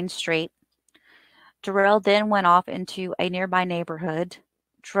down Main Street, Darrell then went off into a nearby neighborhood,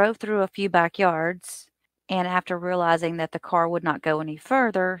 drove through a few backyards, and after realizing that the car would not go any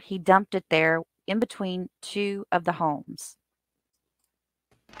further, he dumped it there in between 2 of the homes.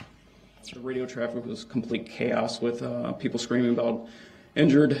 The radio traffic was complete chaos with people screaming about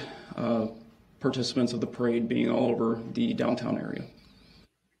injured participants of the parade being all over the downtown area.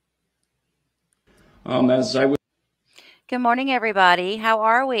 Good morning, everybody. How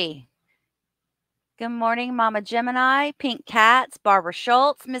are we? Good morning, Mama Gemini, Pink Cats, Barbara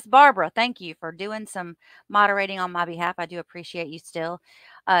Schultz. Miss Barbara, thank you for doing some moderating on my behalf. I do appreciate you still.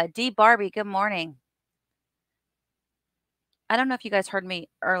 D. Barbie, good morning. I don't know if you guys heard me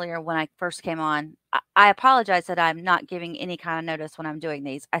earlier when I first came on. I apologize that I'm not giving any kind of notice when I'm doing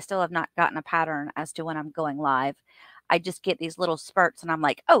these. I still have not gotten a pattern as to when I'm going live. I just get these little spurts and I'm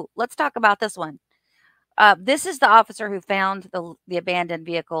like, oh, let's talk about this one. This is the officer who found the abandoned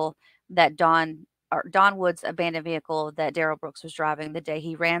vehicle that Don Wood's abandoned vehicle that Darrell Brooks was driving the day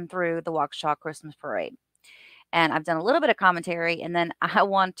he ran through the Waukesha Christmas parade. And I've done a little bit of commentary, and then I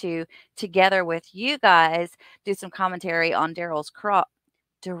want to, together with you guys, do some commentary on Darrell's cross,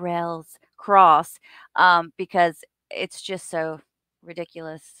 because it's just so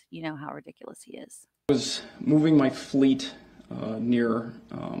ridiculous. You know how ridiculous he is. I was moving my fleet near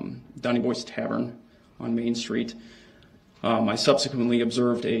Donny Boy's Tavern on Main Street. I subsequently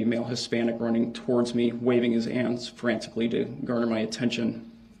observed a male Hispanic running towards me, waving his hands frantically to garner my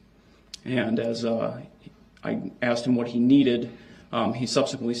attention. And as I asked him what he needed, he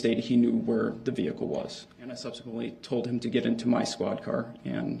subsequently stated he knew where the vehicle was. And I subsequently told him to get into my squad car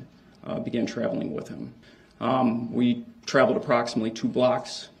and began traveling with him. We traveled approximately 2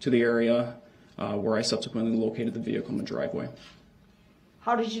 blocks to the area where I subsequently located the vehicle in the driveway.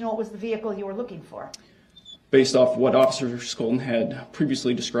 How did you know it was the vehicle you were looking for? Based off what Officer Skolton had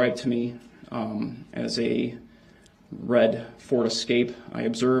previously described to me as a red Ford Escape, I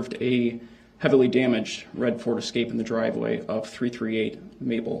observed a heavily damaged red Ford Escape in the driveway of 338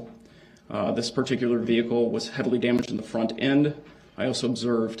 Maple. This particular vehicle was heavily damaged in the front end. I also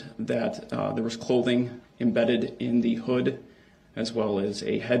observed that there was clothing embedded in the hood, as well as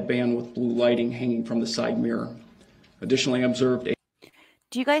a headband with blue lighting hanging from the side mirror. Additionally, I observed a...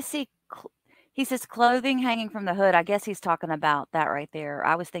 Do you guys see... He says clothing hanging from the hood. I guess he's talking about that right there.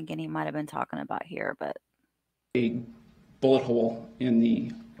 I was thinking he might have been talking about here, but... a bullet hole in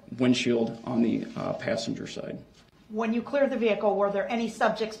the windshield on the passenger side. When you cleared the vehicle, were there any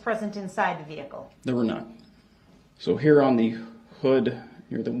subjects present inside the vehicle? There were not. So here on the hood,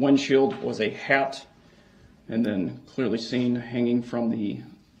 near the windshield, was a hat And then clearly seen hanging from the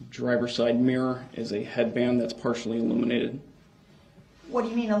driver's side mirror is a headband that's partially illuminated. What do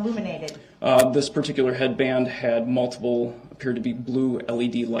you mean illuminated? This particular headband had multiple, appeared to be blue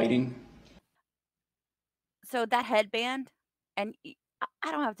LED lighting. So that headband, and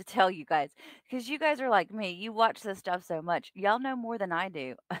I don't have to tell you guys, because you guys are like me. You watch this stuff so much. Y'all know more than I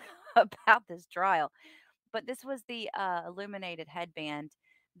do about this trial. But this was the illuminated headband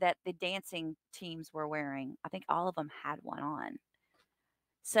that the dancing teams were wearing. I think all of them had one on.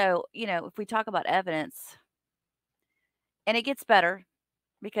 So, if we talk about evidence, and it gets better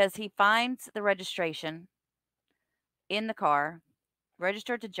because he finds the registration in the car,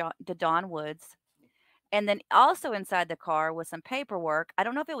 registered to Don Woods. And then also inside the car was some paperwork. I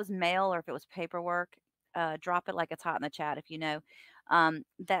don't know if it was mail or if it was paperwork. Drop it like it's hot in the chat if you know. That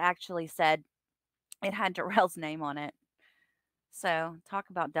actually said it had Darrell's name on it. So talk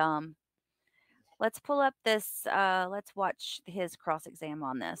about dumb. Let's pull up this. Let's watch his cross exam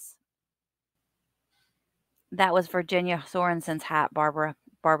on this. That was Virginia Sorensen's hat, Barbara.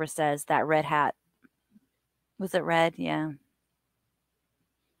 Barbara says that red hat. Was it red? Yeah.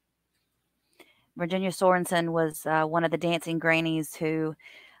 Virginia Sorensen was one of the dancing grannies who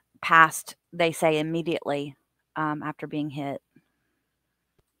passed, they say, immediately after being hit.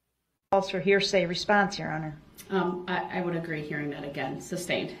 Calls for hearsay response, Your Honor. I would agree hearing that again.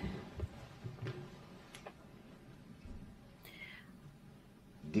 Sustained.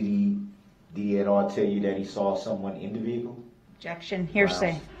 Did he at all tell you that he saw someone in the vehicle? Objection,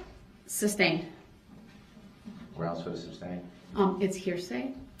 hearsay. Grounds. Sustained. Grounds for the sustain? It's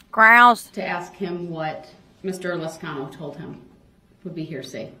hearsay. Grounds. To ask him what Mr. Lascano told him would be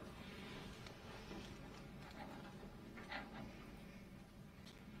hearsay.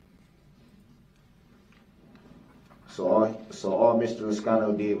 So all Mr.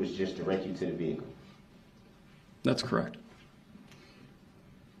 Lascano did was just direct you to the vehicle? That's correct.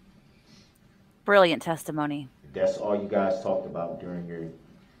 Brilliant testimony. That's all you guys talked about during your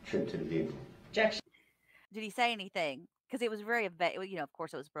trip to the vehicle? Objection. Did he say anything? Because it was very vague. Of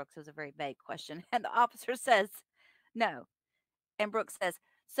course it was Brooks. It was a very vague question. And the officer says, no. And Brooks says,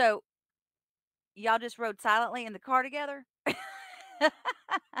 so y'all just rode silently in the car together?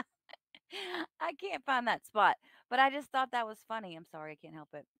 I can't find that spot, but I just thought that was funny. I'm sorry, I can't help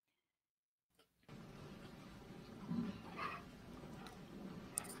it.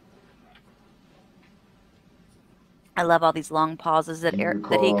 I love all these long pauses that he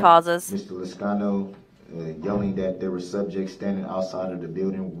causes. Mr. Lascano yelling that there were subjects standing outside of the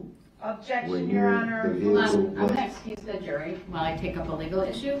building. Objection, Your Honor. The vehicle I'm going to excuse the jury while I take up a legal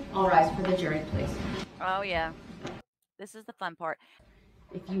issue. All rise for the jury, please. Oh, yeah. This is the fun part.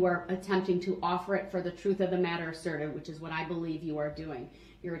 If you are attempting to offer it for the truth of the matter asserted, which is what I believe you are doing,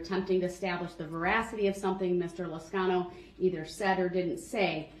 you're attempting to establish the veracity of something Mr. Lascano either said or didn't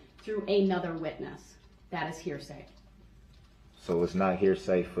say through another witness. That is hearsay. So it's not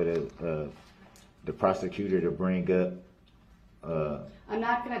hearsay for the prosecutor to bring up. I'm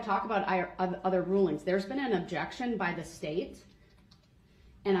not going to talk about other rulings. There's been an objection by the state,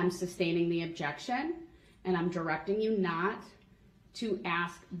 and I'm sustaining the objection, and I'm directing you not to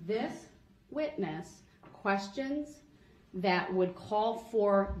ask this witness questions that would call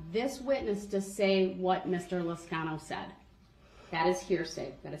for this witness to say what Mr. Lascano said. That is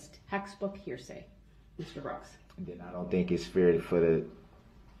hearsay. That is textbook hearsay, Mr. Brooks. And then I don't think it's fair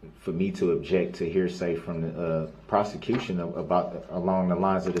for me to object to hearsay from the prosecution about along the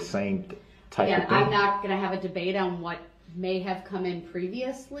lines of the same type of thing. I'm not going to have a debate on what may have come in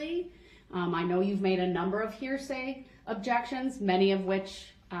previously. I know you've made a number of hearsay objections, many of which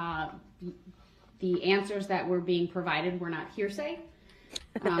the answers that were being provided were not hearsay.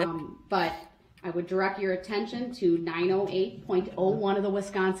 But I would direct your attention to 908.01 of the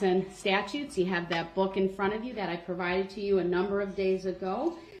Wisconsin statutes. You have that book in front of you that I provided to you a number of days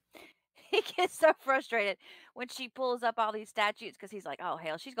ago. He gets so frustrated when she pulls up all these statutes because he's like, oh,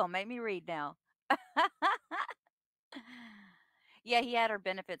 hell, she's going to make me read now. Yeah, he had her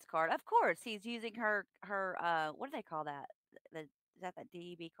benefits card. Of course, he's using her what do they call that? Is that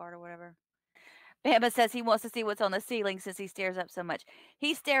DEB card or whatever? Bama says he wants to see what's on the ceiling since he stares up so much.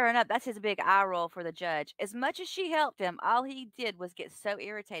 He's staring up. That's his big eye roll for the judge. As much as she helped him, all he did was get so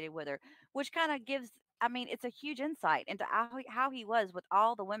irritated with her, which kind of gives, it's a huge insight into how he was with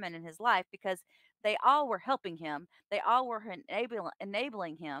all the women in his life because they all were helping him. They all were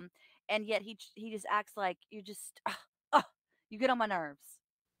enabling him. And yet he just acts like you just, you get on my nerves.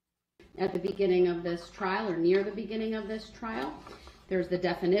 At the beginning of this trial or near the beginning of this trial, there's the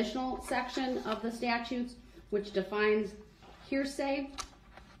definitional section of the statutes, which defines hearsay.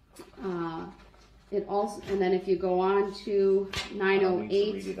 It also, and then if you go on to I don't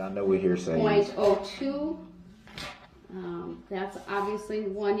need to read it. I know what hearsay is. 908.02, that's obviously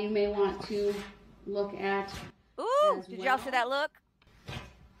one you may want to look at. Ooh, did y'all see that look?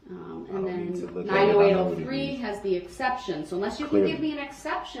 And then 908.03 has the exception. So unless you can give me an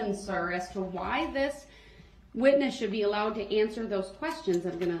exception, sir, as to why this witness should be allowed to answer those questions,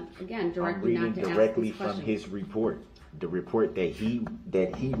 I'm gonna again direct you not to ask these questions. Directly from his report, the report that he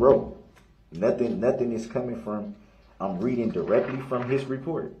wrote. Nothing is coming from. I'm reading directly from his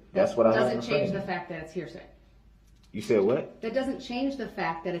report. That's what I have. Doesn't change the fact that it's hearsay. You said what? That doesn't change the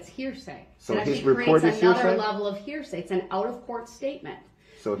fact that it's hearsay. So his report is hearsay? Another level of hearsay. It's an out-of-court statement.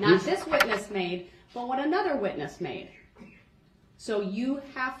 So not this witness made, but what another witness made. So you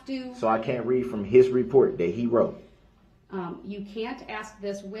have to... So I can't read from his report that he wrote? You can't ask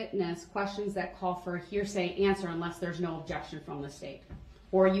this witness questions that call for a hearsay answer unless there's no objection from the state.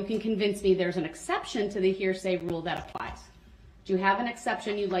 Or you can convince me there's an exception to the hearsay rule that applies. Do you have an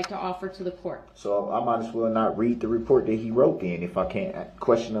exception you'd like to offer to the court? So I might as well not read the report that he wrote then if I can't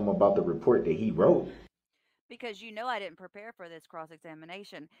question him about the report that he wrote. Because you know I didn't prepare for this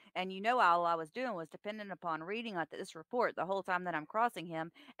cross-examination, and you know all I was doing was dependent upon reading this report the whole time that I'm crossing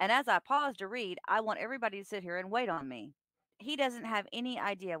him, and as I pause to read, I want everybody to sit here and wait on me. He doesn't have any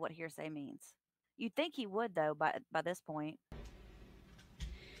idea what hearsay means. You'd think he would, though, by this point.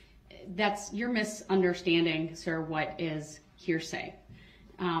 That's your misunderstanding, sir, what is hearsay.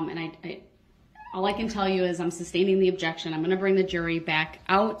 And all I can tell you is I'm sustaining the objection. I'm going to bring the jury back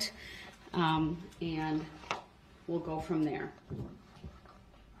out, and we'll go from there.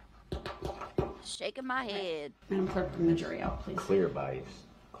 Shaking my head. Madam Clerk, bring the jury out, please. Clear bias.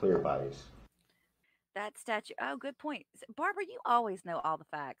 Clear bias. That statute. Oh, good point. Barbara, you always know all the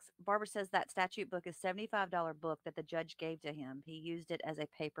facts. Barbara says that statute book is $75 book that the judge gave to him. He used it as a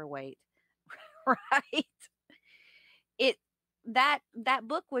paperweight. Right? That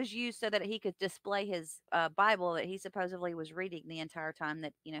book was used so that he could display his Bible that he supposedly was reading the entire time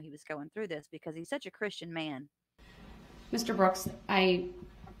that he was going through this, because he's such a Christian man. Mr. Brooks, I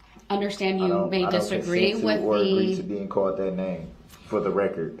understand you may disagree with or agree to being called that name. For the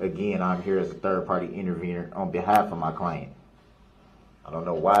record, again, I'm here as a third-party intervener on behalf of my client. I don't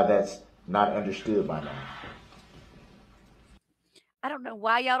know why that's not understood by now. I don't know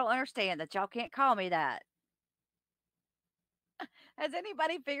why y'all don't understand that y'all can't call me that. Has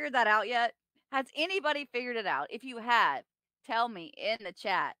anybody figured that out yet? Has anybody figured it out? If you have, tell me in the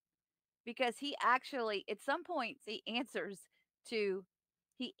chat. Because he actually, at some points, he answers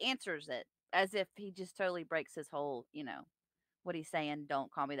it as if he just totally breaks his whole, what he's saying,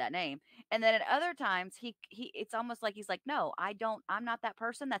 don't call me that name. And then at other times it's almost like he's like, no, I'm not that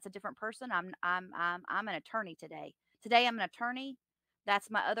person. That's a different person. I'm an attorney today. Today I'm an attorney. That's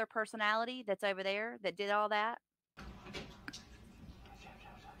my other personality that's over there that did all that.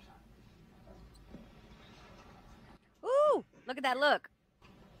 Ooh, look at that look.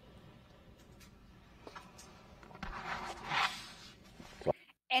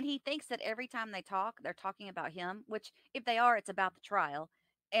 And he thinks that every time they talk, they're talking about him, which if they are, it's about the trial.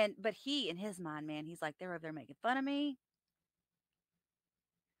 But he, in his mind, man, he's like, they're over there making fun of me.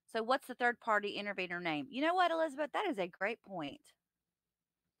 So what's the third party intervener name? You know what, Elizabeth? That is a great point.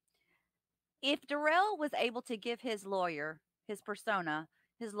 If Darrell was able to give his lawyer, his persona,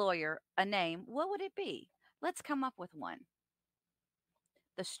 his lawyer, a name, what would it be? Let's come up with one.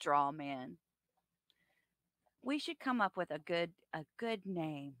 The straw man. We should come up with a good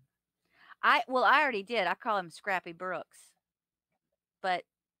name. I already did. I call him Scrappy Brooks. But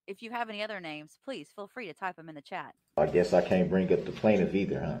if you have any other names, please feel free to type them in the chat. I guess I can't bring up the plaintiff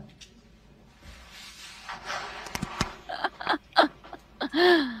either,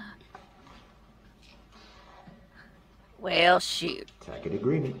 huh? Well, shoot. Tacit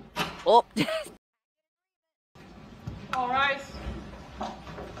agreement. Oh. All right.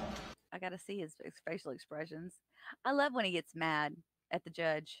 I got to see his facial expressions. I love when he gets mad at the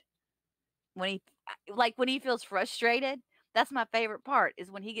judge. When he feels frustrated. That's my favorite part,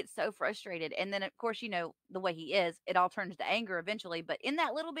 is when he gets so frustrated. And then, of course, the way he is, it all turns to anger eventually. But in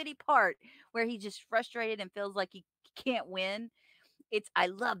that little bitty part where he's just frustrated and feels like he can't win, I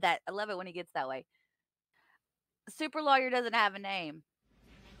love that. I love it when he gets that way. Super lawyer doesn't have a name.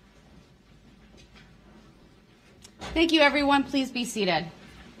 Thank you, everyone. Please be seated.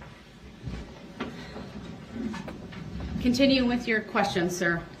 Continue with your questions,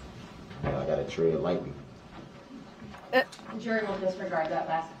 sir. I got to tread lightly. The jury will disregard that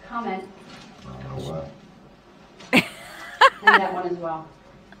last comment. I don't know why. And that one as well.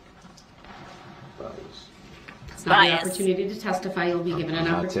 It's not your Bias. opportunity to testify. You'll be given an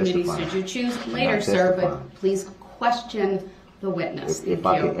I'm not opportunity testifying. should you choose I'm later, not sir, but testifying. please question the witness. If Thank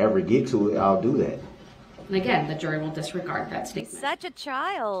I you. could ever get to it, I'll do that. And again, the jury will disregard that He's statement. such a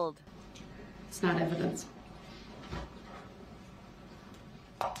child. It's not evidence.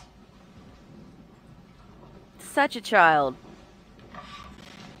 Such a child.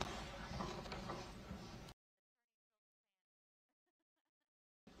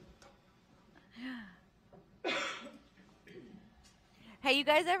 Hey, you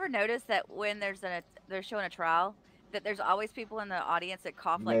guys ever notice that when they're showing a trial, that there's always people in the audience that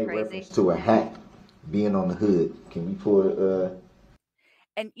cough You like made crazy? reference to a hat being on the hood. Can we pull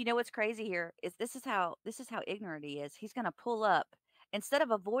And you know what's crazy here is this is how ignorant he is. He's gonna pull up instead of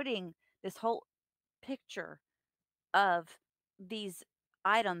avoiding this whole picture of these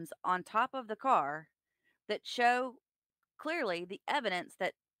items on top of the car that show clearly the evidence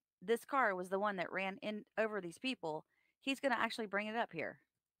that this car was the one that ran in over these people. He's gonna actually bring it up here.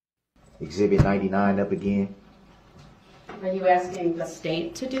 Exhibit 99 up again? Are you asking the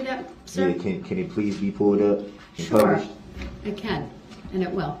state to do that, sir? Yeah, can it please be pulled up and Sure. published? It can, and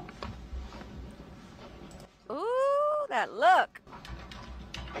it will. Ooh, that look.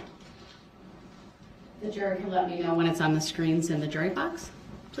 The jury can let me know when it's on the screens in the jury box,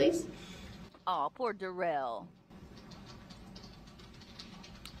 please. Oh, poor Darrell.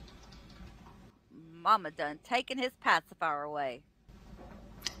 Mama done taking his pacifier away.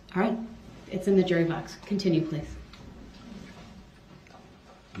 All right, it's in the jury box. Continue, please.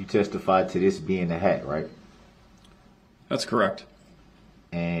 You testified to this being a hat, right? That's correct.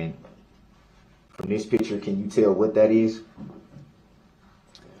 And from this picture, can you tell what that is?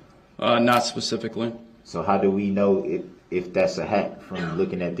 Not specifically. So how do we know if that's a hat from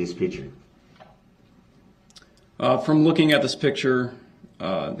looking at this picture? From looking at this picture,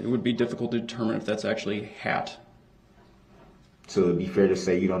 it would be difficult to determine if that's actually a hat. So it'd be fair to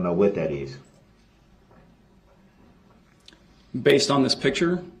say you don't know what that is. Based on this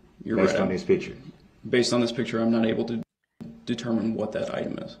picture, you're right. Based on this picture. Based on this picture, I'm not able to determine what that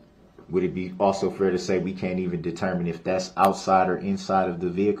item is. Would it be also fair to say we can't even determine if that's outside or inside of the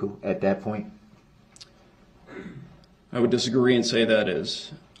vehicle at that point? I would disagree and say that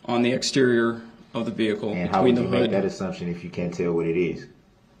is on the exterior of the vehicle, And how between would the you make hood. that assumption if you can't tell what it is?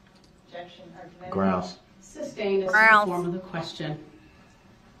 Grounds. Sustained is the Grounds. form of the question.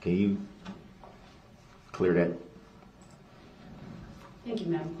 Can you clear that? Thank you,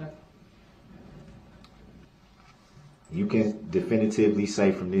 Madam Clerk. You can definitively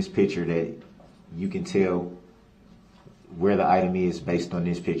say from this picture that you can tell where the item is based on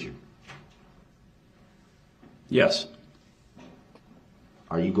this picture. Yes.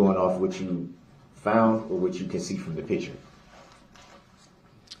 Are you going off what you found or what you can see from the picture?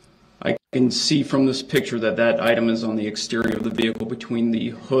 I can see from this picture that that item is on the exterior of the vehicle between the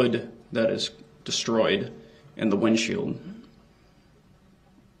hood that is destroyed and the windshield.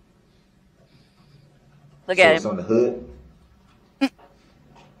 Look So at it's him. on the hood?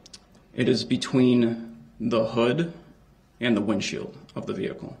 It is between the hood and the windshield of the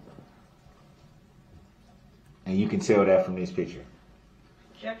vehicle. And you can tell that from this picture.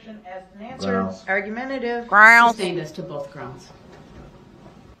 Objection as an answer. Grounds. Argumentative. Grounds. Sustained as to both grounds.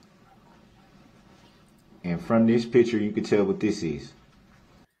 And from this picture, you can tell what this is.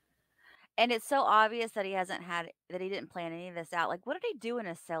 And it's so obvious that he didn't plan any of this out. Like, what did he do in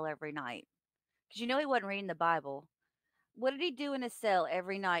his cell every night? Because you know he wasn't reading the Bible. What did he do in his cell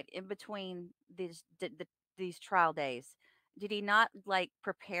every night in between these trial days? Did he not like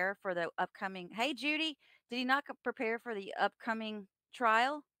prepare for the upcoming? Hey, Judy, did he not prepare for the upcoming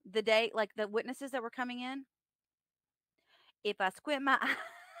trial? The day, like the witnesses that were coming in. If I squint my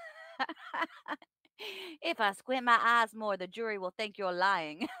if I squint my eyes more, the jury will think you're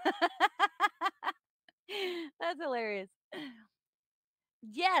lying. That's hilarious.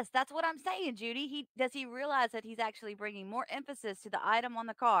 Yes, that's what I'm saying, Judy. Does he realize that he's actually bringing more emphasis to the item on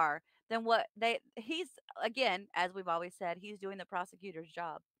the car than what he's again, as we've always said, he's doing the prosecutor's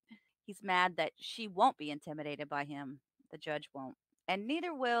job. He's mad that she won't be intimidated by him. The judge won't. And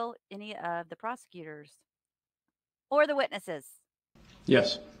neither will any of the prosecutors or the witnesses.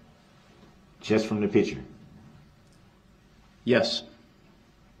 Yes. Just from the picture. Yes.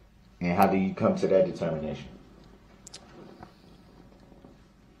 And how do you come to that determination?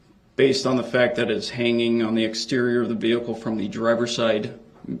 Based on the fact that it's hanging on the exterior of the vehicle from the driver's side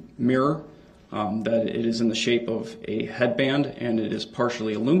mirror, that it is in the shape of a headband and it is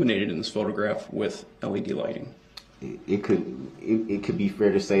partially illuminated in this photograph with LED lighting. It could be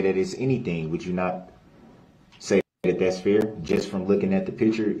fair to say that it's anything. Would you not say that that's fair? Just from looking at the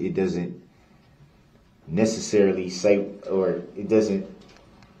picture, it doesn't necessarily say, or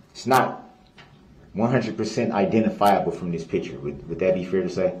it's not 100% identifiable from this picture. Would that be fair to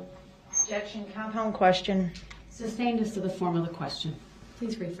say? Objection, compound question. Sustained as to the form of the question.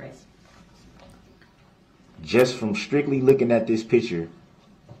 Please rephrase. Just from strictly looking at this picture,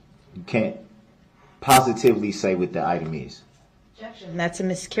 you can't positively say what the item is. Objection. That's a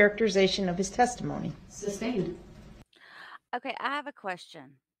mischaracterization of his testimony. Sustained. Okay, I have a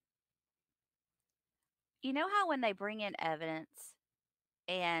question. You know how when they bring in evidence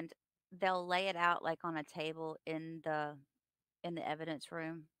and they'll lay it out like on a table in the evidence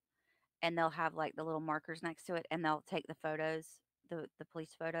room and they'll have like the little markers next to it and they'll take the photos, the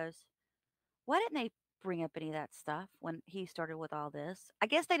police photos. Why didn't they bring up any of that stuff when he started with all this? I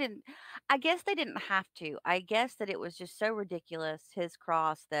guess they didn't have to. I guess that it was just so ridiculous, his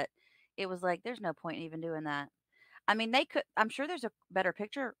cross, that it was like there's no point in even doing that. I mean, they could I'm sure there's a better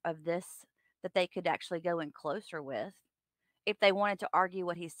picture of this that they could actually go in closer with if they wanted to argue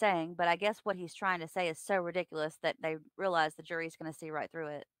what he's saying, but I guess what he's trying to say is so ridiculous that they realize the jury's going to see right through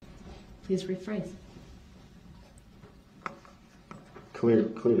it. Please rephrase. Clear the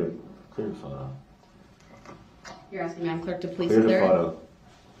photo. You're asking Madam Clerk to please Clear the clear it? photo.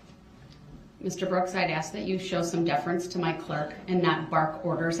 Mr. Brooks, I'd ask that you show some deference to my clerk and not bark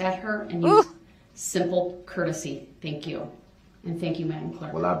orders at her and use simple courtesy. Thank you. And thank you, Madam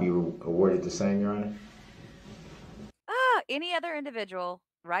Clerk. Will I be awarded the same, Your Honor? Any other individual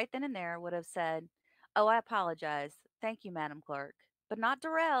right then and there would have said, "Oh, I apologize. Thank you, Madam Clerk." But not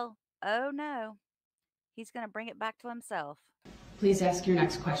Darrell. Oh, no. He's going to bring it back to himself. Please ask your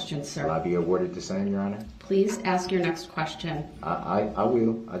next question, Will I sir. be awarded the same, Your Honor? Please ask your next question. I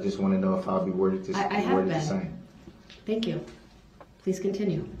will. I just want to know if I'll be awarded the I have been. same. Thank you. Please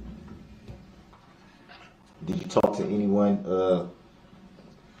continue. Did you talk to anyone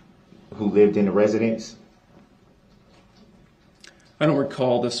who lived in the residence? I don't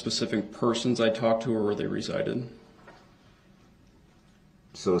recall the specific persons I talked to or where they resided.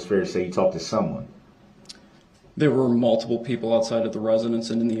 So it's fair to say you talked to someone. There were multiple people outside of the residence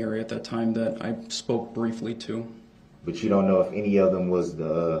and in the area at that time that I spoke briefly to. But you don't know if any of them was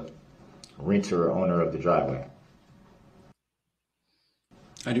the renter or owner of the driveway?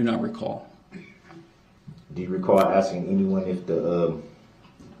 I do not recall. Do you recall asking anyone if the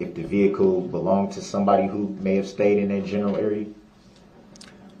vehicle belonged to somebody who may have stayed in that general area?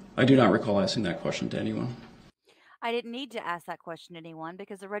 I do not recall asking that question to anyone. I didn't need to ask that question to anyone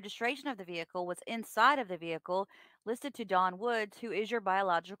because the registration of the vehicle was inside of the vehicle listed to Dawn Woods, who is your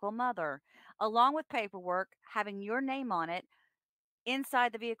biological mother, along with paperwork having your name on it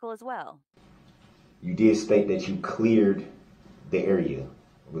inside the vehicle as well. You did state that you cleared the area.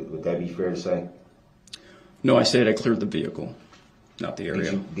 Would that be fair to say? No, I said I cleared the vehicle, not the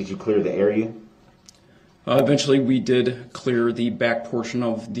area. Did you clear the area? Eventually, we did clear the back portion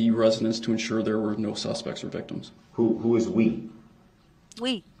of the residence to ensure there were no suspects or victims. Who is we?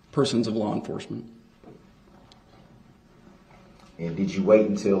 We. Persons of law enforcement. And did you wait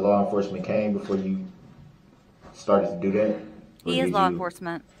until law enforcement came before you started to do that? Or He is did law you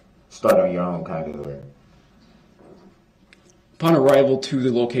enforcement. start on your own kind of way? Upon arrival to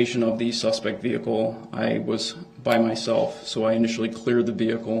the location of the suspect vehicle, I was by myself, so I initially cleared the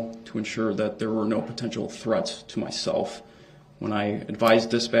vehicle to ensure that there were no potential threats to myself. When I advised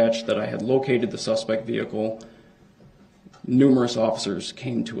dispatch that I had located the suspect vehicle, numerous officers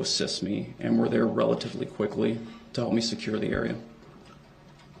came to assist me and were there relatively quickly to help me secure the area.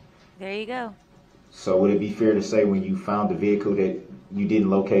 There you go. So would it be fair to say when you found the vehicle that you didn't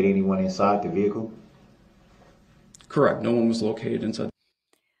locate anyone inside the vehicle? Correct. No one was located inside.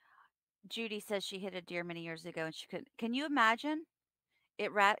 Judy says she hit a deer many years ago and she couldn't. Can you imagine?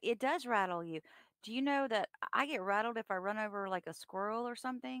 It does rattle you. Do you know that I get rattled if I run over like a squirrel or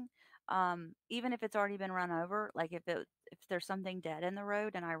something? Even if it's already been run over, like if there's something dead in the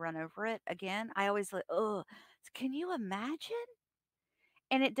road and I run over it again, I always like, oh, can you imagine?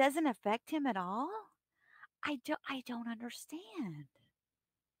 And it doesn't affect him at all? I don't understand.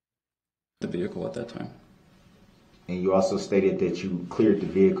 The vehicle at that time. And you also stated that you cleared the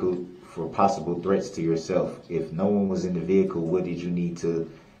vehicle for possible threats to yourself. If no one was in the vehicle, what did you need to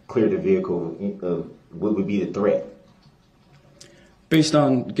clear the vehicle of? What would be the threat? Based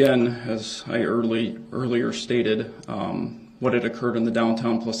on, again, as I earlier stated, what had occurred in the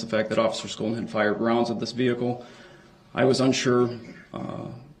downtown, plus the fact that Officer Skolin had fired rounds at this vehicle, I was unsure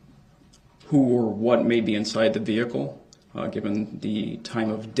who or what may be inside the vehicle. Given the time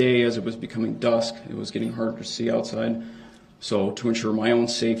of day, as it was becoming dusk, it was getting harder to see outside. So to ensure my own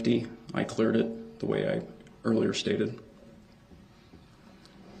safety, I cleared it the way I earlier stated.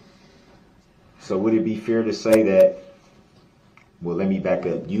 So would it be fair to say that, well, let me back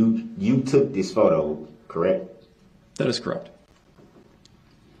up. You took this photo, correct? That is correct.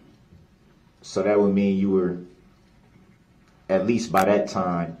 So that would mean you were, at least by that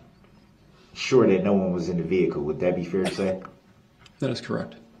time, sure that no one was in the vehicle. Would that be fair to say? That is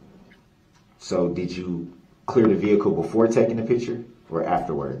correct. So did you clear the vehicle before taking the picture or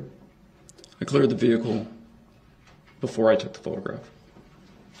afterward? I cleared the vehicle before I took the photograph.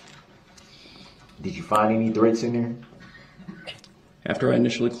 Did you find any threats in there? After I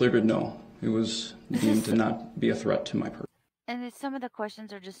initially cleared it, no. It was deemed to not be a threat to my person. And some of the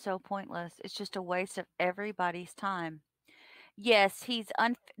questions are just so pointless. It's just a waste of everybody's time. Yes,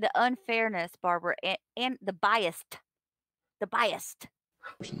 the unfairness, Barbara, and the biased. The biased.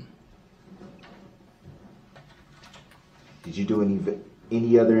 Did you do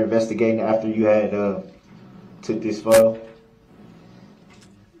any other investigating after you had took this photo?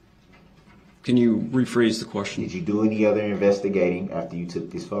 Can you rephrase the question? Did you do any other investigating after you took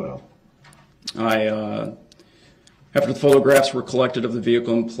this photo? After the photographs were collected of the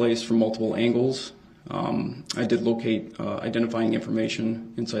vehicle and placed from multiple angles, I did locate identifying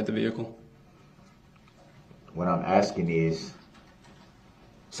information inside the vehicle. What I'm asking is,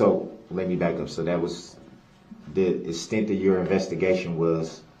 so let me back up. So that was the extent of your investigation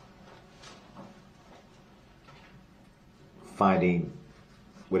was finding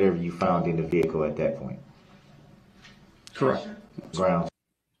whatever you found in the vehicle at that point. Correct. Grounds.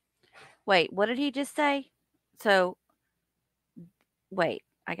 Wait, what did he just say? So, wait,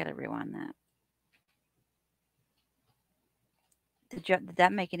 I gotta rewind that. Did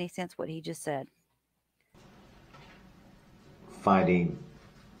that make any sense, what he just said? Finding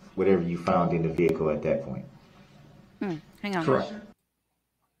whatever you found in the vehicle at that point. Hang on. Correct.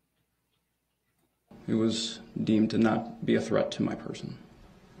 It was deemed to not be a threat to my person.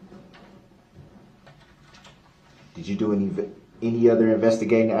 Did you do any other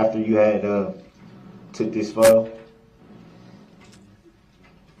investigating after you had took this photo?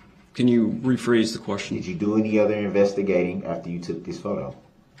 Can you rephrase the question? Did you do any other investigating after you took this photo?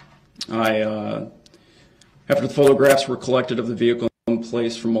 After the photographs were collected of the vehicle and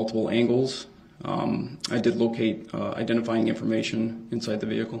placed from multiple angles, I did locate identifying information inside the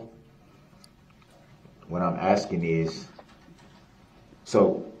vehicle. What I'm asking is,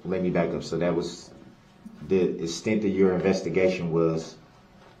 so let me back up. So that was the extent of your investigation was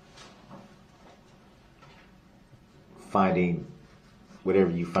finding whatever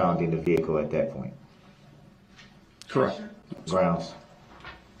you found in the vehicle at that point. Correct. Grounds.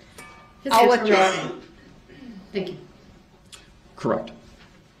 I'll withdraw. Thank you. Correct.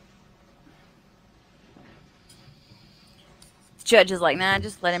 Judge is like, nah,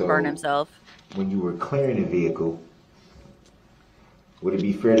 just let him burn So- himself. When you were clearing the vehicle, would it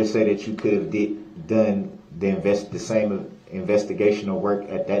be fair to say that you could have done the same investigational work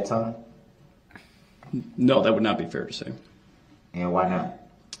at that time? No, that would not be fair to say. And why not?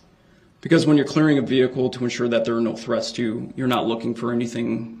 Because when you're clearing a vehicle to ensure that there are no threats to you, you're not looking for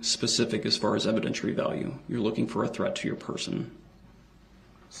anything specific as far as evidentiary value. You're looking for a threat to your person.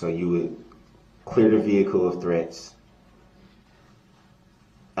 So you would clear the vehicle of threats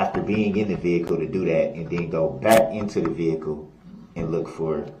after being in the vehicle to do that, and then go back into the vehicle and look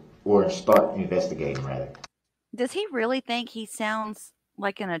for, or start investigating rather. Does he really think he sounds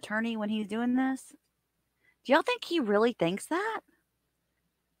like an attorney when he's doing this? Do y'all think he really thinks that?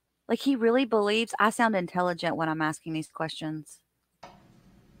 Like he really believes I sound intelligent when I'm asking these questions?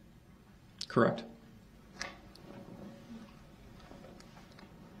 Correct.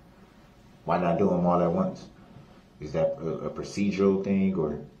 Why not do them all at once? Is that a procedural thing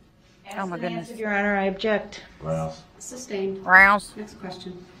or Oh my goodness. Your Honor, I object. grounds? Sustained. Rouse. Next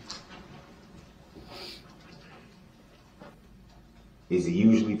question. Is it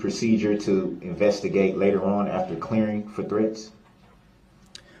usually procedure to investigate later on after clearing for threats?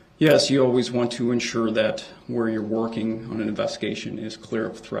 Yes, you always want to ensure that where you're working on an investigation is clear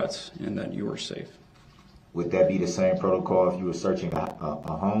of threats and that you are safe. Would that be the same protocol if you were searching a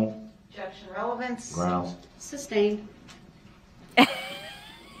home? Objection relevance. Grounds? Sustained.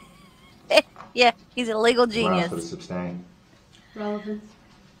 Yeah, he's a legal Grounds for the genius. sustain? Relevance.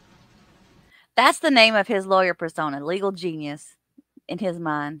 That's the name of his lawyer persona, legal genius in his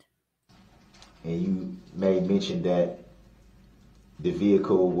mind. And you may mention that the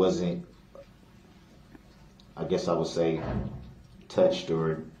vehicle wasn't, I guess I would say, touched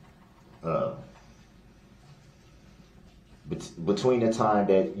or between the time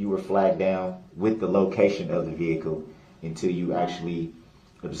that you were flagged down with the location of the vehicle until you actually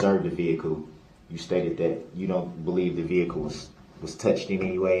observed the vehicle, you stated that you don't believe the vehicle was touched in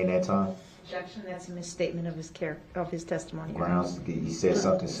any way in that time? Objection, that's a misstatement of his testimony. Grounds, he said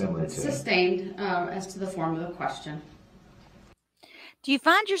something similar to that. Sustained, as to the form of the question. Do you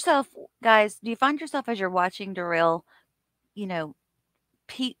find yourself, guys, as you're watching Darrell, you know,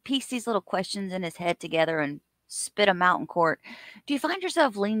 piece these little questions in his head together and spit them out in court? Do you find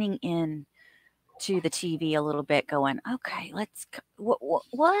yourself leaning in to the TV a little bit, going, okay,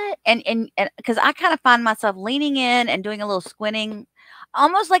 what? And because I kind of find myself leaning in and doing a little squinting,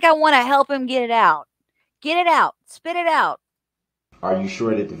 almost like I want to help him get it out, spit it out. Are you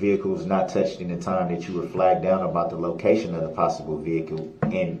sure that the vehicle was not touched in the time that you were flagged down about the location of the possible vehicle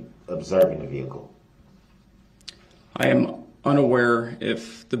and observing the vehicle? I am unaware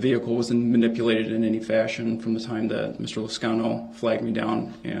if the vehicle was manipulated in any fashion from the time that Mr. Lascano flagged me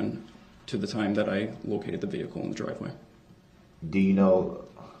down and to the time that I located the vehicle in the driveway. Do you know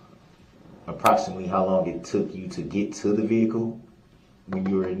approximately how long it took you to get to the vehicle when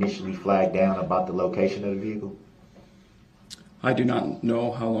you were initially flagged down about the location of the vehicle? I do not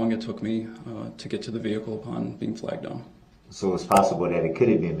know how long it took me to get to the vehicle upon being flagged down. So it's possible that it could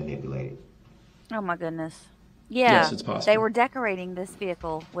have been manipulated. Oh my goodness. Yeah, yes, it's possible. They were decorating this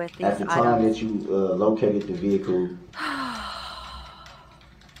vehicle with these items. At the time that you located the vehicle,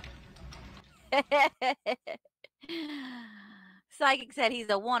 Psychic said he's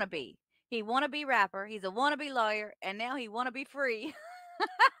a wannabe. He wannabe rapper, he's a wannabe lawyer, and now he wannabe free.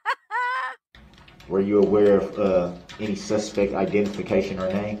 were you aware of any suspect identification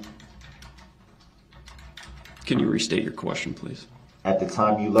or name? Can you restate your question, please? At the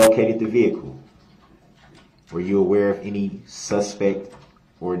time you located the vehicle, were you aware of any suspect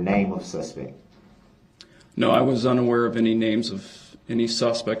or name of suspect? No, I was unaware of any names of any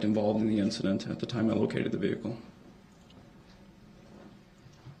suspect involved in the incident at the time I located the vehicle.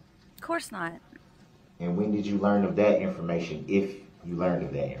 Of course not. And when did you learn of that information, if you learned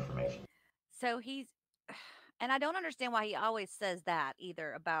of that information? So he's, and I don't understand why he always says that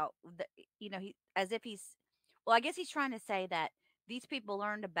either about the, he, as if he's, well, I guess he's trying to say that these people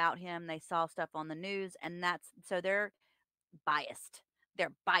learned about him, they saw stuff on the news, and so they're biased.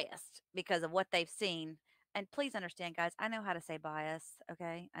 They're biased because of what they've seen. And please understand, guys, I know how to say bias,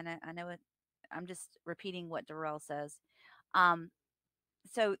 okay? I know it. I'm just repeating what Darrell says.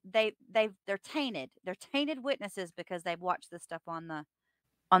 So they're tainted. They're tainted witnesses because they've watched this stuff on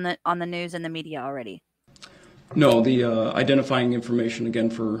the news and the media already. No, the identifying information, again,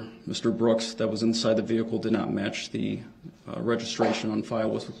 for Mr. Brooks that was inside the vehicle did not match the registration on file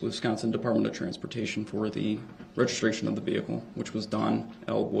with Wisconsin Department of Transportation for the registration of the vehicle, which was Don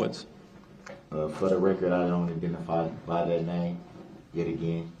L. Woods. For the record, I don't identify by that name. Yet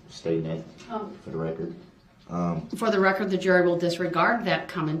again, stating that for the record. For the record, the jury will disregard that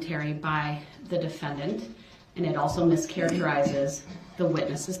commentary by the defendant, and it also mischaracterizes the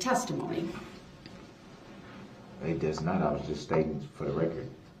witness's testimony. It does not. I was just stating for the record.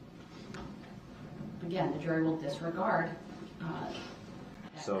 Again, the jury will disregard that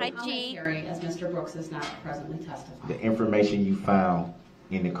commentary as Mr. Brooks is not presently testifying. The information you found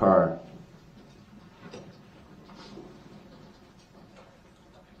in the car,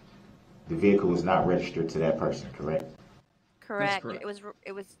 the vehicle was not registered to that person, correct? Correct. Correct.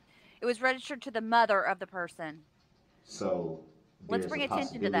 It was registered to the mother of the person. So let's bring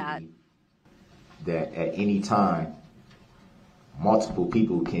attention to that. That at any time, multiple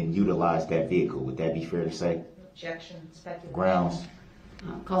people can utilize that vehicle. Would that be fair to say? Objection, speculation. Grounds.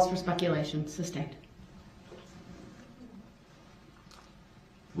 Calls for speculation. Sustained.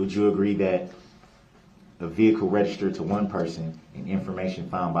 Would you agree that a vehicle registered to one person and information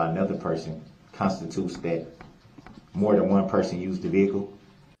found by another person constitutes that more than one person used the vehicle?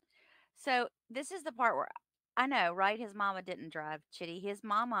 So this is the part where I know, right? His mama didn't drive, Chitty. His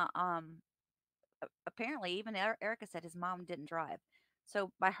mama, apparently, even Erica said his mom didn't drive.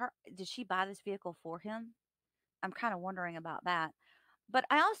 So by her, did she buy this vehicle for him? I'm kind of wondering about that. But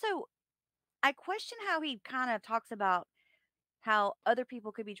I question how he kind of talks about how other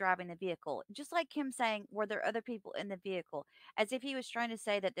people could be driving the vehicle. Just like him saying, were there other people in the vehicle? As if he was trying to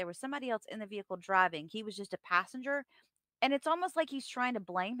say that there was somebody else in the vehicle driving. He was just a passenger. And it's almost like he's trying to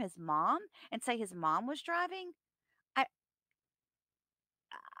blame his mom and say his mom was driving. I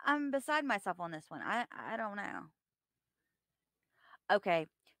I'm beside myself on this one. I don't know. Okay.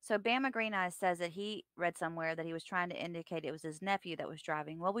 So Bama Green Eyes says that he read somewhere that he was trying to indicate it was his nephew that was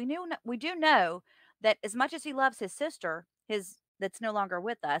driving. Well, we do know that as much as he loves his sister, his that's no longer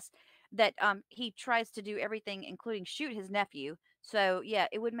with us, that he tries to do everything, including shoot his nephew. So yeah,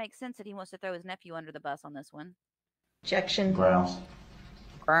 it would make sense that he wants to throw his nephew under the bus on this one. Objection. Grounds.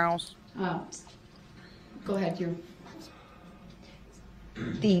 Grounds. Go ahead,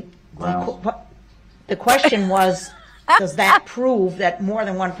 The, Grounds. the question was, does that prove that more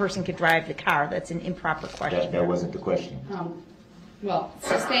than one person could drive the car? That's an improper question. That wasn't the question. Well,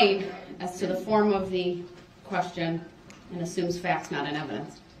 sustained as to the form of the question and assumes facts not in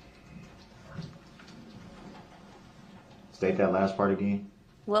evidence. State that last part again.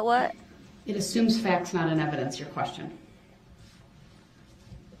 What? It assumes facts not in evidence, your question.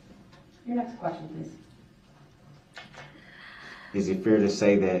 Your next question, please. Is it fair to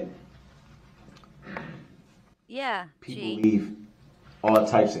say that Yeah, people G. leave all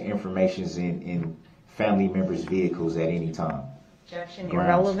types of informations in family members' vehicles at any time? Objection, Grounds.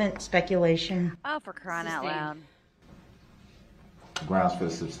 irrelevant, speculation. Oh, for crying out Sustained. loud. Grounds for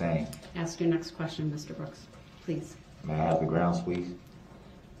the sustain. Ask your next question, Mr. Brooks, please. May I have the grounds, please?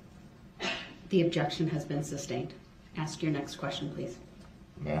 The objection has been sustained. Ask your next question, please.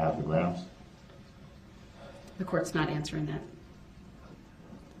 May I have the grounds? The court's not answering that.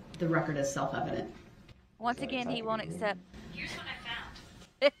 The record is self-evident. Once again, he won't accept.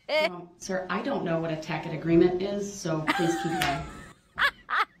 Sir, I don't know what a tacit agreement is, so please keep going.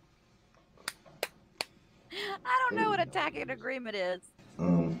 I don't know what a tacit agreement is.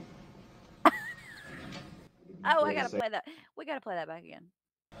 Um, Oh, I gotta play that. We gotta play that back again.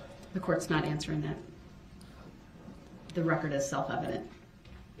 The court's not answering that. The record is self-evident.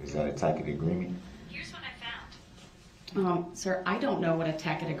 Is that a tacit agreement? Sir, I don't know what a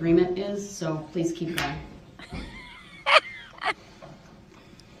tacit agreement is, so please keep going.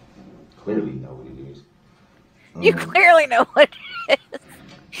 Clearly know what it is. You clearly know what it is.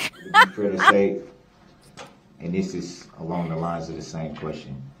 Would it be fair to say, and this is along the lines of the same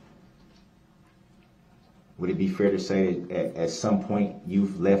question, would it be fair to say that at some point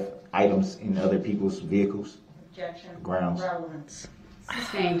you've left items in other people's vehicles? Objection, Grounds. relevance.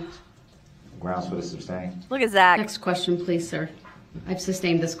 Sustained. Grounds for the sustain? Look at Zach. Next question, please, sir. I've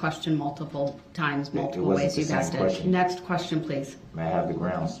sustained this question multiple times, multiple wasn't ways the you've same asked it. question. Next question, please. May I have the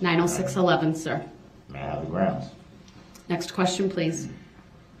grounds? 90611, sir. May I have the grounds? Next question, please.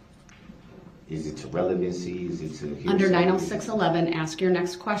 Is it to relevancy? Is it to hearsay? Under 90611, ask your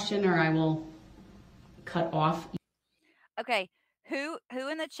next question or I will cut off. Okay, who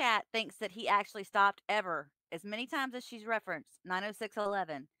in the chat thinks that he actually stopped ever as many times as she's referenced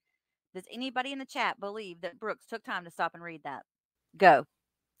 90611? Does anybody in the chat believe that Brooks took time to stop and read that? Go.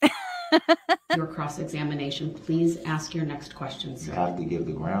 Your cross-examination. Please ask your next question, You sir. have to give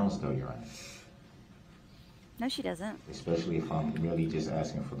the grounds, though, Your Honor. No, she doesn't. Especially if I'm merely just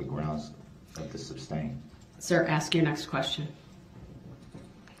asking for the grounds of the sustain. Sir, ask your next question.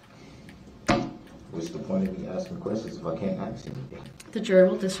 What's the point of me asking questions if I can't ask anything? The jury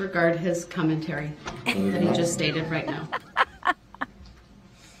will disregard his commentary that he just stated right now.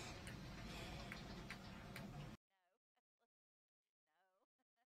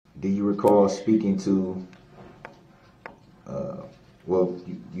 Do you recall speaking to, well,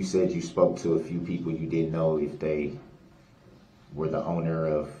 you said you spoke to a few people you didn't know if they were the owner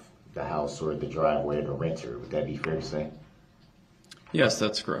of the house or the driveway or the renter. Would that be fair to say? Yes,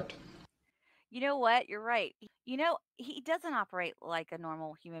 that's correct. You know what? You're right. You know, he doesn't operate like a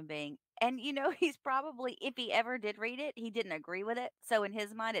normal human being. And you know, he's probably, if he ever did read it, he didn't agree with it. So in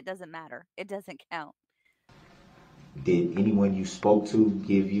his mind, it doesn't matter. It doesn't count. Did anyone you spoke to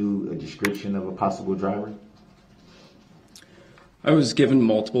give you a description of a possible driver? I was given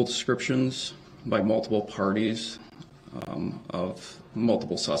multiple descriptions by multiple parties of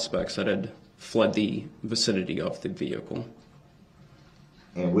multiple suspects that had fled the vicinity of the vehicle.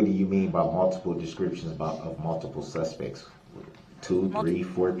 And what do you mean by multiple descriptions of multiple suspects? 2, 3,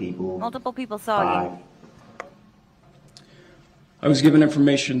 4 people? Multiple people saw 5? you. I was given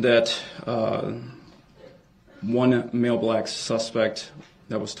information that one male black suspect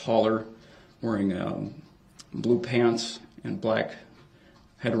that was taller, wearing blue pants and black,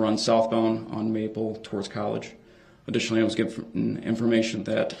 had run southbound on Maple towards College. Additionally, I was given information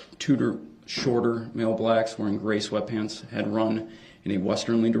that two shorter male blacks wearing gray sweatpants had run in a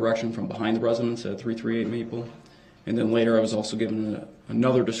westerly direction from behind the residence at 338 Maple. And then later I was also given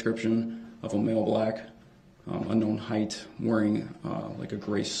another description of a male black, unknown height, wearing like a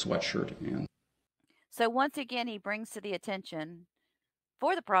gray sweatshirt. And So once again, he brings to the attention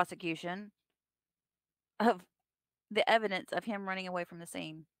for the prosecution of the evidence of him running away from the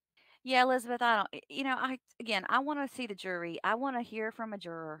scene. Yeah, Elizabeth, I don't, I want to see the jury. I want to hear from a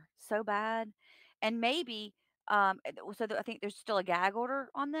juror so bad. And maybe, I think there's still a gag order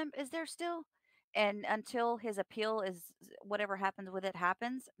on them. Is there still? And until his appeal is whatever happens with it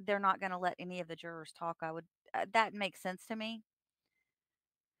happens, they're not going to let any of the jurors talk. That makes sense to me.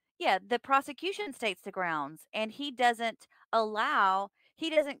 Yeah, the prosecution states the grounds, and he doesn't allow He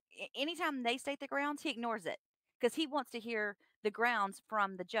doesn't, anytime they state the grounds, he ignores it because he wants to hear the grounds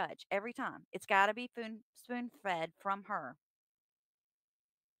from the judge every time. It's got to be spoon fed from her.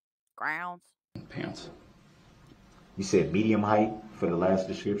 Grounds. Pants. You said medium height for the last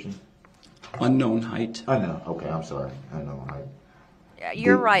description? Unknown height. Unknown. Okay, I'm sorry. Unknown height. Yeah,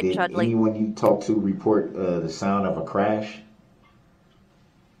 you're right, Did Chudley. anyone you talked to report the sound of a crash?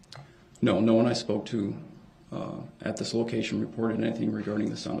 No, no one I spoke to at this location reported anything regarding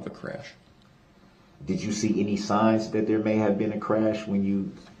the sound of a crash. Did you see any signs that there may have been a crash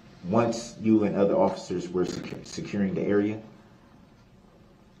once you and other officers were securing the area?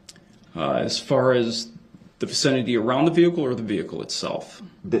 As far as the vicinity around the vehicle or the vehicle itself?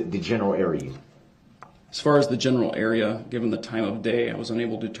 The general area. As far as the general area, given the time of day, I was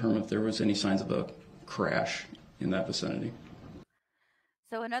unable to determine if there was any signs of a crash in that vicinity.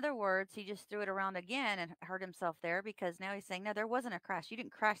 So, in other words, he just threw it around again and hurt himself there because now he's saying, no, there wasn't a crash. You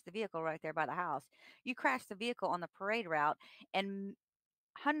didn't crash the vehicle right there by the house. You crashed the vehicle on the parade route, and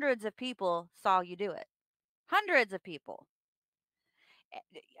hundreds of people saw you do it. Hundreds of people.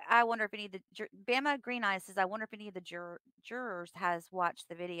 I wonder if any of the Bama Green Eyes says, I wonder if any of the jurors has watched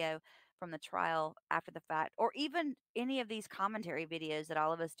the video from the trial after the fact, or even any of these commentary videos that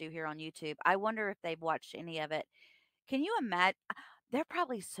all of us do here on YouTube. I wonder if they've watched any of it. Can you imagine? They're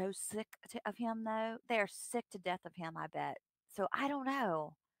probably so sick of him, though. They are sick to death of him, I bet. So I don't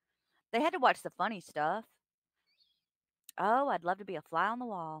know. They had to watch the funny stuff. Oh, I'd love to be a fly on the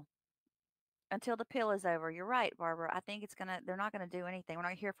wall until the pill is over. You're right, Barbara. I think they're not gonna do anything. We're not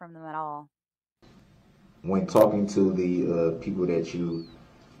gonna hear from them at all. When talking to the people that you,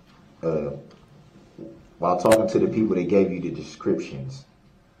 while talking to the people that gave you the descriptions,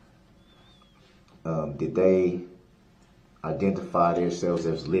 did they identify themselves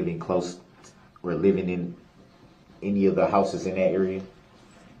as living close or living in any of the houses in that area?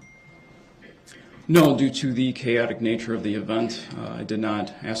 No, due to the chaotic nature of the event, I did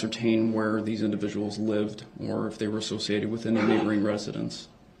not ascertain where these individuals lived or if they were associated with any neighboring residents.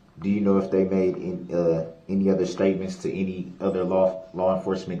 Do you know if they made any other statements to any other law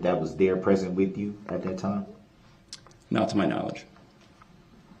enforcement that was there present with you at that time? Not to my knowledge.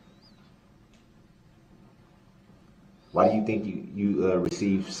 Why do you think you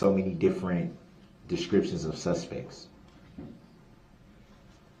received so many different descriptions of suspects?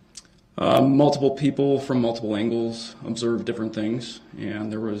 Multiple people from multiple angles observed different things,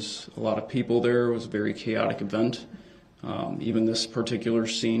 and there was a lot of people there. It was a very chaotic event. Even this particular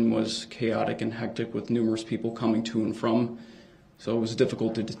scene was chaotic and hectic with numerous people coming to and from, so it was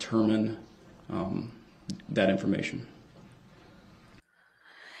difficult to determine that information.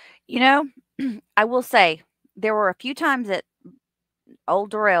 You know, I will say there were a few times that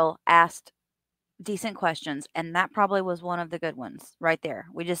old Darrell asked decent questions, and that probably was one of the good ones right there.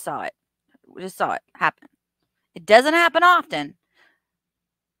 We just saw it. We just saw it happen. It doesn't happen often.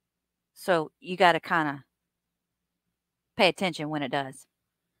 So you got to kind of pay attention when it does.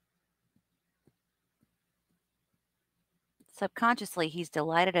 Subconsciously, he's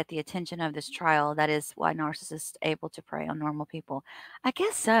delighted at the attention of this trial. That is why narcissists are able to prey on normal people. I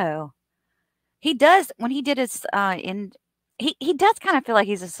guess so. He does, when he did his, he does kind of feel like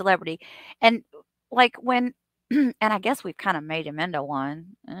he's a celebrity. And like when, and I guess we've kind of made him into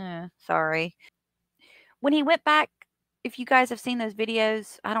one. Sorry. When he went back, if you guys have seen those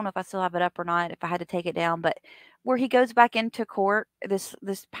videos, I don't know if I still have it up or not, if I had to take it down, but where he goes back into court this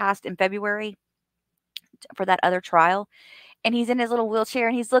past in February for that other trial, and he's in his little wheelchair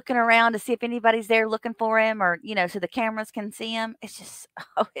and he's looking around to see if anybody's there looking for him, or, you know, so the cameras can see him. It's just,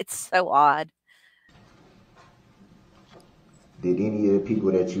 oh, it's so odd. Did any of the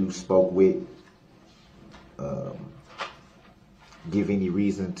people that you spoke with give any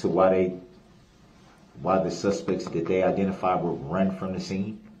reason to why the suspects that they identified would run from the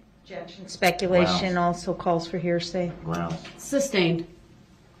scene? Objection. Speculation also calls for hearsay. Grounds. Sustained.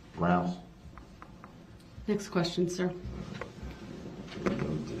 Grounds. Next question, sir.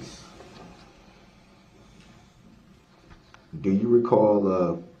 Do you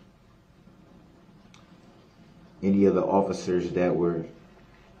recall any of the officers that were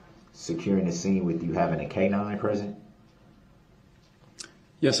securing the scene with you having a K-9 present?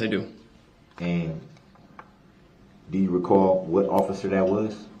 Yes, I do. And do you recall what officer that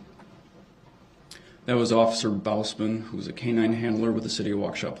was? That was Officer Bausman, who was a K-9 handler with the City of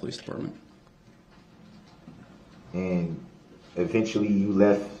Waukesha Police Department. And eventually you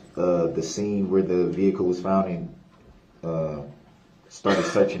left the scene where the vehicle was found and started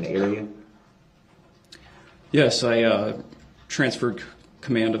searching the area? Yes, I transferred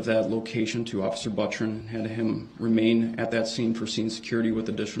command of that location to Officer Buttrin, had him remain at that scene for scene security with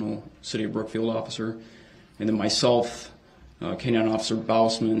additional City of Brookfield officer. And then myself, Canine Officer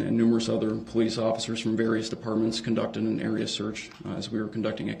Bausman, and numerous other police officers from various departments conducted an area search as we were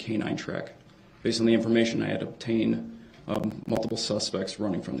conducting a canine track based on the information I had obtained of multiple suspects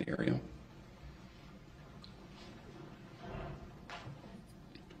running from the area.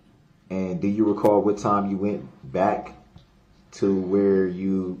 And do you recall what time you went back to where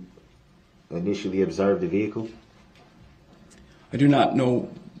you initially observed the vehicle? I do not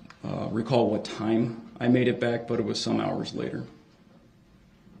recall what time I made it back, but it was some hours later.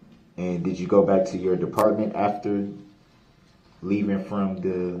 And did you go back to your department after leaving from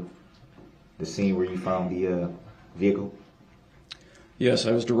the scene where you found the vehicle? Yes,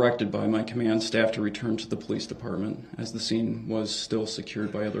 I was directed by my command staff to return to the police department as the scene was still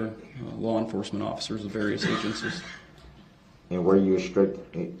secured by other law enforcement officers of various agencies. And were you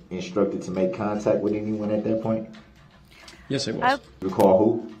instructed to make contact with anyone at that point? Yes, I was. You recall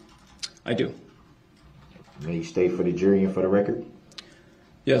who? I do. May you state for the jury and for the record?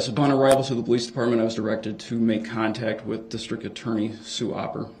 Yes, upon arrival to the police department, I was directed to make contact with District Attorney Sue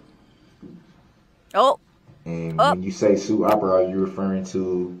Opper. Oh. And when you say Sue Opper, are you referring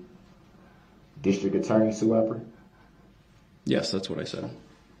to District Attorney Sue Opper? Yes, that's what I said.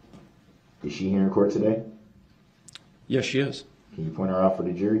 Is she here in court today? Yes, she is. Can you point her out for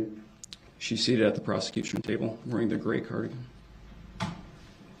the jury? She's seated at the prosecution table wearing the gray cardigan.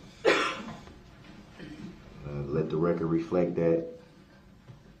 Let the record reflect that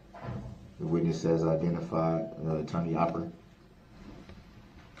the witness has identified Attorney Opper.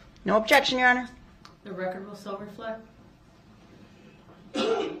 No objection, Your Honor. The record will so reflect.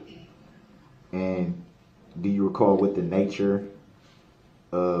 And do you recall what the nature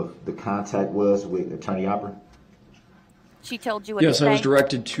of the contact was with Attorney Opper? She told you what Yes, to say? I was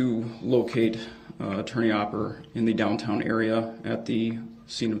directed to locate Attorney Opper in the downtown area at the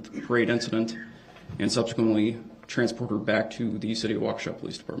scene of the parade incident and subsequently transport her back to the City of Waukesha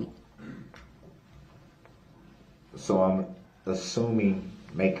Police Department. So I'm assuming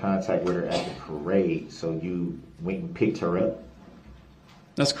make contact with her at the parade, so you went and picked her up?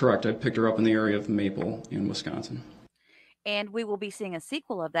 That's correct. I picked her up in the area of Maple in Wisconsin. And we will be seeing a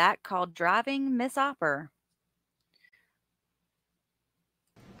sequel of that called Driving Miss Opper.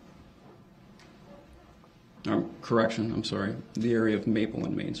 Correction, I'm sorry. The area of Maple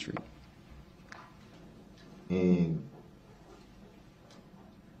and Main Street. And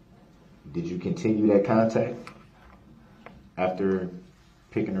did you continue that contact after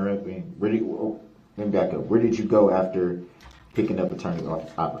picking her up? And let me back up. Where did you go after picking up Attorney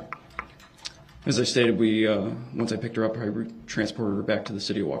Opper? As I stated, once I picked her up, I transported her back to the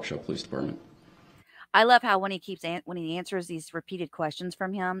City of Waukesha Police Department. I love how when he answers these repeated questions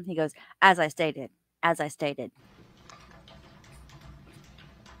from him, he goes, as I stated.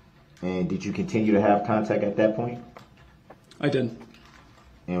 And did you continue to have contact at that point? I did.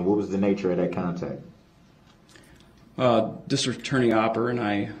 And what was the nature of that contact? District Attorney Opper and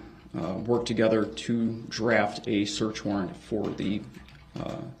I worked together to draft a search warrant for the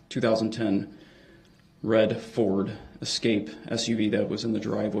 2010 red Ford Escape SUV that was in the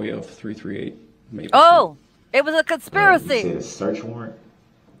driveway of 338 Maple Street. Oh, it was a conspiracy. You said a search warrant?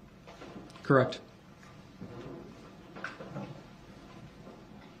 Correct.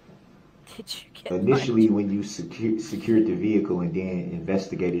 Did you get Initially, when you secured the vehicle and then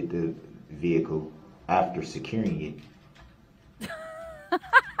investigated the vehicle after securing it,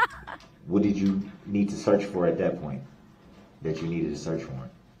 what did you need to search for at that point that you needed a search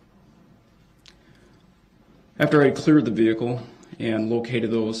warrant? After I had cleared the vehicle and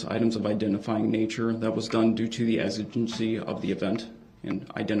located those items of identifying nature, that was done due to the exigency of the event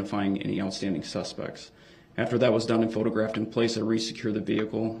and identifying any outstanding suspects. After that was done and photographed in place, I resecured the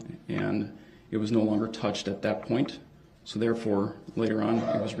vehicle and it was no longer touched at that point. So therefore, later on,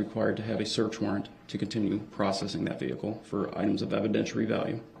 it was required to have a search warrant to continue processing that vehicle for items of evidentiary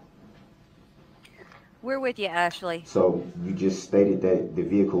value. We're with you, Ashley. So you just stated that the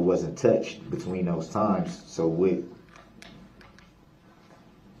vehicle wasn't touched between those times. So what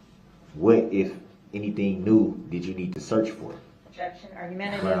if anything new, did you need to search for? Objection,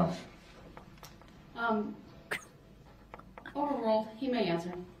 argumentative. Wow. Overruled. He may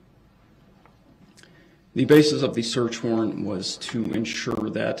answer. The basis of the search warrant was to ensure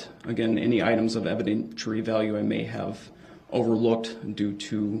that, again, any items of evidentiary value I may have overlooked due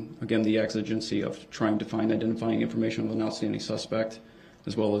to, again, the exigency of trying to find identifying information of an outstanding suspect,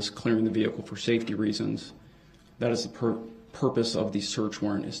 as well as clearing the vehicle for safety reasons. That is the purpose of the search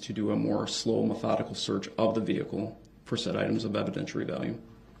warrant, is to do a more slow, methodical search of the vehicle for said items of evidentiary value.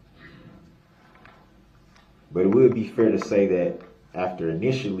 But it would be fair to say that after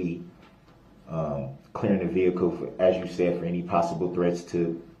initially clearing the vehicle, for, as you said, for any possible threats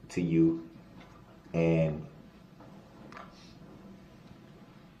to you, and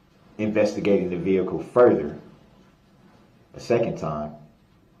investigating the vehicle further a second time,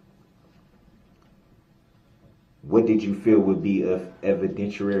 what did you feel would be of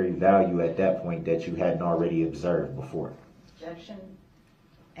evidentiary value at that point that you hadn't already observed before? Objection.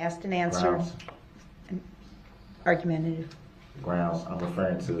 Asked and answered. Grounds. Argumentative. Grounds. I'm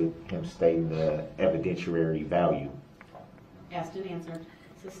referring to him stating the evidentiary value. Asked and answered.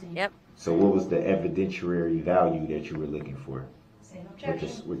 Sustained. Yep. So what was the evidentiary value that you were looking for Same objection.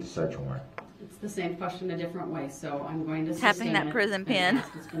 with the search warrant? It's the same question a different way, so I'm going to Tapping sustain that it prison and pen.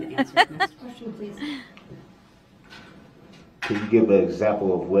 ask is going to answer. Next question, please. Can you give an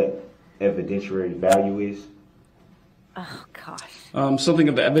example of what evidentiary value is? Oh, gosh. Something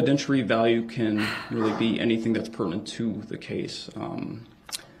of evidentiary value can really be anything that's pertinent to the case.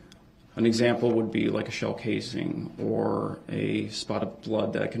 An example would be like a shell casing or a spot of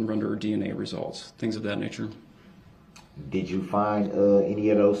blood that can render DNA results, things of that nature. Did you find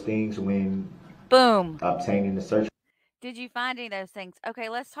any of those things when Boom. obtaining the search? Did you find any of those things? Okay,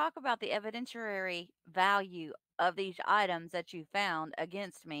 let's talk about the evidentiary value of these items that you found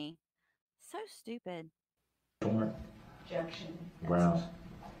against me. So stupid. warrant? Objection. Grounds.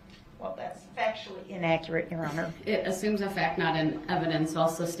 Well, that's factually inaccurate, Your Honor. It assumes a fact, not an evidence. I'll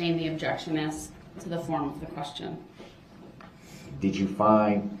sustain the objection as to the form of the question. Did you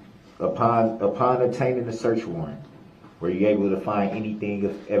find, upon obtaining the search warrant, were you able to find anything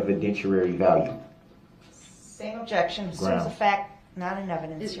of evidentiary value? Same objection. Assumes a Grounds. fact, not an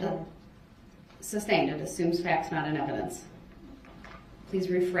evidence, Your Honor. Sustained. It assumes facts, not an evidence. Please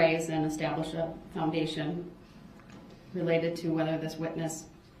rephrase and establish a foundation related to whether this witness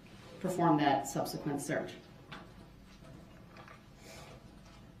performed that subsequent search.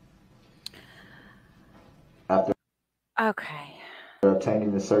 After Okay.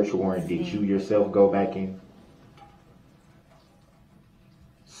 obtaining the search warrant, did you yourself go back and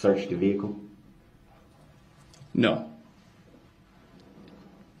search the vehicle? No.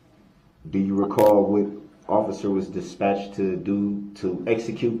 Do you recall what officer was dispatched to do to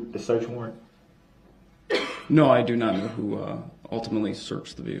execute the search warrant? No, I do not know who ultimately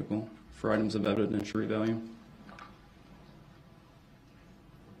searched the vehicle for items of evidentiary value.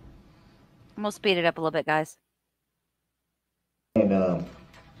 I'm going to speed it up a little bit, guys. And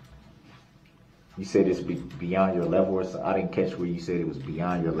you said it's beyond your level, or something. I didn't catch where you said it was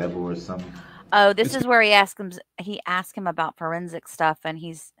beyond your level or something. Oh, this is where he asked him about forensic stuff, and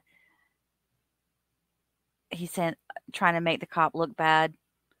he's trying to make the cop look bad.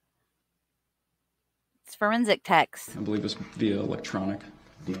 It's forensic text. I believe it's via electronic.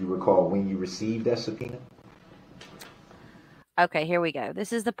 Do you recall when you received that subpoena? Okay, here we go.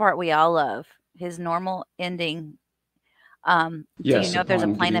 This is the part we all love. His normal ending. Yes, do you know if there's a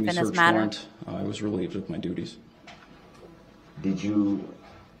upon plaintiff getting in the this search matter? warrant, I was relieved of my duties. Did you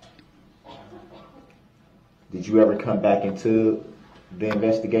ever come back into the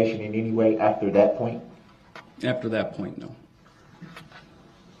investigation in any way after that point? After that point, no.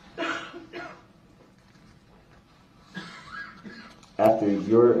 After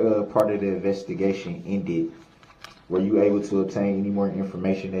your part of the investigation ended, were you able to obtain any more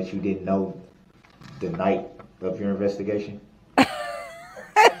information that you didn't know the night of your investigation?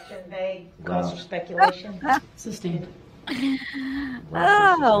 Question vague, cause for speculation. Sustained.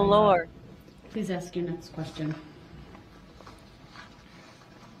 Oh, Lord. Please ask your next question.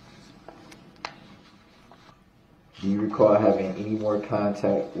 Do you recall having any more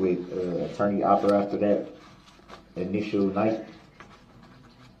contact with Attorney Opera after that initial night?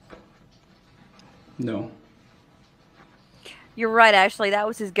 No. You're right, Ashley. That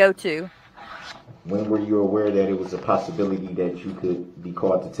was his go-to. When were you aware that it was a possibility that you could be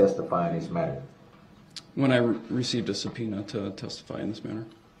called to testify in this matter? When I received a subpoena to testify in this matter.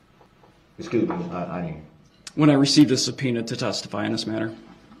 Excuse me, I didn't. When I received a subpoena to testify in this matter.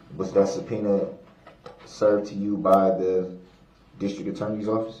 Was that subpoena served to you by the district attorney's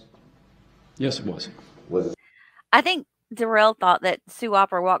office? Yes, it was. Was it? I think Darrell thought that Sue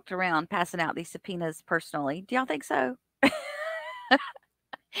Opera walked around passing out these subpoenas personally. Do y'all think so?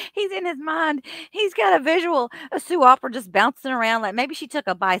 He's in his mind. He's got a visual of Sue Opera just bouncing around like maybe she took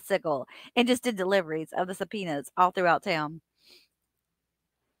a bicycle and just did deliveries of the subpoenas all throughout town.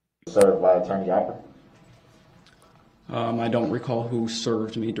 Served by Attorney Opera? I don't recall who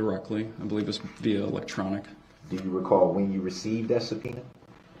served me directly. I believe it's via electronic. Do you recall when you received that subpoena?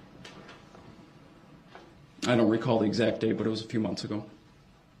 I don't recall the exact date, but it was a few months ago.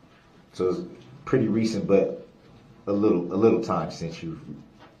 So it's pretty recent, but a little time since you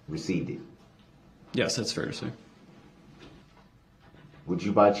received it. Yes, that's fair to say. Would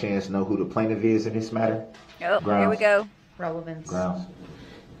you by chance know who the plaintiff is in this matter? Oh, Grounds. here we go. Relevance. Grounds.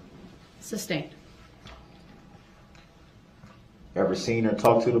 Sustained. Ever seen or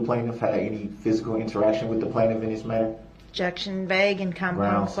talked to the plaintiff? Had any physical interaction with the plaintiff in this matter? Objection, vague and compound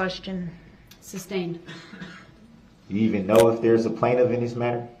Grounds. question. Sustained. You even know if there's a plaintiff in this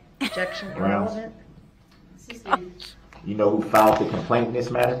matter? Objection, Grounds. irrelevant. Sustained. You know who filed the complaint in this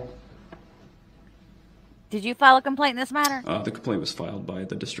matter? Did you file a complaint in this matter? The complaint was filed by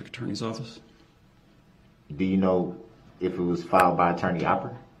the district attorney's office. Do you know if it was filed by Attorney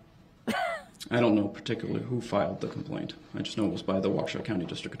Opper? I don't know particularly who filed the complaint. I just know it was by the Waukesha County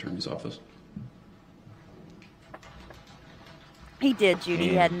District Attorney's Office. He did, Judy. He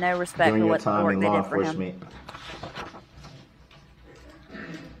And had no respect during for your what the time work in they law did for him. enforcement,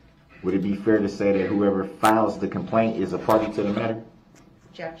 would it be fair to say that whoever files the complaint is a party to the matter?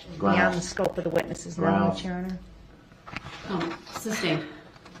 Objection, Grounds. beyond the scope of the witness's Grounds. knowledge, Your Honor. Sustained.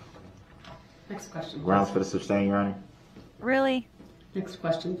 Next question. please. Grounds for the sustain, Your Honor? Really? Next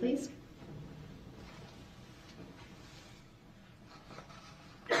question, please.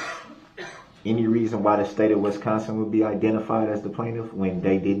 Any reason why the state of Wisconsin would be identified as the plaintiff when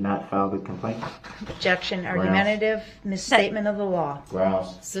they did not file the complaint? Objection, Grounds. argumentative, misstatement of the law.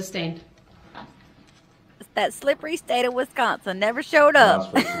 Grounds. Sustained. That slippery state of Wisconsin never showed Grounds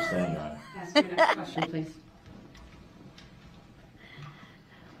up. for the sustain, Your Honor. Ask your next question, please.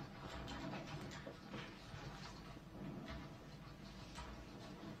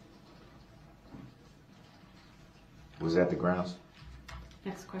 Was that the grounds?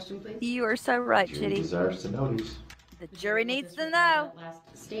 Next question, please. You are so right, Jury Chitty. deserves to know this. The jury needs to Disregard know. that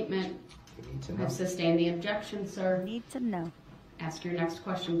Last statement. They need to know. I've sustained the objection, sir. Need to know. Ask your next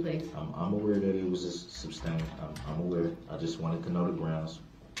question, please. I'm aware that it was a sustain. I'm aware. I just wanted to know the grounds.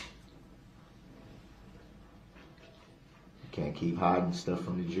 Can't keep hiding stuff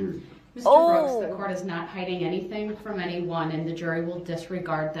from the jury. Mr. Oh. Brooks, the court is not hiding anything from anyone, and the jury will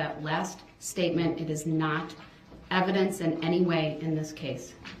disregard that last statement. It is not evidence in any way in this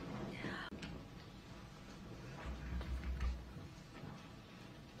case.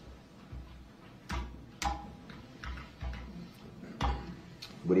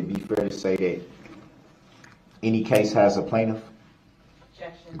 Would it be fair to say that any case has a plaintiff?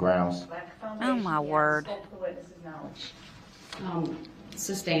 Objection. Grounds. Lack of Oh, foundation my beyond the word. scope of the witness's knowledge.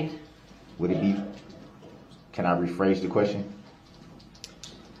 Sustained. Would it be? Can I rephrase the question?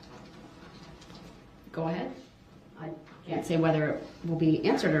 Go ahead. I can't say whether it will be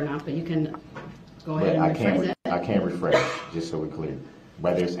answered or not, but you can go ahead But and rephrase it. I can't rephrase, just so we're clear.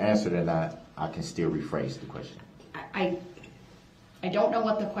 Whether it's answered or not, I can still rephrase the question. I don't know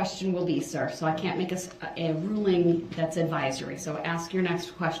what the question will be, sir, so I can't make a ruling that's advisory. So ask your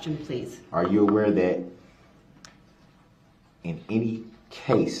next question, please. Are you aware that in any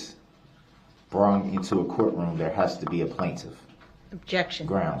case brought into a courtroom, there has to be a plaintiff? Objection.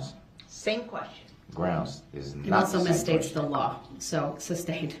 Grounds. Same question. Grounds is It not also the same misstates question. the law, so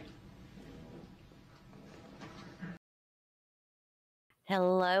sustained.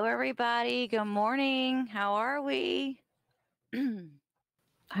 Hello, everybody. Good morning. How are we?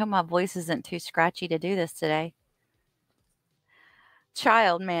 I hope my voice isn't too scratchy to do this today.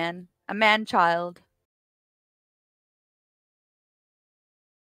 Child, man. A man child.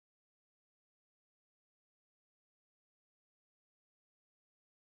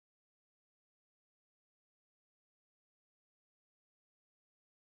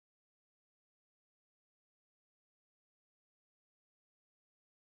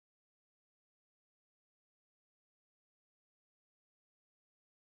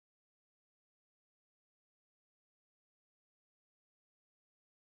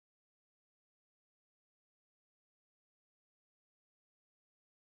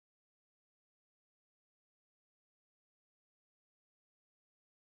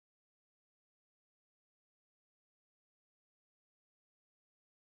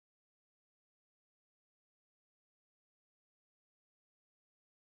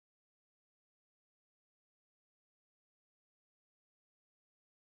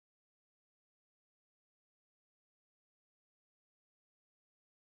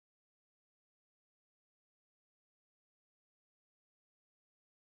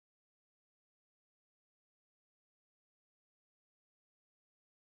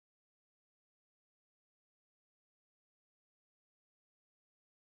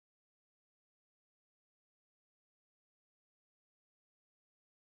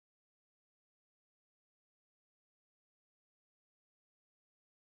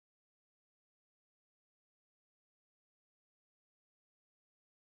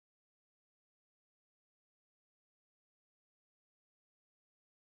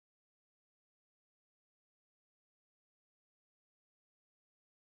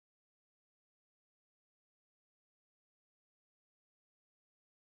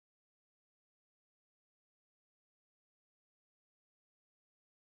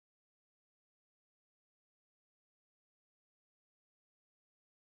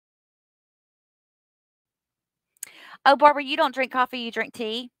 Oh, Barbara, you don't drink coffee, you drink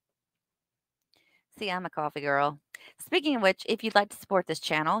tea? See, I'm a coffee girl. Speaking of which, if you'd like to support this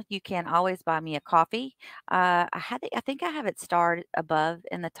channel, you can always buy me a coffee. I think I have it starred above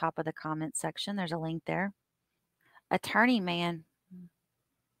in the top of the comment section. There's a link there. Attorney man.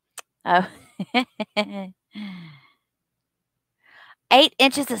 Oh. 8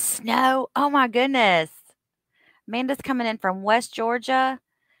 inches of snow. Oh my goodness. Amanda's coming in from West Georgia.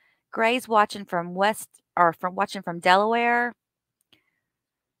 Gray's watching from watching from Delaware.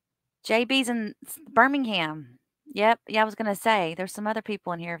 JB's in Birmingham. Yep. Yeah, I was gonna say there's some other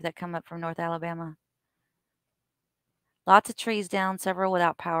people in here that come up from North Alabama. Lots of trees down, several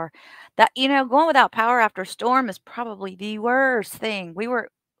without power. Going without power after a storm is probably the worst thing.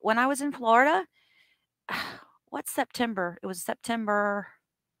 When I was in Florida, what's September? It was September.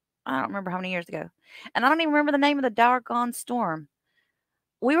 I don't remember how many years ago. And I don't even remember the name of the doggone storm.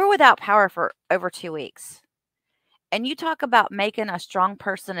 We were without power for over 2 weeks. And you talk about making a strong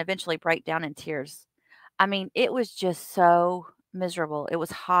person eventually break down in tears. I mean, it was just so miserable. It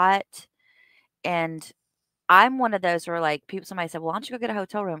was hot, and I'm one of those where, like, somebody said, "Well, why don't you go get a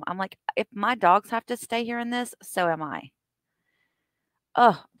hotel room?" I'm like, "If my dogs have to stay here in this, so am I."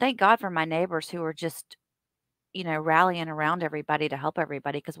 Oh, thank God for my neighbors who were just, rallying around everybody to help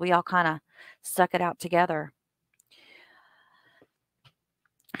everybody because we all kind of stuck it out together.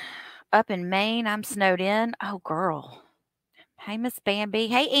 Up in Maine, I'm snowed in. Oh, girl. Hey, Miss Bambi.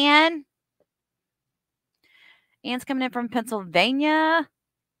 Hey, Ann. Ann's coming in from Pennsylvania.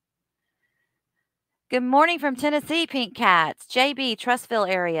 Good morning from Tennessee, Pink Cats. JB, Trustville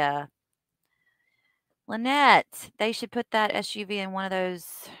area. Lynette, they should put that SUV in one of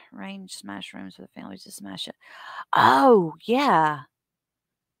those range smash rooms for the families to smash it. Oh, yeah.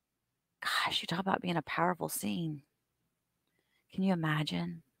 Gosh, you talk about being a powerful scene. Can you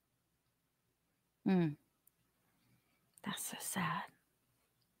imagine? That's so sad.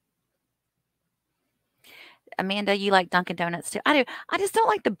 Amanda, you like Dunkin' Donuts too? I do. I just don't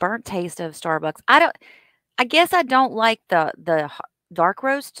like the burnt taste of Starbucks. I guess I don't like the dark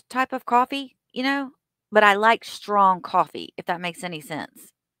roast type of coffee, but I like strong coffee, if that makes any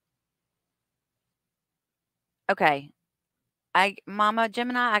sense. Okay. Mama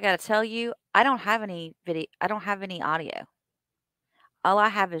Gemini, I gotta tell you, I don't have any video. I don't have any audio. All I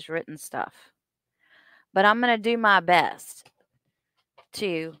have is written stuff. But I'm gonna do my best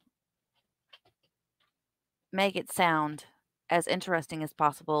to make it sound as interesting as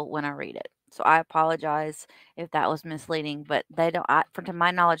possible when I read it. So I apologize if that was misleading, but to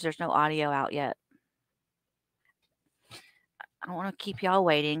my knowledge, there's no audio out yet. I don't want to keep y'all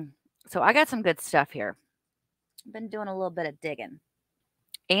waiting. So I got some good stuff here. I've been doing a little bit of digging.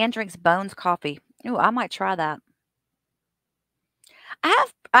 Ann drinks Bones coffee. Ooh, I might try that.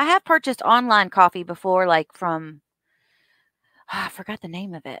 I have purchased online coffee before, like from I forgot the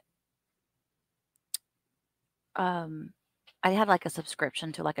name of it. I had like a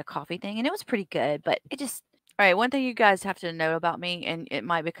subscription to like a coffee thing, and it was pretty good, but all right. One thing you guys have to know about me, and it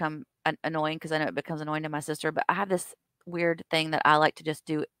might become annoying because I know it becomes annoying to my sister, but I have this weird thing that I like to just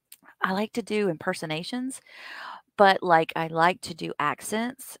do. I like to do impersonations, but like I like to do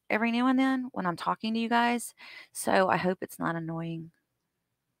accents every now and then when I'm talking to you guys. So I hope it's not annoying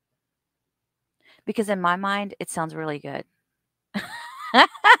because in my mind, it sounds really good.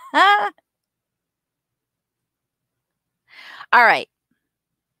 All right.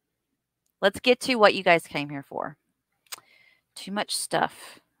 Let's get to what you guys came here for. Too much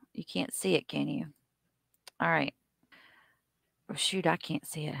stuff. You can't see it, can you? All right. Oh, shoot, I can't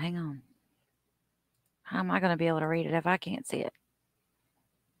see it. Hang on. How am I going to be able to read it if I can't see it?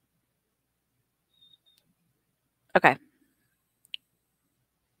 Okay.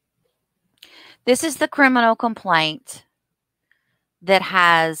 This is the criminal complaint that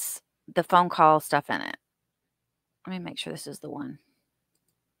has the phone call stuff in it. Let me make sure this is the one.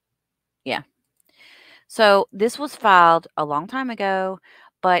 Yeah. So this was filed a long time ago,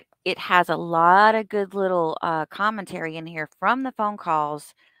 but it has a lot of good little commentary in here from the phone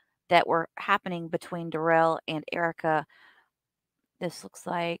calls that were happening between Darrell and Erica. This looks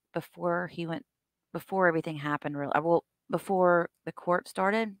like before everything happened, really. Well, before the court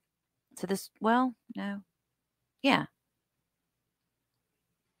started. So no. Yeah.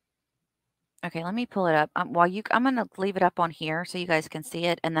 Okay, let me pull it up. I'm going to leave it up on here so you guys can see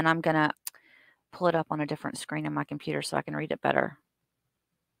it, and then I'm going to pull it up on a different screen on my computer so I can read it better.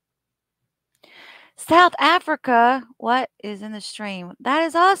 South Africa, what is in the stream? That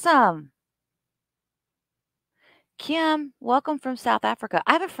is awesome. Kim, welcome from South Africa.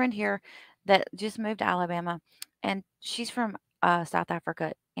 I have a friend here that just moved to Alabama, and she's from South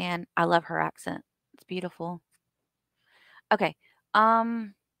Africa, and I love her accent. It's beautiful. Okay.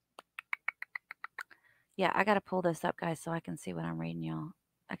 Yeah, I gotta pull this up, guys, so I can see what I'm reading, y'all.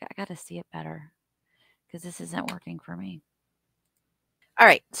 I gotta see it better because this isn't working for me. All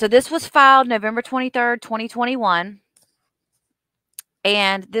right, so this was filed November 23rd, 2021,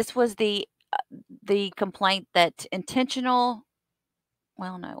 and this was the complaint that intentional.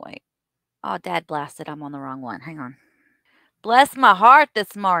 Well, no, wait. Oh, dad blasted. I'm on the wrong one. Hang on. Bless my heart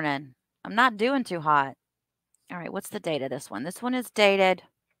this morning. I'm not doing too hot. All right, what's the date of this one? This one is dated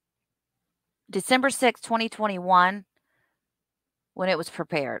December 6th, 2021, when it was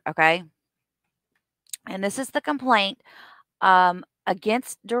prepared, okay? And this is the complaint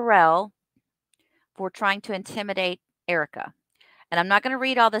against Darrell for trying to intimidate Erica. And I'm not going to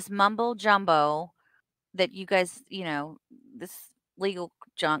read all this mumbo jumbo that you guys, this legal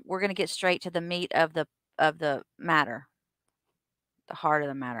junk. We're going to get straight to the meat of the matter, the heart of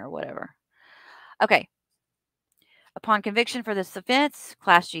the matter, whatever. Okay. Upon conviction for this offense,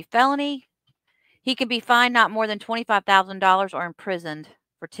 Class G felony, he can be fined not more than $25,000 or imprisoned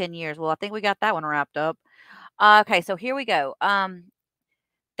for 10 years. Well, I think we got that one wrapped up. Okay, so here we go.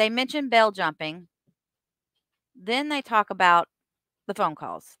 They mentioned bail jumping. Then they talk about the phone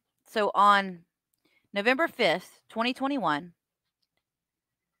calls. So on November 5th, 2021,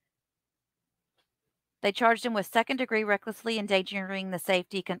 they charged him with second-degree recklessly endangering the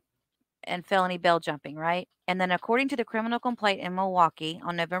safety and felony bail jumping, right? And then according to the criminal complaint in Milwaukee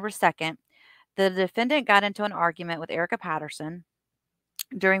on November 2nd, the defendant got into an argument with Erica Patterson,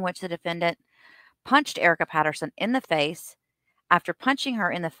 during which the defendant punched Erica Patterson in the face. After punching her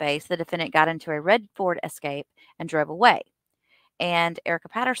in the face, the defendant got into a red Ford Escape and drove away. And Erica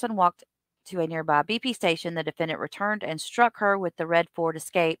Patterson walked to a nearby BP station. The defendant returned and struck her with the red Ford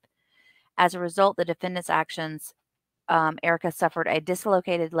Escape. As a result, the defendant's actions, Erica suffered a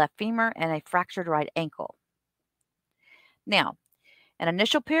dislocated left femur and a fractured right ankle. Now, an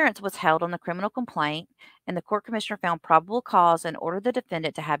initial appearance was held on the criminal complaint, and the court commissioner found probable cause and ordered the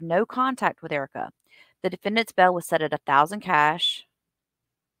defendant to have no contact with Erica. The defendant's bail was set at $1,000 cash,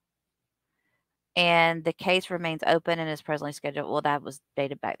 and the case remains open and is presently scheduled. Well, that was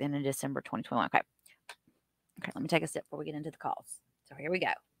dated back then in December 2021. Okay. Okay, let me take a sip before we get into the calls. So here we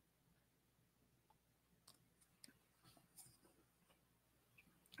go.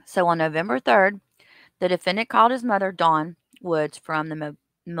 So on November 3rd, the defendant called his mother, Dawn Woods, from the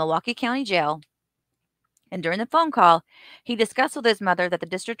Milwaukee County Jail. And during the phone call, he discussed with his mother that the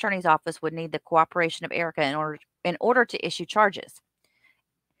district attorney's office would need the cooperation of Erica in order to issue charges.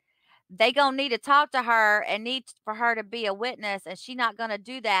 They gonna need to talk to her and need for her to be a witness, and she not gonna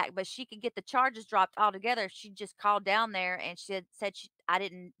do that, but she could get the charges dropped altogether. She just called down there and said I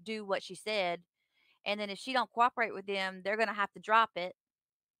didn't do what she said, and then if she don't cooperate with them, they're gonna have to drop it.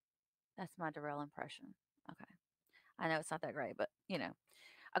 That's my Darrell impression. Okay, I know it's not that great, but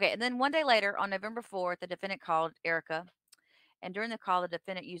Okay, and then one day later, on November 4th, the defendant called Erica, and during the call, the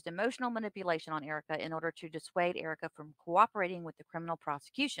defendant used emotional manipulation on Erica in order to dissuade Erica from cooperating with the criminal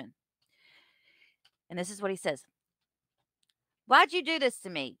prosecution. And this is what he says. Why'd you do this to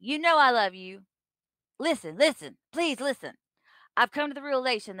me? You know I love you. Listen, please listen. I've come to the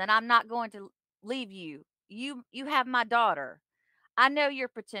realization that I'm not going to leave you. You have my daughter. I know your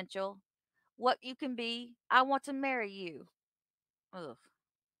potential, what you can be. I want to marry you. Ugh.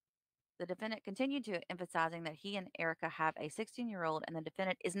 The defendant continued to emphasizing that he and Erica have a 16-year-old, and the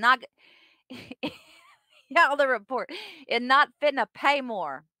defendant is not. Yeah, the report is not finna pay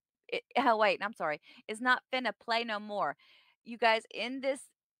more. Oh wait, I'm sorry. It's not finna play no more. You guys, in this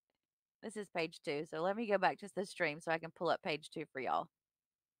is page 2. So let me go back to the stream so I can pull up page 2 for y'all.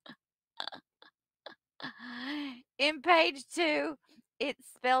 In page 2, it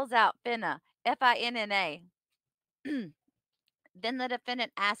spells out finna, Finna. Then the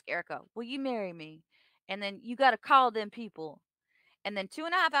defendant asked Erica, "Will you marry me?" And then you got to call them people. And then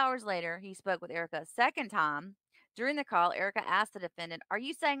 2.5 hours later, he spoke with Erica a second time. During the call, Erica asked the defendant, "Are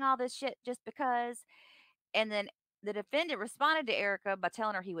you saying all this shit just because?" And then the defendant responded to Erica by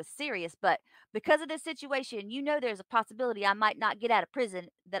telling her he was serious, but because of this situation, there's a possibility I might not get out of prison,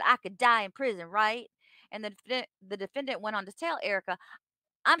 that I could die in prison, right? And the defendant went on to tell Erica,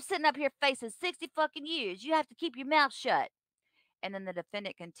 "I'm sitting up here facing 60 fucking years. You have to keep your mouth shut." And then the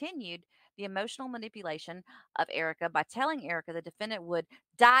defendant continued the emotional manipulation of Erica by telling Erica the defendant would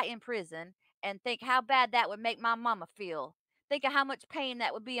die in prison, and think how bad that would make my mama feel. Think of how much pain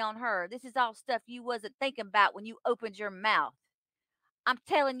that would be on her. This is all stuff you wasn't thinking about when you opened your mouth. I'm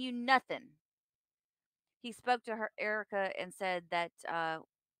telling you nothing. He spoke to her, Erica, and said that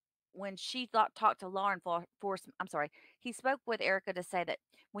when she talked to law enforcement, I'm sorry, he spoke with Erica to say that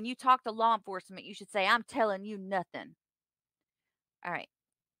when you talk to law enforcement, you should say, "I'm telling you nothing." All right.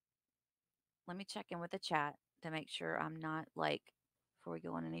 Let me check in with the chat to make sure I'm not like before we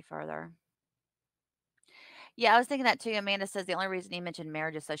go on any further. Yeah, I was thinking that too. Amanda says the only reason he mentioned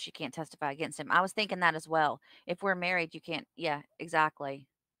marriage is so she can't testify against him. I was thinking that as well. If we're married, you can't. Yeah, exactly.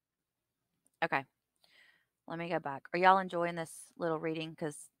 Okay, let me go back. Are y'all enjoying this little reading?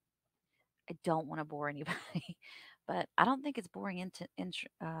 Because I don't want to bore anybody, but I don't think it's boring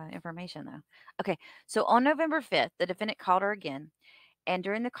information though. Okay, so on November 5th, the defendant called her again, and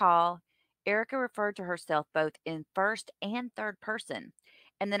during the call, Erica referred to herself both in first and third person,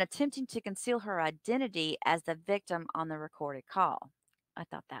 and then attempting to conceal her identity as the victim on the recorded call. I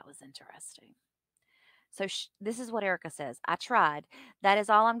thought that was interesting. So this is what Erica says. I tried. That is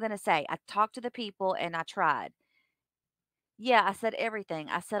all I'm going to say. I talked to the people and I tried. Yeah, I said everything.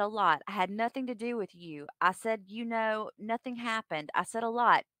 I said a lot. I had nothing to do with you. I said, nothing happened. I said a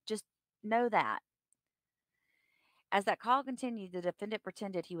lot. Just know that. As that call continued, the defendant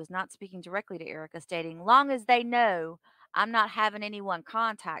pretended he was not speaking directly to Erica, stating, long as they know I'm not having anyone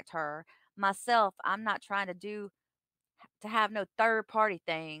contact her. Myself, I'm not trying to have no third party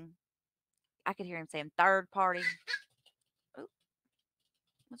thing. I could hear him saying third party. Ooh,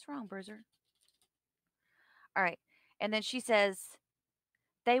 what's wrong, Bruiser? All right. And then she says,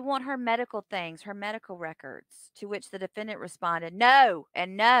 they want her medical things, her medical records, to which the defendant responded, no,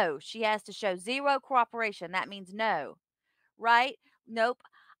 and no. She has to show zero cooperation. That means no, right? Nope.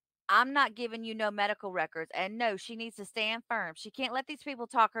 I'm not giving you no medical records. And no, she needs to stand firm. She can't let these people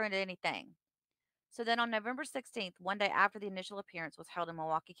talk her into anything. So then on November 16th, one day after the initial appearance was held in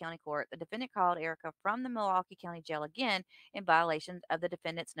Milwaukee County Court, the defendant called Erica from the Milwaukee County Jail again in violation of the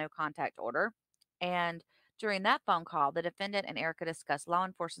defendant's no contact order. And during that phone call, the defendant and Erica discussed law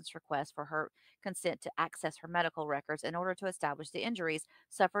enforcement's request for her consent to access her medical records in order to establish the injuries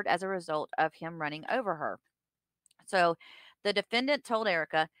suffered as a result of him running over her. So the defendant told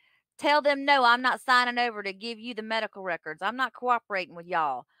Erica, tell them no, I'm not signing over to give you the medical records. I'm not cooperating with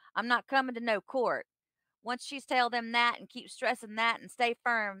y'all. I'm not coming to no court. Once she's tell them that and keep stressing that and stay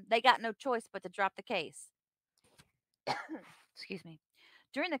firm, they got no choice but to drop the case. Excuse me.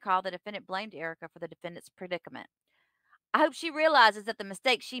 During the call, the defendant blamed Erica for the defendant's predicament. I hope she realizes that the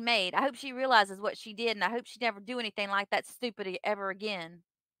mistake she made. I hope she realizes what she did, and I hope she never do anything like that stupid ever again.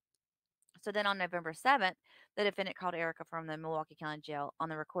 So then on November 7th, the defendant called Erica from the Milwaukee County Jail on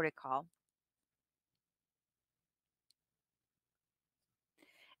the recorded call.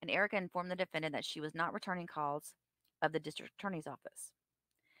 And Erica informed the defendant that she was not returning calls of the district attorney's office.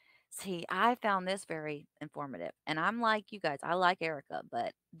 See, I found this very informative. And I'm like you guys, I like Erica,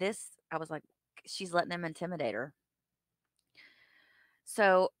 but this, I was like, she's letting them intimidate her.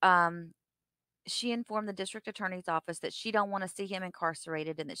 So, she informed the district attorney's office that she don't want to see him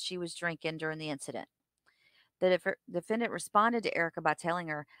incarcerated and that she was drinking during the incident. The defendant responded to Erica by telling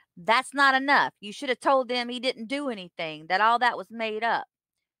her, that's not enough. You should have told them he didn't do anything, that all that was made up.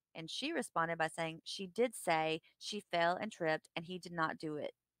 And she responded by saying she did say she fell and tripped and he did not do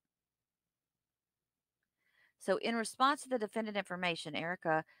it. So in response to the defendant information,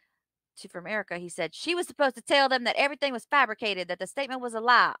 from Erica, he said she was supposed to tell them that everything was fabricated, that the statement was a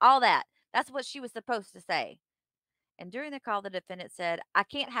lie, all that. That's what she was supposed to say. And during the call, the defendant said, I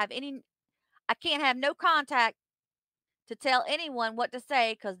can't have no contact to tell anyone what to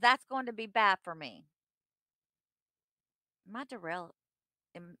say because that's going to be bad for me. My Darrell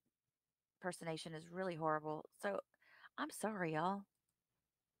impersonation is really horrible. So I'm sorry, y'all.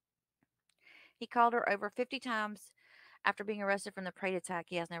 He called her over 50 times after being arrested from the Parade attack.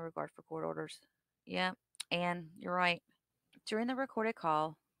 He has no regard for court orders. Yeah, and you're right. During the recorded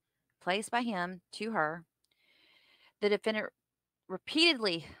call, placed by him to her, the defendant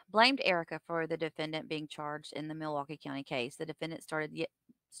repeatedly blamed Erica for the defendant being charged in the Milwaukee County case. The defendant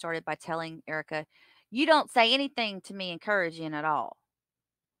started by telling Erica, you don't say anything to me encouraging at all.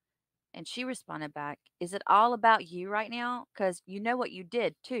 And she responded back, is it all about you right now? Because you know what you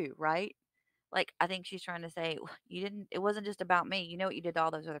did too, right? Like, I think she's trying to say, it wasn't just about me. You know what you did to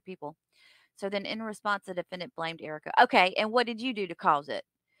all those other people. So then in response, the defendant blamed Erica. Okay, and what did you do to cause it?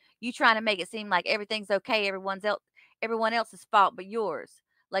 You trying to make it seem like everything's okay, everyone else's fault but yours.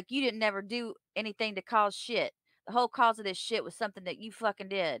 Like you didn't never do anything to cause shit. The whole cause of this shit was something that you fucking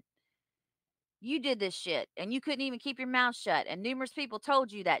did. You did this shit and you couldn't even keep your mouth shut. And numerous people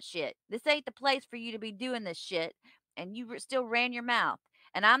told you that shit. This ain't the place for you to be doing this shit. And you still ran your mouth.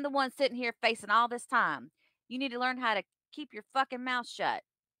 And I'm the one sitting here facing all this time. You need to learn how to keep your fucking mouth shut.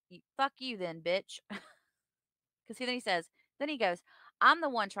 Fuck you then, bitch. Because then he goes, I'm the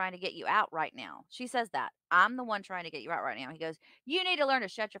one trying to get you out right now. She says that. I'm the one trying to get you out right now. He goes, you need to learn to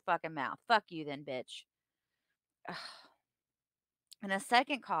shut your fucking mouth. Fuck you then, bitch. In a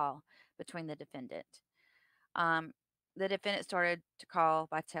second call between um, the defendant started to call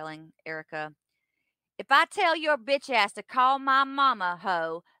by telling Erica, if I tell your bitch ass to call my mama,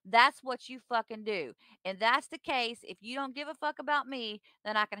 ho, that's what you fucking do. And that's the case. If you don't give a fuck about me,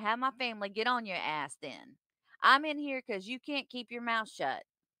 then I can have my family get on your ass then. I'm in here because you can't keep your mouth shut.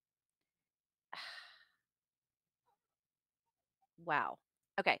 Wow.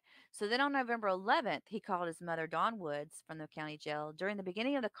 Okay. So then on November 11th, he called his mother, Dawn Woods, from the county jail. During the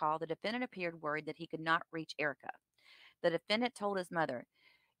beginning of the call, the defendant appeared worried that he could not reach Erica. The defendant told his mother,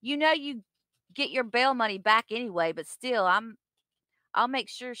 you know, you get your bail money back anyway, but still, I'll make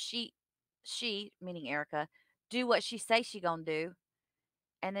sure she, meaning Erica, do what she say she gonna do.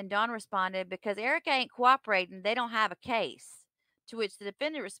 And then Dawn responded, because Erica ain't cooperating, they don't have a case. To which the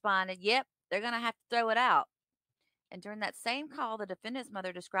defendant responded, yep, they're gonna have to throw it out. And during that same call, the defendant's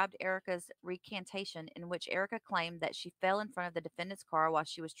mother described Erica's recantation, in which Erica claimed that she fell in front of the defendant's car while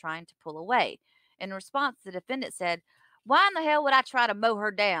she was trying to pull away. In response, the defendant said, why in the hell would I try to mow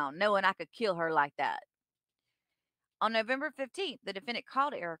her down, knowing I could kill her like that? On November 15th, the defendant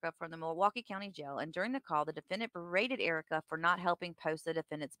called Erica from the Milwaukee County Jail, and during the call, the defendant berated Erica for not helping post the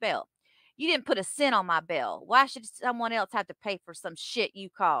defendant's bail. You didn't put a cent on my bail. Why should someone else have to pay for some shit you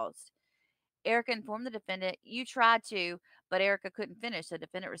caused? Erica informed the defendant, you tried to, but Erica couldn't finish. The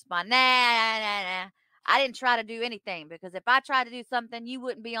defendant responded, nah. I didn't try to do anything, because if I tried to do something, you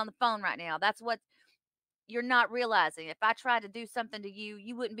wouldn't be on the phone right now. That's what you're not realizing. If I tried to do something to you,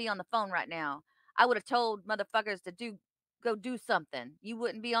 you wouldn't be on the phone right now. I would have told motherfuckers to go do something. You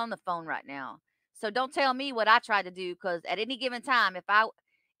wouldn't be on the phone right now. So don't tell me what I tried to do, because at any given time,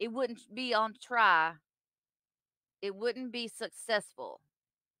 it wouldn't be on try. It wouldn't be successful.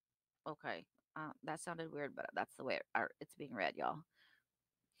 Okay. That sounded weird, but that's the way it's being read, y'all.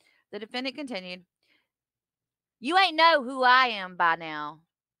 The defendant continued, you ain't know who I am by now.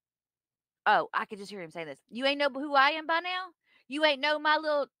 Oh, I could just hear him say this. You ain't know who I am by now? You ain't know my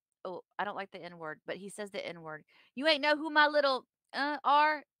little, oh, I don't like the N word, but he says the N word. You ain't know who my little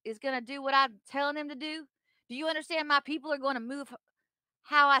R is going to do what I'm telling him to do? Do you understand my people are going to move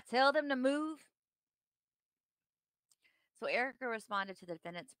how I tell them to move? So Erica responded to the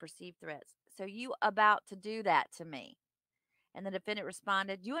defendant's perceived threats. So you about to do that to me? And the defendant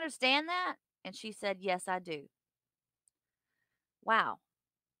responded, do you understand that? And she said, yes, I do. Wow.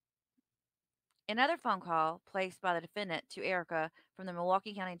 Another phone call placed by the defendant to Erica from the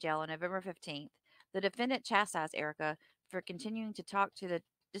Milwaukee County Jail on November 15th. The defendant chastised Erica for continuing to talk to the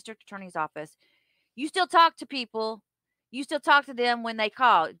district attorney's office. You still talk to people. You still talk to them when they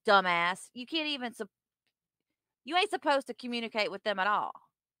call, dumbass. You can't even, you ain't supposed to communicate with them at all.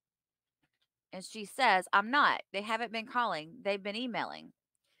 And she says, I'm not. They haven't been calling. They've been emailing.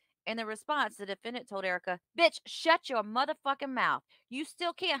 In the response, the defendant told Erica, bitch, shut your motherfucking mouth. You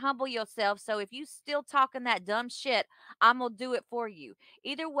still can't humble yourself, so if you still talking that dumb shit, I'm going to do it for you.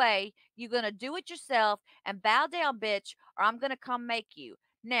 Either way, you're going to do it yourself and bow down, bitch, or I'm going to come make you.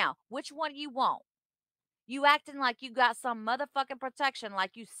 Now, which one you want? You acting like you got some motherfucking protection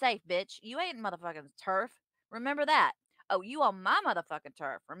like you safe, bitch. You ain't motherfucking turf. Remember that. Oh, you on my motherfucking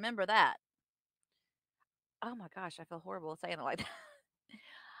turf. Remember that. Oh my gosh, I feel horrible saying it like that.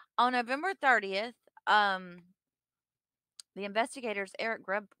 On November 30th, the investigators,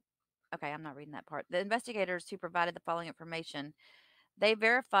 okay, I'm not reading that part. The investigators who provided the following information,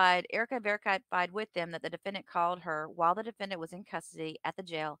 Erica verified with them that the defendant called her while the defendant was in custody at the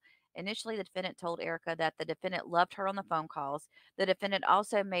jail. Initially, the defendant told Erica that the defendant loved her on the phone calls. The defendant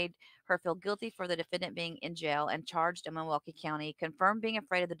also made her feel guilty for the defendant being in jail and charged in Milwaukee County, confirmed being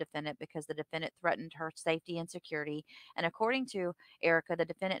afraid of the defendant because the defendant threatened her safety and security. And according to Erica, the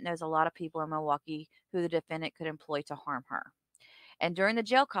defendant knows a lot of people in Milwaukee who the defendant could employ to harm her. And during the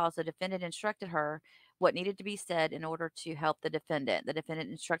jail calls, the defendant instructed her what needed to be said in order to help the defendant. The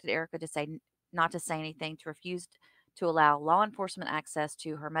defendant instructed Erica to say not to say anything, to refuse to allow law enforcement access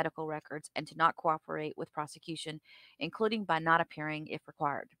to her medical records, and to not cooperate with prosecution, including by not appearing if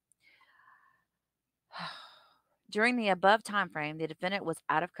required. During the above time frame, the defendant was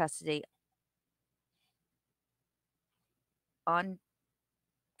out of custody on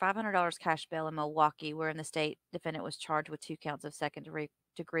 $500 cash bail in Milwaukee, where in the state defendant was charged with 2 counts of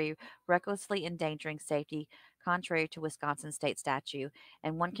second-degree recklessly endangering safety, contrary to Wisconsin state statute,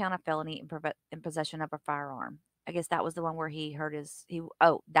 and 1 count of felony in possession of a firearm. I guess that was the one where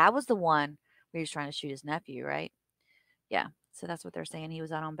that was the one where he was trying to shoot his nephew, right? Yeah. So that's what they're saying. He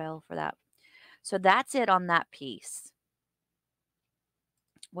was out on bail for that. So that's it on that piece.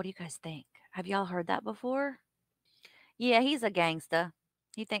 What do you guys think? Have y'all heard that before? Yeah, he's a gangsta.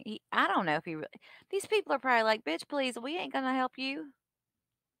 I don't know if he really, these people are probably like, bitch, please, we ain't gonna help you.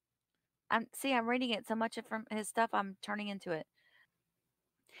 I'm reading it so much from his stuff, I'm turning into it.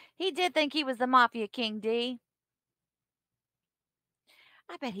 He did think he was the mafia king, D.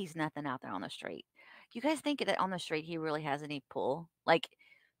 I bet he's nothing out there on the street. You guys think that on the street he really has any pull? Like,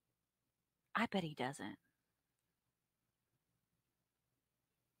 I bet he doesn't.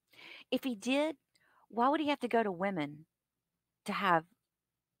 If he did, why would he have to go to women to have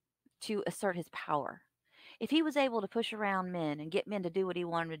to assert his power? If he was able to push around men and get men to do what he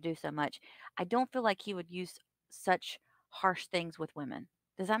wanted to do so much, I don't feel like he would use such harsh things with women.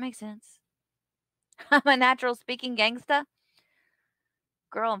 Does that make sense? I'm a natural speaking gangsta.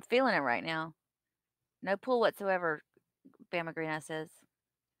 Girl, I'm feeling it right now. No pull whatsoever, Bama Green Eye says.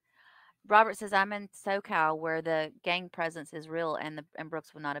 Robert says, I'm in SoCal where the gang presence is real and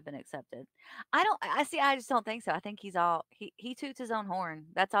Brooks would not have been accepted. I just don't think so. I think he toots his own horn.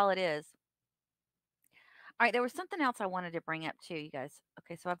 That's all it is. All right, there was something else I wanted to bring up too, you guys.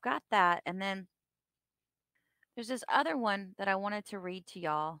 Okay, so I've got that, and then there's this other one that I wanted to read to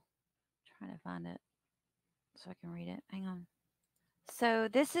y'all. Trying to find it so I can read it. Hang on. So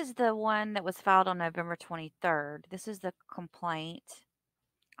this is the one that was filed on November 23rd. This is the complaint.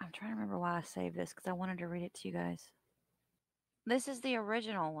 I'm trying to remember why I saved this because I wanted to read it to you guys. This is the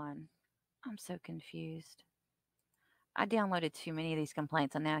original one. I'm so confused. I downloaded too many of these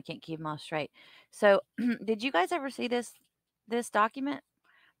complaints and now I can't keep them all straight. So, did you guys ever see this document?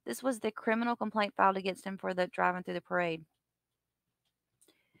 This was the criminal complaint filed against him for the driving through the parade.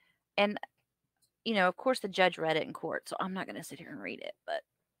 And of course the judge read it in court, so I'm not going to sit here and read it, but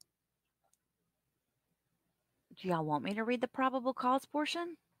do y'all want me to read the probable cause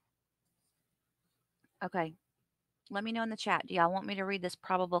portion? Okay. Let me know in the chat. Do y'all want me to read this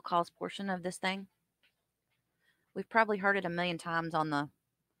probable cause portion of this thing? We've probably heard it a million times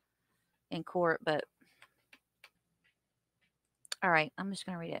in court, but all right, I'm just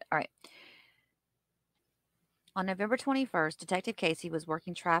going to read it. All right. On November 21st, Detective Casey was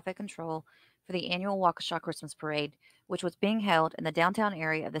working traffic control for the annual Waukesha Christmas Parade, which was being held in the downtown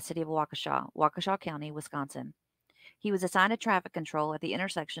area of the city of Waukesha, Waukesha County, Wisconsin. He was assigned to traffic control at the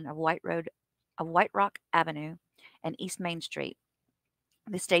intersection of White Rock Avenue and East Main Street.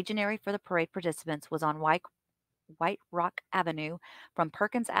 The staging area for the parade participants was on White Rock Avenue from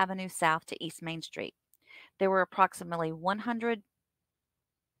Perkins Avenue south to East Main Street. There were approximately 100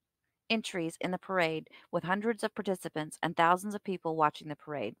 entries in the parade, with hundreds of participants and thousands of people watching the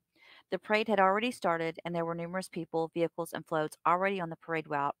parade. The parade had already started, and there were numerous people, vehicles, and floats already on the parade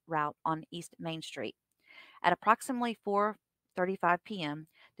route on East Main Street. At approximately 4:35 p.m.,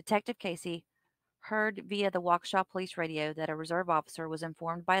 Detective Casey heard via the Waukesha police radio that a reserve officer was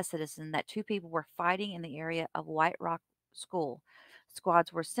informed by a citizen that two people were fighting in the area of White Rock School.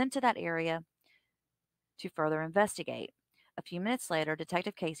 Squads were sent to that area to further investigate. A few minutes later,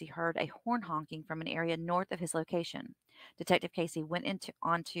 Detective Casey heard a horn honking from an area north of his location. Detective Casey went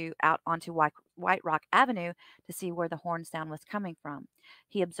out onto White Rock Avenue to see where the horn sound was coming from.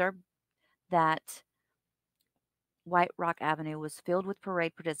 He observed that White Rock Avenue was filled with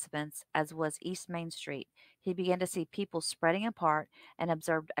parade participants, as was East Main Street. He began to see people spreading apart and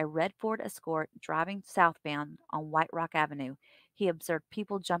observed a red Ford Escort driving southbound on White Rock Avenue. He observed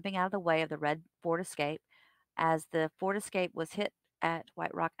people jumping out of the way of the red Ford Escape. As the Ford Escape was hit at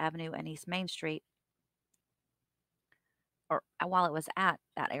White Rock Avenue and East Main Street, or while it was at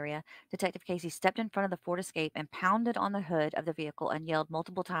that area, Detective Casey stepped in front of the Ford Escape and pounded on the hood of the vehicle and yelled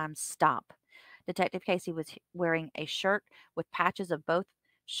multiple times, "Stop." Detective Casey was wearing a shirt with patches of both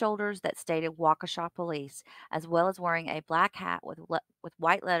shoulders that stated Waukesha Police, as well as wearing a black hat with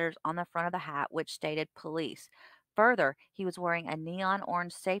white letters on the front of the hat which stated Police. Further, he was wearing a neon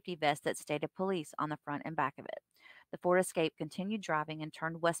orange safety vest that stated Police on the front and back of it. The Ford Escape continued driving and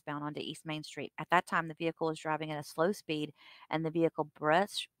turned westbound onto East Main Street. At that time, the vehicle was driving at a slow speed, and the vehicle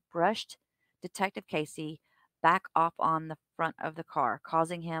brushed Detective Casey back off on the front of the car,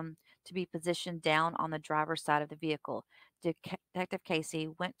 causing him to be positioned down on the driver's side of the vehicle. Detective Casey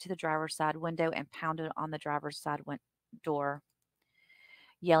went to the driver's side window and pounded on the driver's side door,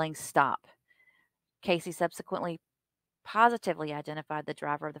 yelling, "Stop." Casey subsequently positively identified the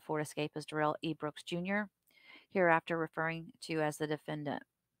driver of the Ford Escape as Darrell E. Brooks Jr., hereafter referring to as the defendant.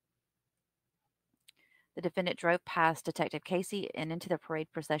 The defendant drove past Detective Casey and into the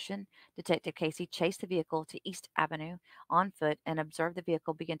parade procession. Detective Casey chased the vehicle to East Avenue on foot and observed the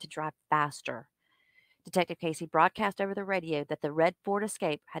vehicle begin to drive faster. Detective Casey broadcast over the radio that the red Ford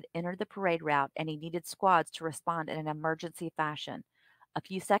Escape had entered the parade route and he needed squads to respond in an emergency fashion. A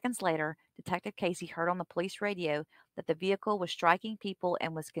few seconds later, Detective Casey heard on the police radio that the vehicle was striking people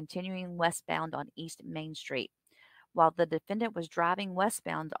and was continuing westbound on East Main Street. While the defendant was driving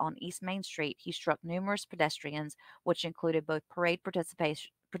westbound on East Main Street, he struck numerous pedestrians, which included both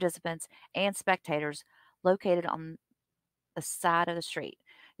participants and spectators located on the side of the street.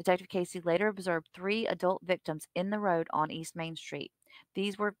 Detective Casey later observed three adult victims in the road on East Main Street.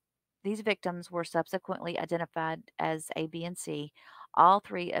 These were these victims were subsequently identified as A, B, and C. All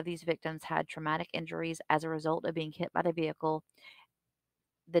three of these victims had traumatic injuries as a result of being hit by the vehicle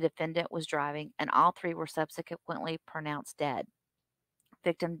the defendant was driving, and all three were subsequently pronounced dead.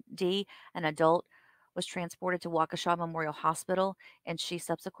 Victim D, an adult, was transported to Waukesha Memorial Hospital, and she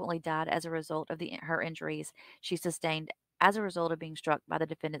subsequently died as a result of her injuries she sustained as a result of being struck by the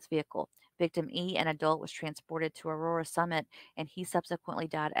defendant's vehicle. Victim E, an adult, was transported to Aurora Summit, and he subsequently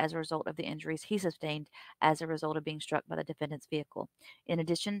died as a result of the injuries he sustained as a result of being struck by the defendant's vehicle. In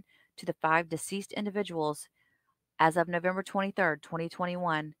addition to the five deceased individuals, as of November 23rd,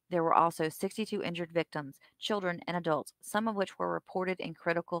 2021, there were also 62 injured victims, children and adults, some of which were reported in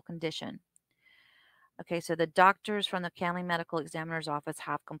critical condition. Okay, so the doctors from the County Medical Examiner's Office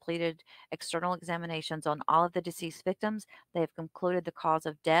have completed external examinations on all of the deceased victims. They have concluded the cause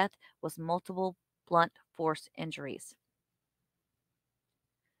of death was multiple blunt force injuries.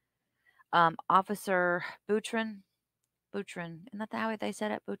 Officer Boutron, isn't that how they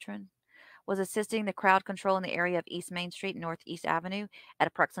said it, Boutron? Was assisting the crowd control in the area of East Main Street and Northeast Avenue at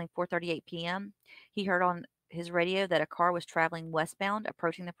approximately 4:38 p.m. He heard on his radio that a car was traveling westbound,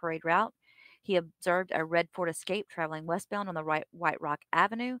 approaching the parade route. He observed a red Ford Escape traveling westbound on the right White Rock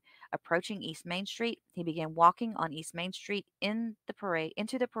Avenue, approaching East Main Street. He began walking on East Main Street into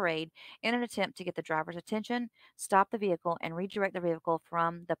the parade in an attempt to get the driver's attention, stop the vehicle, and redirect the vehicle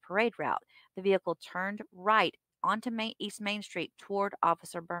from the parade route. The vehicle turned right onto East Main Street toward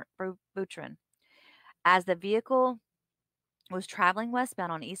Officer Boutron. As the vehicle was traveling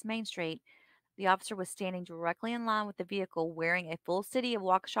westbound on East Main Street, the officer was standing directly in line with the vehicle wearing a full City of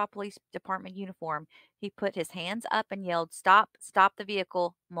Waukesha Police Department uniform. He put his hands up and yelled, "Stop, stop the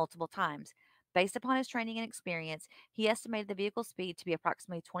vehicle," multiple times. Based upon his training and experience, he estimated the vehicle's speed to be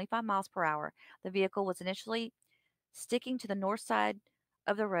approximately 25 miles per hour. The vehicle was initially sticking to the north side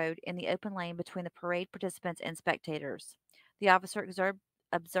of the road in the open lane between the parade participants and spectators. The officer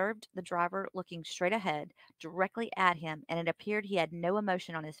observed the driver looking straight ahead, directly at him, and it appeared he had no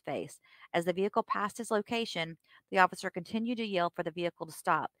emotion on his face. As the vehicle passed his location, the officer continued to yell for the vehicle to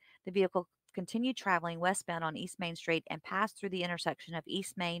stop. The vehicle continued traveling westbound on East Main Street and passed through the intersection of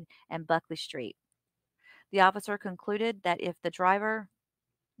East Main and Buckley Street. The officer concluded that if the driver,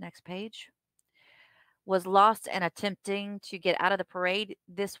 next page, was lost and attempting to get out of the parade,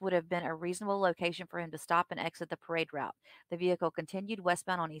 this would have been a reasonable location for him to stop and exit the parade route. The vehicle continued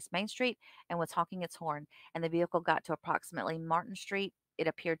westbound on East Main Street and was honking its horn, and the vehicle got to approximately Martin Street. It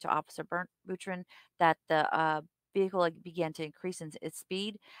appeared to Officer Boutron that the vehicle began to increase in its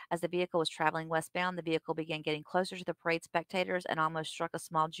speed. As the vehicle was traveling westbound, the vehicle began getting closer to the parade spectators and almost struck a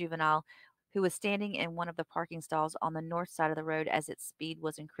small juvenile who was standing in one of the parking stalls on the north side of the road as its speed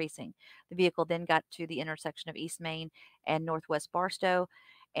was increasing. The vehicle then got to the intersection of East Main and Northwest Barstow,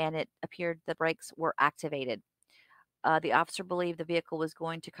 and it appeared the brakes were activated. The officer believed the vehicle was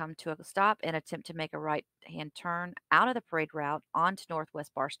going to come to a stop and attempt to make a right-hand turn out of the parade route onto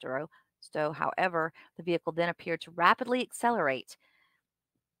Northwest Barstow. However, the vehicle then appeared to rapidly accelerate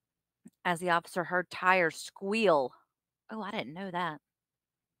as the officer heard tires squeal. Oh, I didn't know that.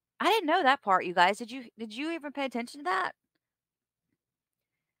 I didn't know that part, you guys. Did you even pay attention to that?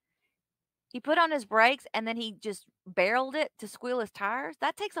 He put on his brakes and then he just barreled it to squeal his tires.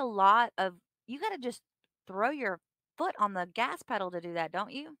 That takes a lot of you got to just throw your foot on the gas pedal to do that,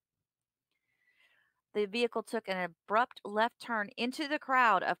 don't you? The vehicle took an abrupt left turn into the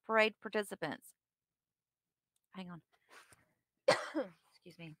crowd of parade participants. Hang on.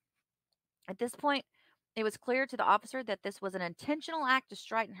 Excuse me. At this point, it was clear to the officer that this was an intentional act to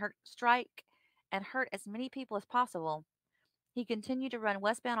strike and hurt as many people as possible. He continued to run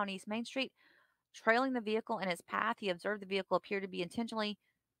westbound on East Main Street, trailing the vehicle in its path. He observed the vehicle appeared to be intentionally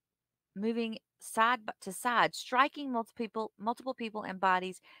moving side to side, striking multiple people and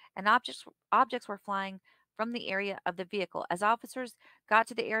bodies, and objects were flying from the area of the vehicle. As officers got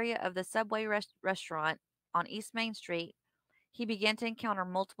to the area of the Subway restaurant on East Main Street, he began to encounter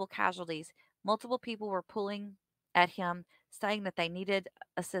multiple casualties. Multiple people were pulling at him, saying that they needed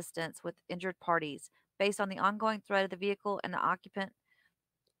assistance with injured parties. Based on the ongoing threat of the vehicle and the occupant,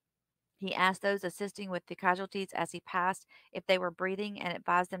 he asked those assisting with the casualties as he passed if they were breathing and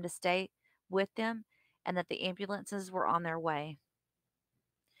advised them to stay with them and that the ambulances were on their way.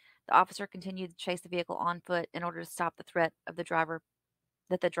 The officer continued to chase the vehicle on foot in order to stop the threat of the driver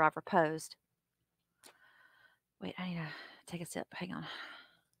posed. Wait, I need to take a sip. Hang on.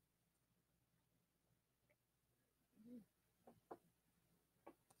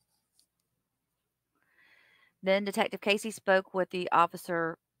 Then Detective Casey spoke with the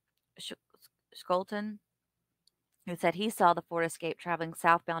officer Skolton, who said he saw the Ford Escape traveling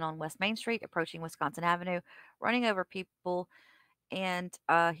southbound on West Main Street, approaching Wisconsin Avenue, running over people, and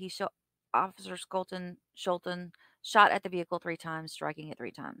Officer Skolton shot at the vehicle 3 times, striking it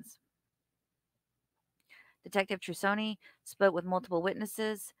 3 times. Detective Trusoni spoke with multiple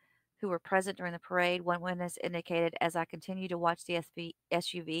witnesses who were present during the parade. One witness indicated, as I continued to watch the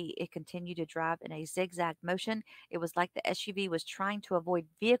SUV, it continued to drive in a zigzag motion. It was like the SUV was trying to avoid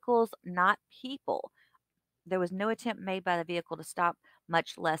vehicles, not people. There was no attempt made by the vehicle to stop,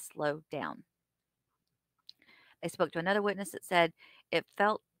 much less slow down. They spoke to another witness that said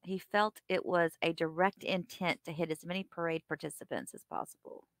he felt it was a direct intent to hit as many parade participants as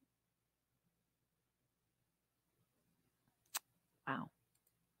possible. Wow.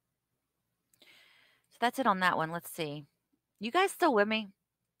 So that's it on that one. Let's see. You guys still with me?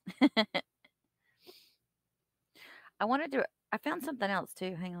 I found something else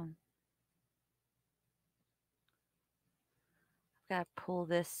too. Hang on. I've got to pull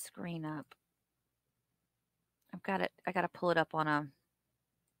this screen up. I got to pull it up on a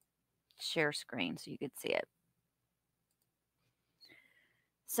share screen so you could see it.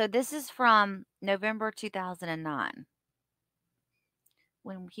 So this is from November 2009,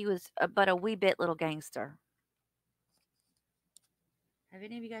 when he was but a wee bit little gangster. Have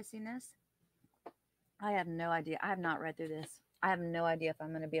any of you guys seen this? I have no idea. I have not read through this. I have no idea if I'm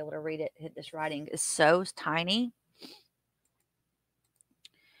going to be able to read it. This writing is so tiny.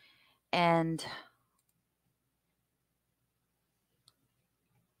 And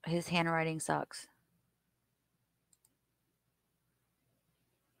his handwriting sucks.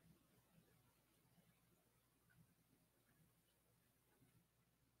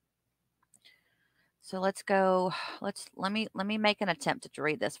 So let's go. Let me make an attempt to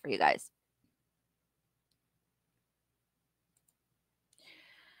read this for you guys.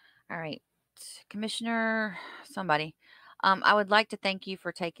 All right. Commissioner somebody. I would like to thank you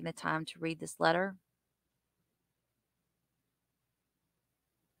for taking the time to read this letter.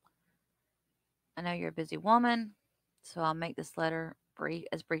 I know you're a busy woman, so I'll make this letter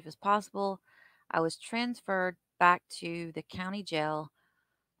as brief as possible. I was transferred back to the county jail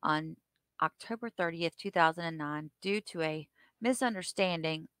on October 30th, 2009, due to a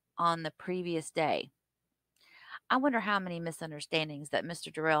misunderstanding on the previous day. I wonder how many misunderstandings that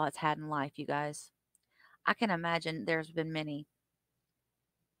Mr. Darrell has had in life, you guys. I can imagine there's been many.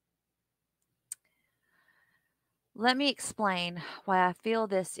 Let me explain why I feel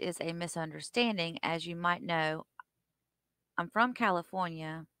this is a misunderstanding. As you might know, I'm from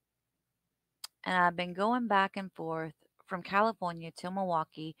California, and I've been going back and forth from California to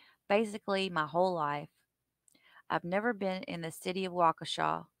Milwaukee basically my whole life. I've never been in the city of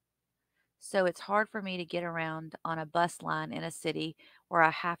Waukesha, so it's hard for me to get around on a bus line in a city where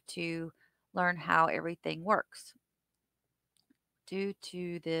I have to learn how everything works. Due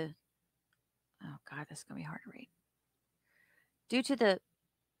to the, oh God, this is going to be hard to read. Due to the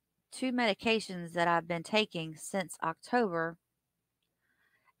 2 medications that I've been taking since October,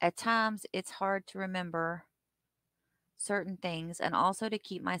 at times it's hard to remember certain things and also to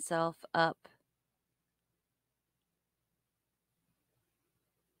keep myself up.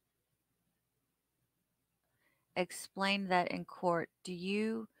 Explained that in court. Do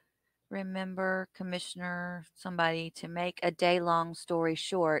you remember, Commissioner somebody, to make a day-long story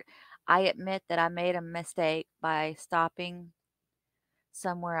short, I admit that I made a mistake by stopping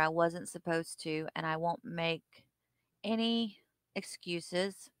somewhere I wasn't supposed to, and I won't make any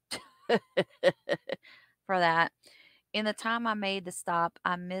excuses for that. In the time I made the stop,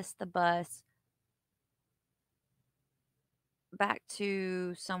 I missed the bus back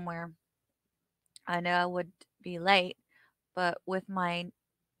to somewhere. I know I would be late, but with my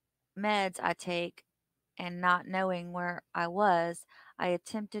meds I take and not knowing where I was, I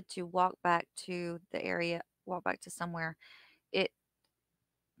attempted to walk back to the area, walk back to somewhere. It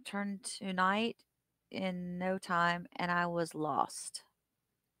turned to night in no time, and I was lost.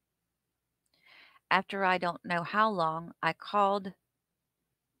 After I don't know how long, I called.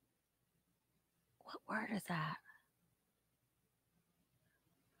 What word is that?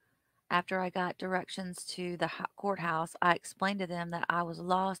 After I got directions to the courthouse, I explained to them that I was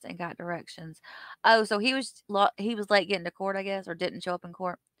lost and got directions. Oh, so he was late getting to court, I guess, or didn't show up in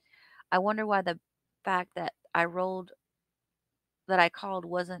court. I wonder why the fact that I rolled that I called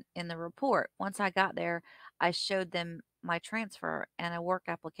wasn't in the report. Once I got there, I showed them my transfer and a work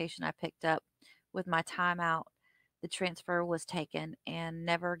application I picked up with my timeout. The transfer was taken and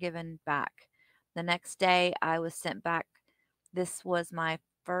never given back. The next day, I was sent back. This was my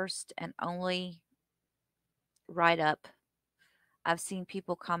first and only write up. I've seen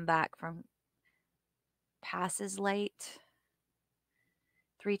people come back from passes late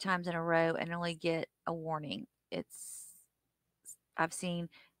 3 times in a row and only get a warning. I've seen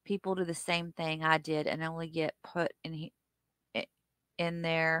people do the same thing I did and only get put in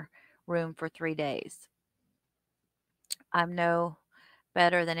their room for 3 days. I'm no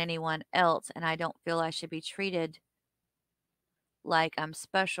better than anyone else, and I don't feel I should be treated like I'm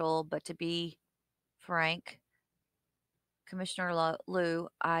special, but to be frank, Commissioner Liu,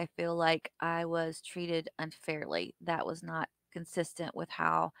 I feel like I was treated unfairly. That was not consistent with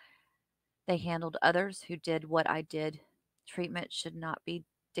how they handled others who did what I did. Treatment should not be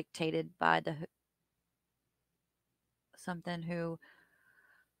dictated by something who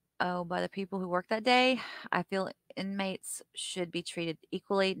by the people who work that day. I feel inmates should be treated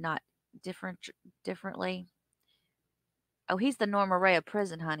equally, not differently. Oh, he's the Norma Ray of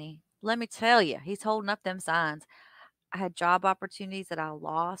prison, honey. Let me tell you, he's holding up them signs. I had job opportunities that I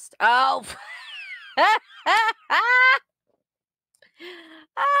lost. Oh,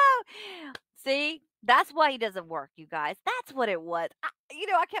 oh, see, that's why he doesn't work, you guys. That's what it was.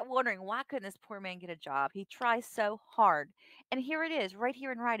 I kept wondering why couldn't this poor man get a job? He tries so hard, and here it is, right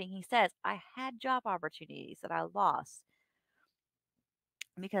here in writing. He says, "I had job opportunities that I lost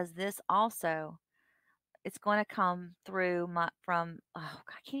because this also it's going to come through my from. Oh,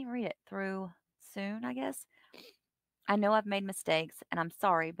 I can't even read it through soon. I guess." I know I've made mistakes and I'm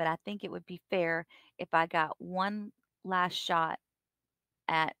sorry, but I think it would be fair if I got one last shot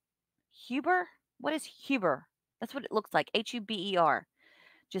at Huber. What is Huber? That's what it looks like. Huber.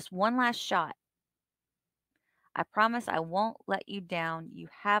 Just one last shot. I promise I won't let you down. You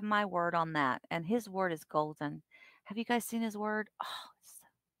have my word on that. And his word is golden. Have you guys seen his word? Oh,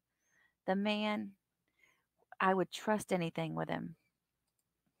 the man, I would trust anything with him.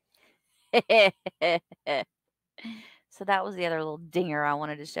 So that was the other little dinger I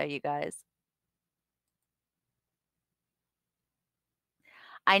wanted to show you guys.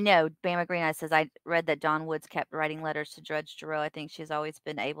 I know. Bama Green Eye says, I read that Dawn Woods kept writing letters to Judge Darrell. I think she's always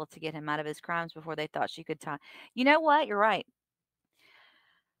been able to get him out of his crimes before they thought she could tie. You know what? You're right.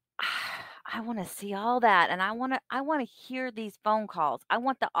 I want to see all that, and I want to hear these phone calls. I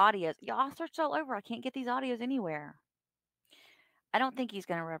want the audios. Y'all searched all over. I can't get these audios anywhere. I don't think he's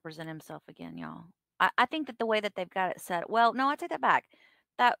going to represent himself again, y'all. I think that the way that they've got it set, well, no, I take that back.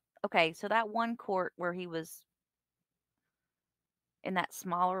 Okay, so that one court where he was in that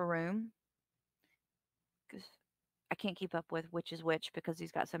smaller room, 'cause I can't keep up with which is which because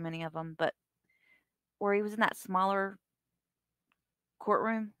he's got so many of them, but where he was in that smaller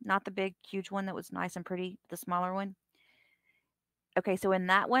courtroom, not the big, huge one that was nice and pretty, the smaller one. Okay, so in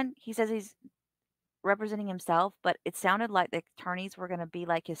that one, he says he's representing himself, but it sounded like the attorneys were going to be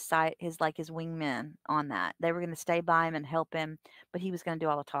like his wingmen on that. They were going to stay by him and help him, but he was going to do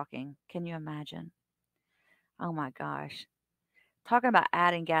all the talking. Can you imagine? Oh my gosh. Talking about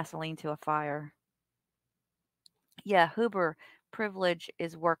adding gasoline to a fire. Yeah, Huber privilege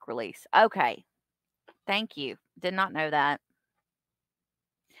is work release. Okay. Thank you. Did not know that.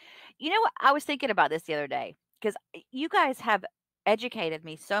 You know what? I was thinking about this the other day because you guys have educated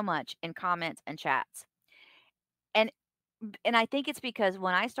me so much in comments and chats. And and I think it's because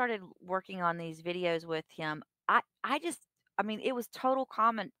when I started working on these videos with him, I just I mean, it was total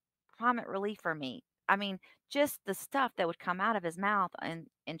comment relief for me. I mean, just the stuff that would come out of his mouth in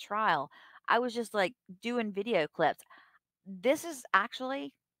trial. I was just like doing video clips. This is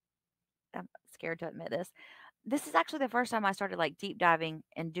actually I'm scared to admit this. This is actually the first time I started like deep diving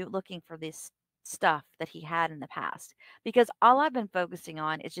and looking for this stuff that he had in the past because all I've been focusing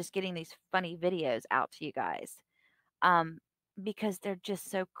on is just getting these funny videos out to you guys. Um because they're just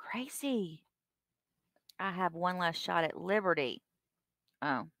so crazy. I have one last shot at Liberty.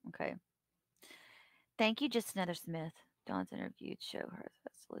 Oh, okay. Thank you, just another Smith. Dawn's interviewed show her.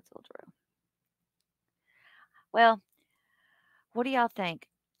 That's Little Drew. Well, what do y'all think?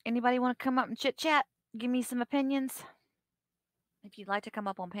 Anybody want to come up and chit chat? Give me some opinions. If you'd like to come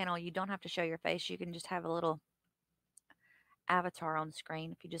up on panel, you don't have to show your face. You can just have a little avatar on the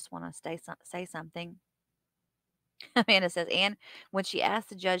screen if you just want to say something. Amanda says, and when she asked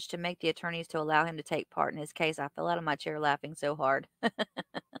the judge to make the attorneys to allow him to take part in his case, I fell out of my chair laughing so hard.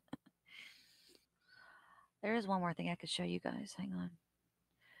 There is one more thing I could show you guys. Hang on.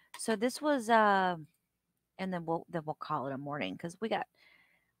 So this was and then we'll call it a morning because we got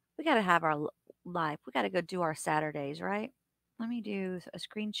to have our life. We got to go do our Saturdays, right? Let me do a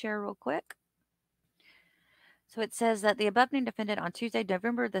screen share real quick. So it says that the above named defendant on Tuesday,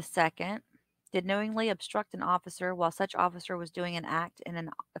 November the 2nd, did knowingly obstruct an officer while such officer was doing an act in an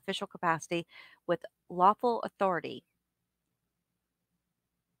official capacity with lawful authority.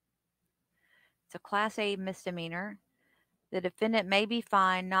 It's a Class A misdemeanor. The defendant may be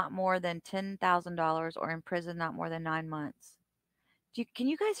fined not more than $10,000 or imprisoned not more than 9 months. Can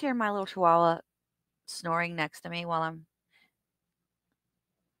you guys hear my little chihuahua snoring next to me while I'm.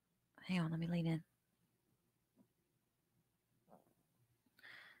 Hang on, let me lean in.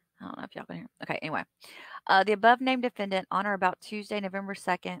 I don't know if y'all can hear. Okay, anyway. The above named defendant on or about Tuesday, November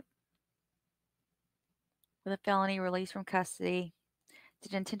 2nd, with a felony released from custody,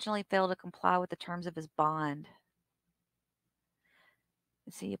 did intentionally fail to comply with the terms of his bond.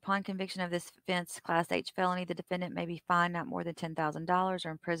 Let's see, upon conviction of this offense, Class H felony, the defendant may be fined not more than $10,000 or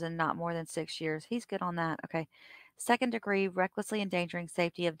imprisoned not more than 6 years. He's good on that. Okay. Second degree, recklessly endangering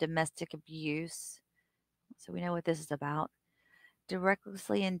safety of domestic abuse. So we know what this is about. To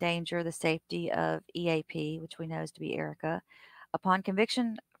recklessly endanger the safety of EAP, which we know is to be Erica. Upon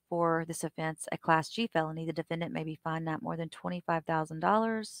conviction for this offense, a Class G felony, the defendant may be fined not more than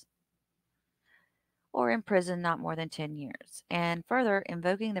 $25,000 or imprisoned not more than 10 years. And further,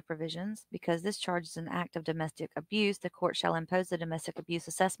 invoking the provisions, because this charge is an act of domestic abuse, the court shall impose the domestic abuse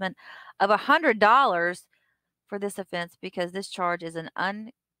assessment of $100 for this offense because this charge is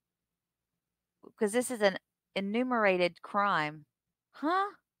because this is an enumerated crime. Huh?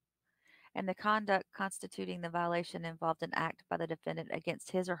 And the conduct constituting the violation involved an act by the defendant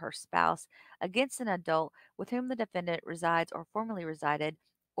against his or her spouse, against an adult with whom the defendant resides or formerly resided,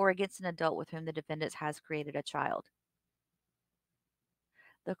 or against an adult with whom the defendant has created a child.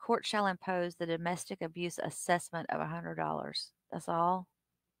 The court shall impose the domestic abuse assessment of $100. That's all?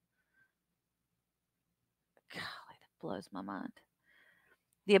 Golly, that blows my mind.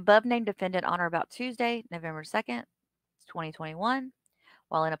 The above named defendant on or about Tuesday, November 2nd, 2021,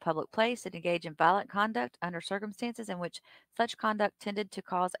 while in a public place, and engage in violent conduct under circumstances in which such conduct tended to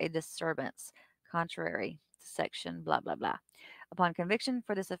cause a disturbance, contrary to section blah, blah, blah. Upon conviction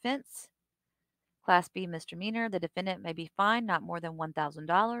for this offense, Class B misdemeanor, the defendant may be fined not more than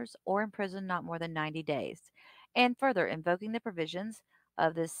 $1,000 or imprisoned not more than 90 days. And further, invoking the provisions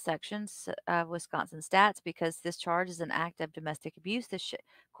of this section of Wisconsin stats, because this charge is an act of domestic abuse, the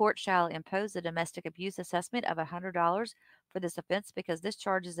court shall impose a domestic abuse assessment of $100 for this offense because this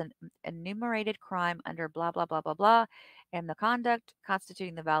charge is an enumerated crime under blah, blah, blah, blah, blah, and the conduct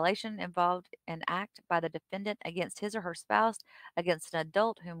constituting the violation involved an act by the defendant against his or her spouse, against an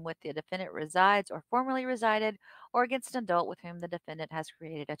adult whom with the defendant resides or formerly resided, or against an adult with whom the defendant has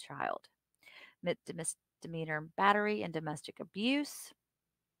created a child. Misdemeanor battery and domestic abuse.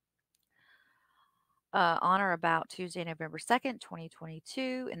 On or about Tuesday, November 2nd,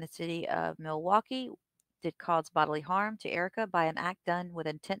 2022, in the city of Milwaukee, did cause bodily harm to Erica by an act done with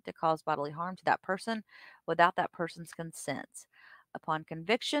intent to cause bodily harm to that person without that person's consent. Upon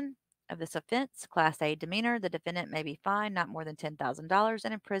conviction of this offense, Class A demeanor, the defendant may be fined not more than $10,000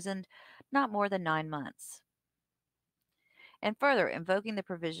 and imprisoned not more than 9 months. And further, invoking the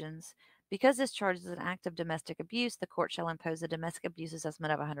provisions, because this charge is an act of domestic abuse, the court shall impose a domestic abuse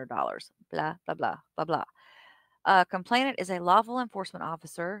assessment of $100. Blah, blah, blah, blah, blah. Complainant is a lawful enforcement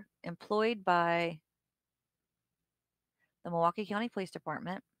officer employed by the Milwaukee County Police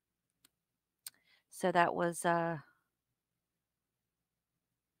Department. So that was that's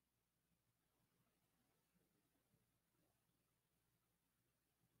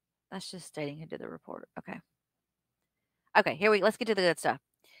just stating who did the report. Okay. Okay, let's get to the good stuff.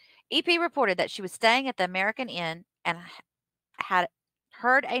 EP reported that she was staying at the American Inn and had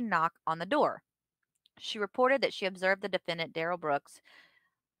heard a knock on the door. She reported that she observed the defendant, Darrell Brooks,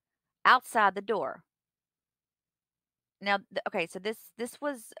 outside the door. Now, okay, so this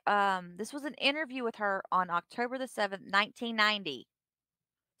was an interview with her on October the 7th, 1990.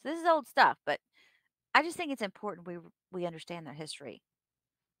 So this is old stuff, but I just think it's important we understand their history.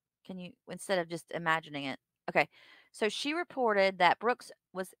 Can you, instead of just imagining it? Okay, so she reported that Brooks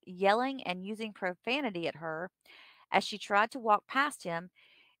was yelling and using profanity at her as she tried to walk past him.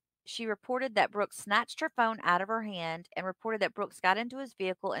 She reported that Brooks snatched her phone out of her hand and reported that Brooks got into his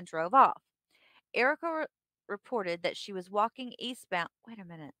vehicle and drove off. Erica reported that she was walking eastbound. Wait a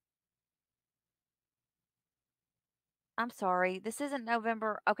minute. I'm sorry. This isn't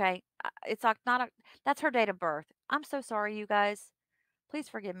November. Okay. It's not. That's her date of birth. I'm so sorry, you guys. Please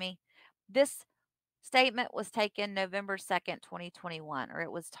forgive me. This Statement was taken November 2nd, 2021, or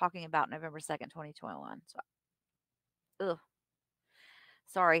it was talking about November 2nd, 2021. So, ugh,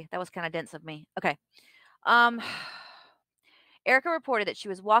 sorry, that was kind of dense of me. Okay. Um, Erica reported that she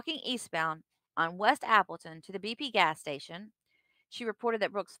was walking eastbound on West Appleton to the BP gas station. She reported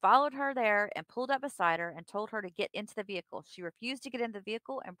that Brooks followed her there and pulled up beside her and told her to get into the vehicle. She refused to get in the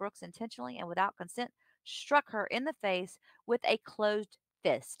vehicle, and Brooks intentionally and without consent struck her in the face with a closed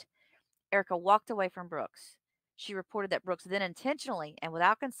fist. Erica walked away from Brooks. She reported that Brooks then intentionally and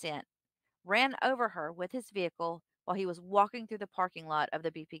without consent ran over her with his vehicle while he was walking through the parking lot of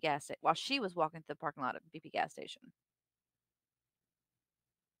the BP gas station. While she was walking through the parking lot of the BP gas station.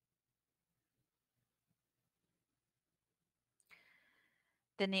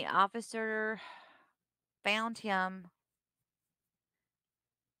 Then the officer found him,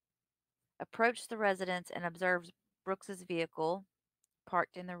 approached the residence, and observed Brooks's vehicle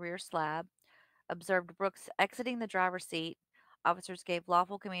parked in the rear slab. Observed Brooks exiting the driver's seat. Officers gave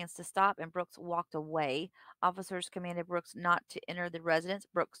lawful commands to stop, and Brooks walked away. Officers commanded Brooks not to enter the residence.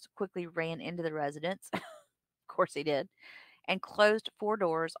 Brooks quickly ran into the residence. Of course he did. And closed 4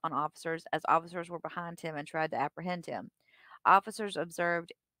 doors on officers as officers were behind him and tried to apprehend him. Officers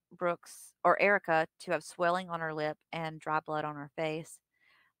observed Brooks or Erica to have swelling on her lip and dry blood on her face.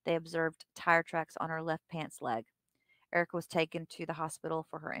 They observed tire tracks on her left pants leg. Erica was taken to the hospital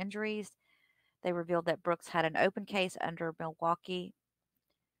for her injuries. They revealed that Brooks had an open case under Milwaukee,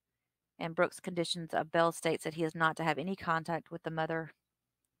 and Brooks' conditions of bail states that he is not to have any contact with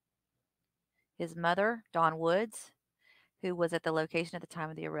his mother, Dawn Woods, who was at the location at the time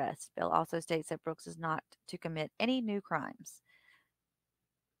of the arrest. Bail also states that Brooks is not to commit any new crimes.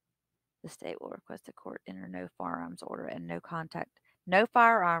 The state will request the court enter no firearms order and no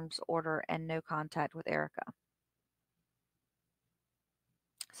firearms order and no contact with Erica.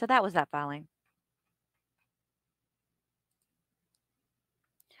 So that was that filing.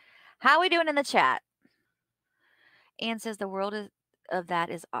 How are we doing in the chat? Anne says the wording of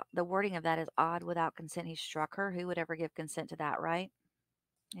that is odd. Without consent, he struck her. Who would ever give consent to that, right?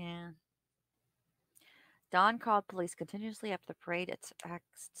 Yeah. Dawn called police continuously after the parade attack,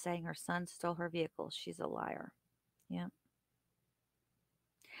 saying her son stole her vehicle. She's a liar. Yeah.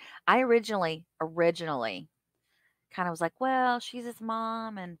 I originally kind of was like, well, she's his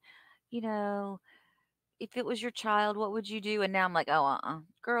mom, and you know, if it was your child, what would you do? And now I'm like, oh,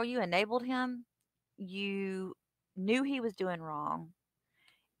 girl, you enabled him. You knew he was doing wrong,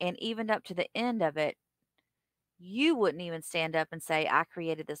 and even up to the end of it, you wouldn't even stand up and say, I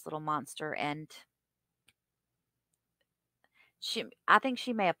created this little monster. And I think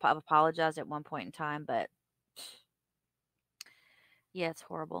she may have apologized at one point in time, but yeah, it's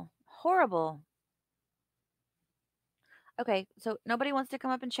horrible. Horrible. Okay, so nobody wants to come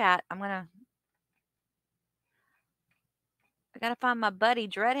up and chat. I gotta find my buddy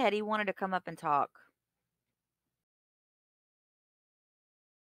Dreadhead. He wanted to come up and talk.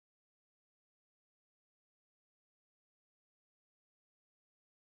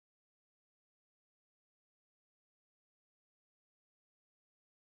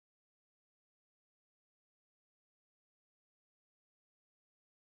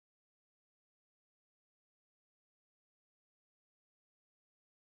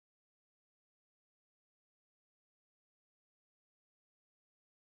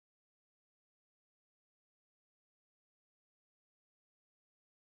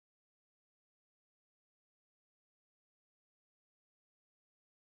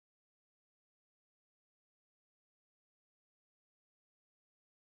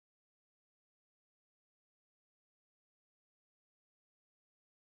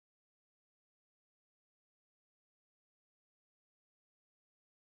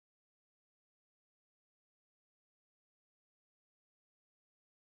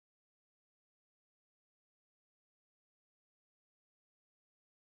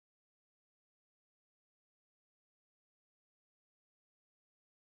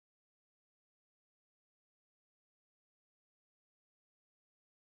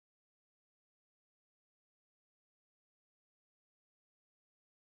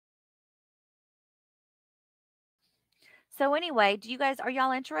 So anyway, are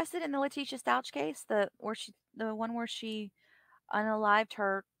y'all interested in the Letitia Stouch case? The one where she unalived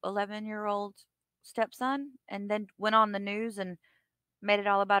her 11-year-old stepson and then went on the news and made it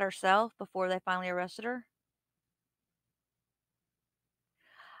all about herself before they finally arrested her?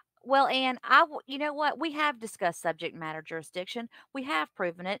 Well, Anne, you know what? We have discussed subject matter jurisdiction. We have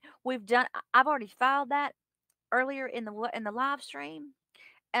proven it. I've already filed that earlier in the live stream,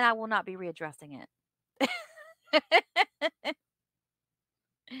 and I will not be readdressing it.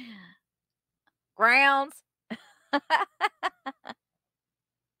 grounds.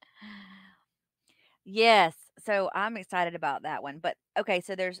 Yes, so I'm excited about that one. But okay,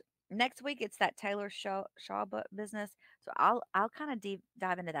 so there's next week it's that Taylor Shaw book business. So I'll kind of deep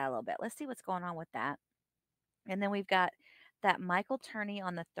dive into that a little bit. Let's see what's going on with that. And then we've got that Michael Turney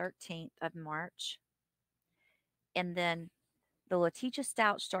on the 13th of March. And then the Letitia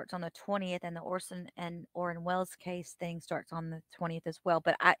Stout starts on the 20th, and the Orson and Orrin Wells case thing starts on the 20th as well.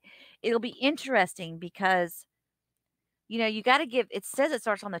 But it'll be interesting because you got to give. It says it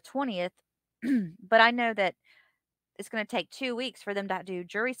starts on the 20th, but I know that it's going to take 2 weeks for them to do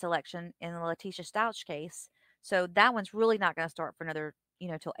jury selection in the Letitia Stouch case. So that one's really not going to start for another,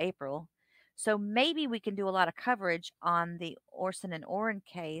 till April. So maybe we can do a lot of coverage on the Orson and Orrin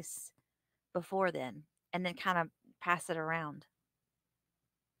case before then, and then kind of pass it around.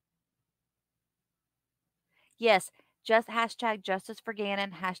 Yes, just hashtag justice for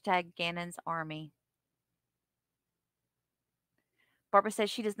Gannon, hashtag Gannon's army. Barbara says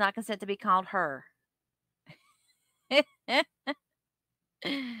she does not consent to be called her. I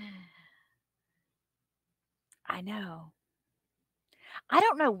know. I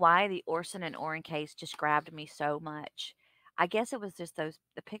don't know why the Orson and Orrin case just grabbed me so much. I guess it was just the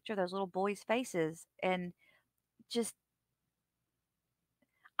picture of those little boys' faces, and just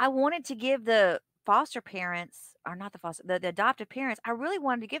I wanted to give the foster parents, or not the foster, the adoptive parents, I really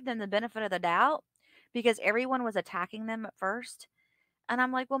wanted to give them the benefit of the doubt because everyone was attacking them at first. And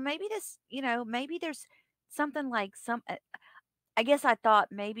I'm like, well, maybe this, maybe there's something like I guess I thought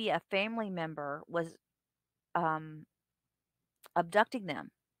maybe a family member was um, abducting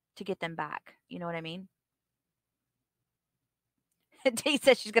them to get them back. You know what I mean? Dee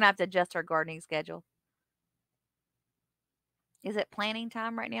says she's going to have to adjust her gardening schedule. Is it planting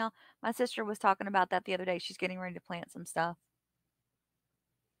time right now? My sister was talking about that the other day. She's getting ready to plant some stuff.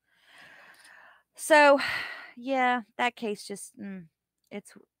 So, yeah, that case just,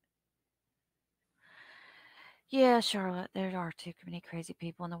 it's, yeah, Charlotte, there are too many crazy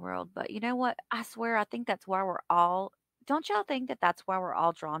people in the world. But you know what? I swear, I think that's why we're all, don't y'all think that that's why we're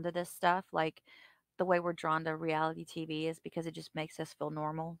all drawn to this stuff? Like the way we're drawn to reality TV is because it just makes us feel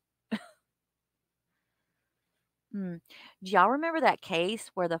normal. Hmm. Do y'all remember that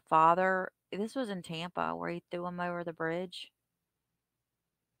case where the father, this was in Tampa, where he threw him over the bridge?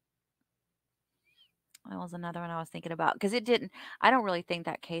 That was another one I was thinking about because I don't really think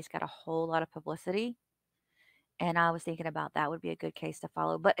that case got a whole lot of publicity. And I was thinking about that would be a good case to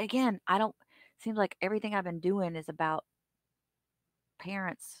follow. But again, seems like everything I've been doing is about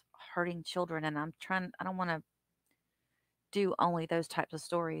parents hurting children. And I don't want to do only those types of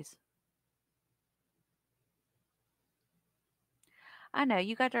stories. I know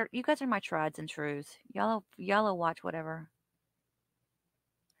you guys are my trieds and trues. Y'all watch whatever.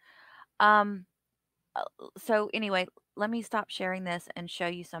 Um, so anyway, let me stop sharing this and show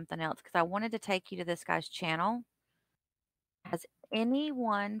you something else because I wanted to take you to this guy's channel. Has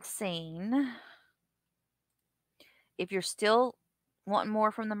anyone seen, if you're still wanting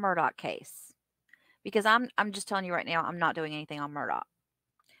more from the Murdoch case, because I'm just telling you right now, I'm not doing anything on Murdoch.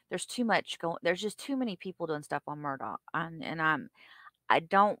 There's too much going. There's just too many people doing stuff on Murdoch, and I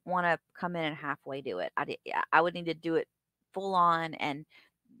don't want to come in and halfway do it. I would need to do it full on. And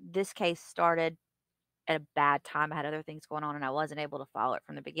this case started at a bad time. I had other things going on, and I wasn't able to follow it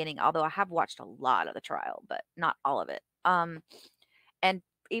from the beginning. Although I have watched a lot of the trial, but not all of it. And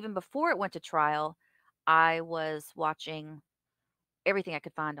even before it went to trial, I was watching everything I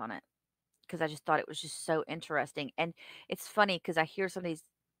could find on it because I just thought it was just so interesting. And it's funny because I hear some of these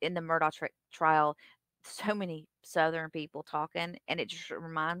in the Murdoch trial, so many Southern people talking, and it just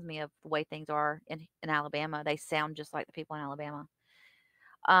reminds me of the way things are in Alabama. They sound just like the people in Alabama.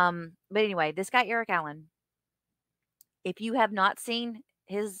 But anyway, this guy Eric Allen, if you have not seen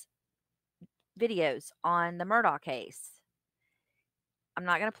his videos on the Murdoch case, I'm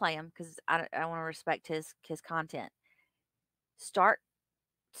not going to play them because I want to respect his content. Start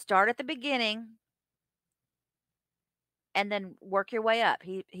at the beginning and then work your way up.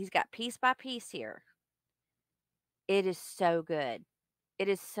 He's got piece by piece here. It is so good. It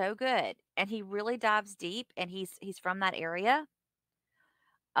is so good. And he really dives deep and he's from that area.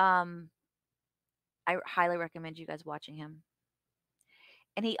 Um I highly recommend you guys watching him.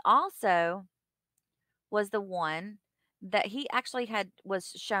 And he also was the one that he actually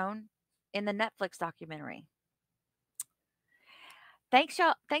was shown in the Netflix documentary. Thanks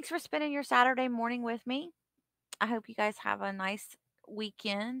y'all. Thanks for spending your Saturday morning with me. I hope you guys have a nice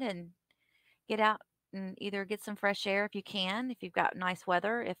weekend and get out and either get some fresh air if you can, if you've got nice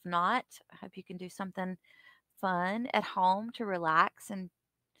weather. If not, I hope you can do something fun at home to relax and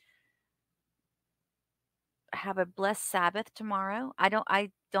have a blessed Sabbath tomorrow. I don't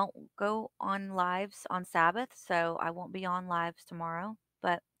go on lives on Sabbath, so I won't be on lives tomorrow.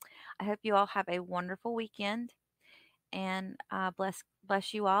 But I hope you all have a wonderful weekend and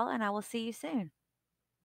bless you all, and I will see you soon.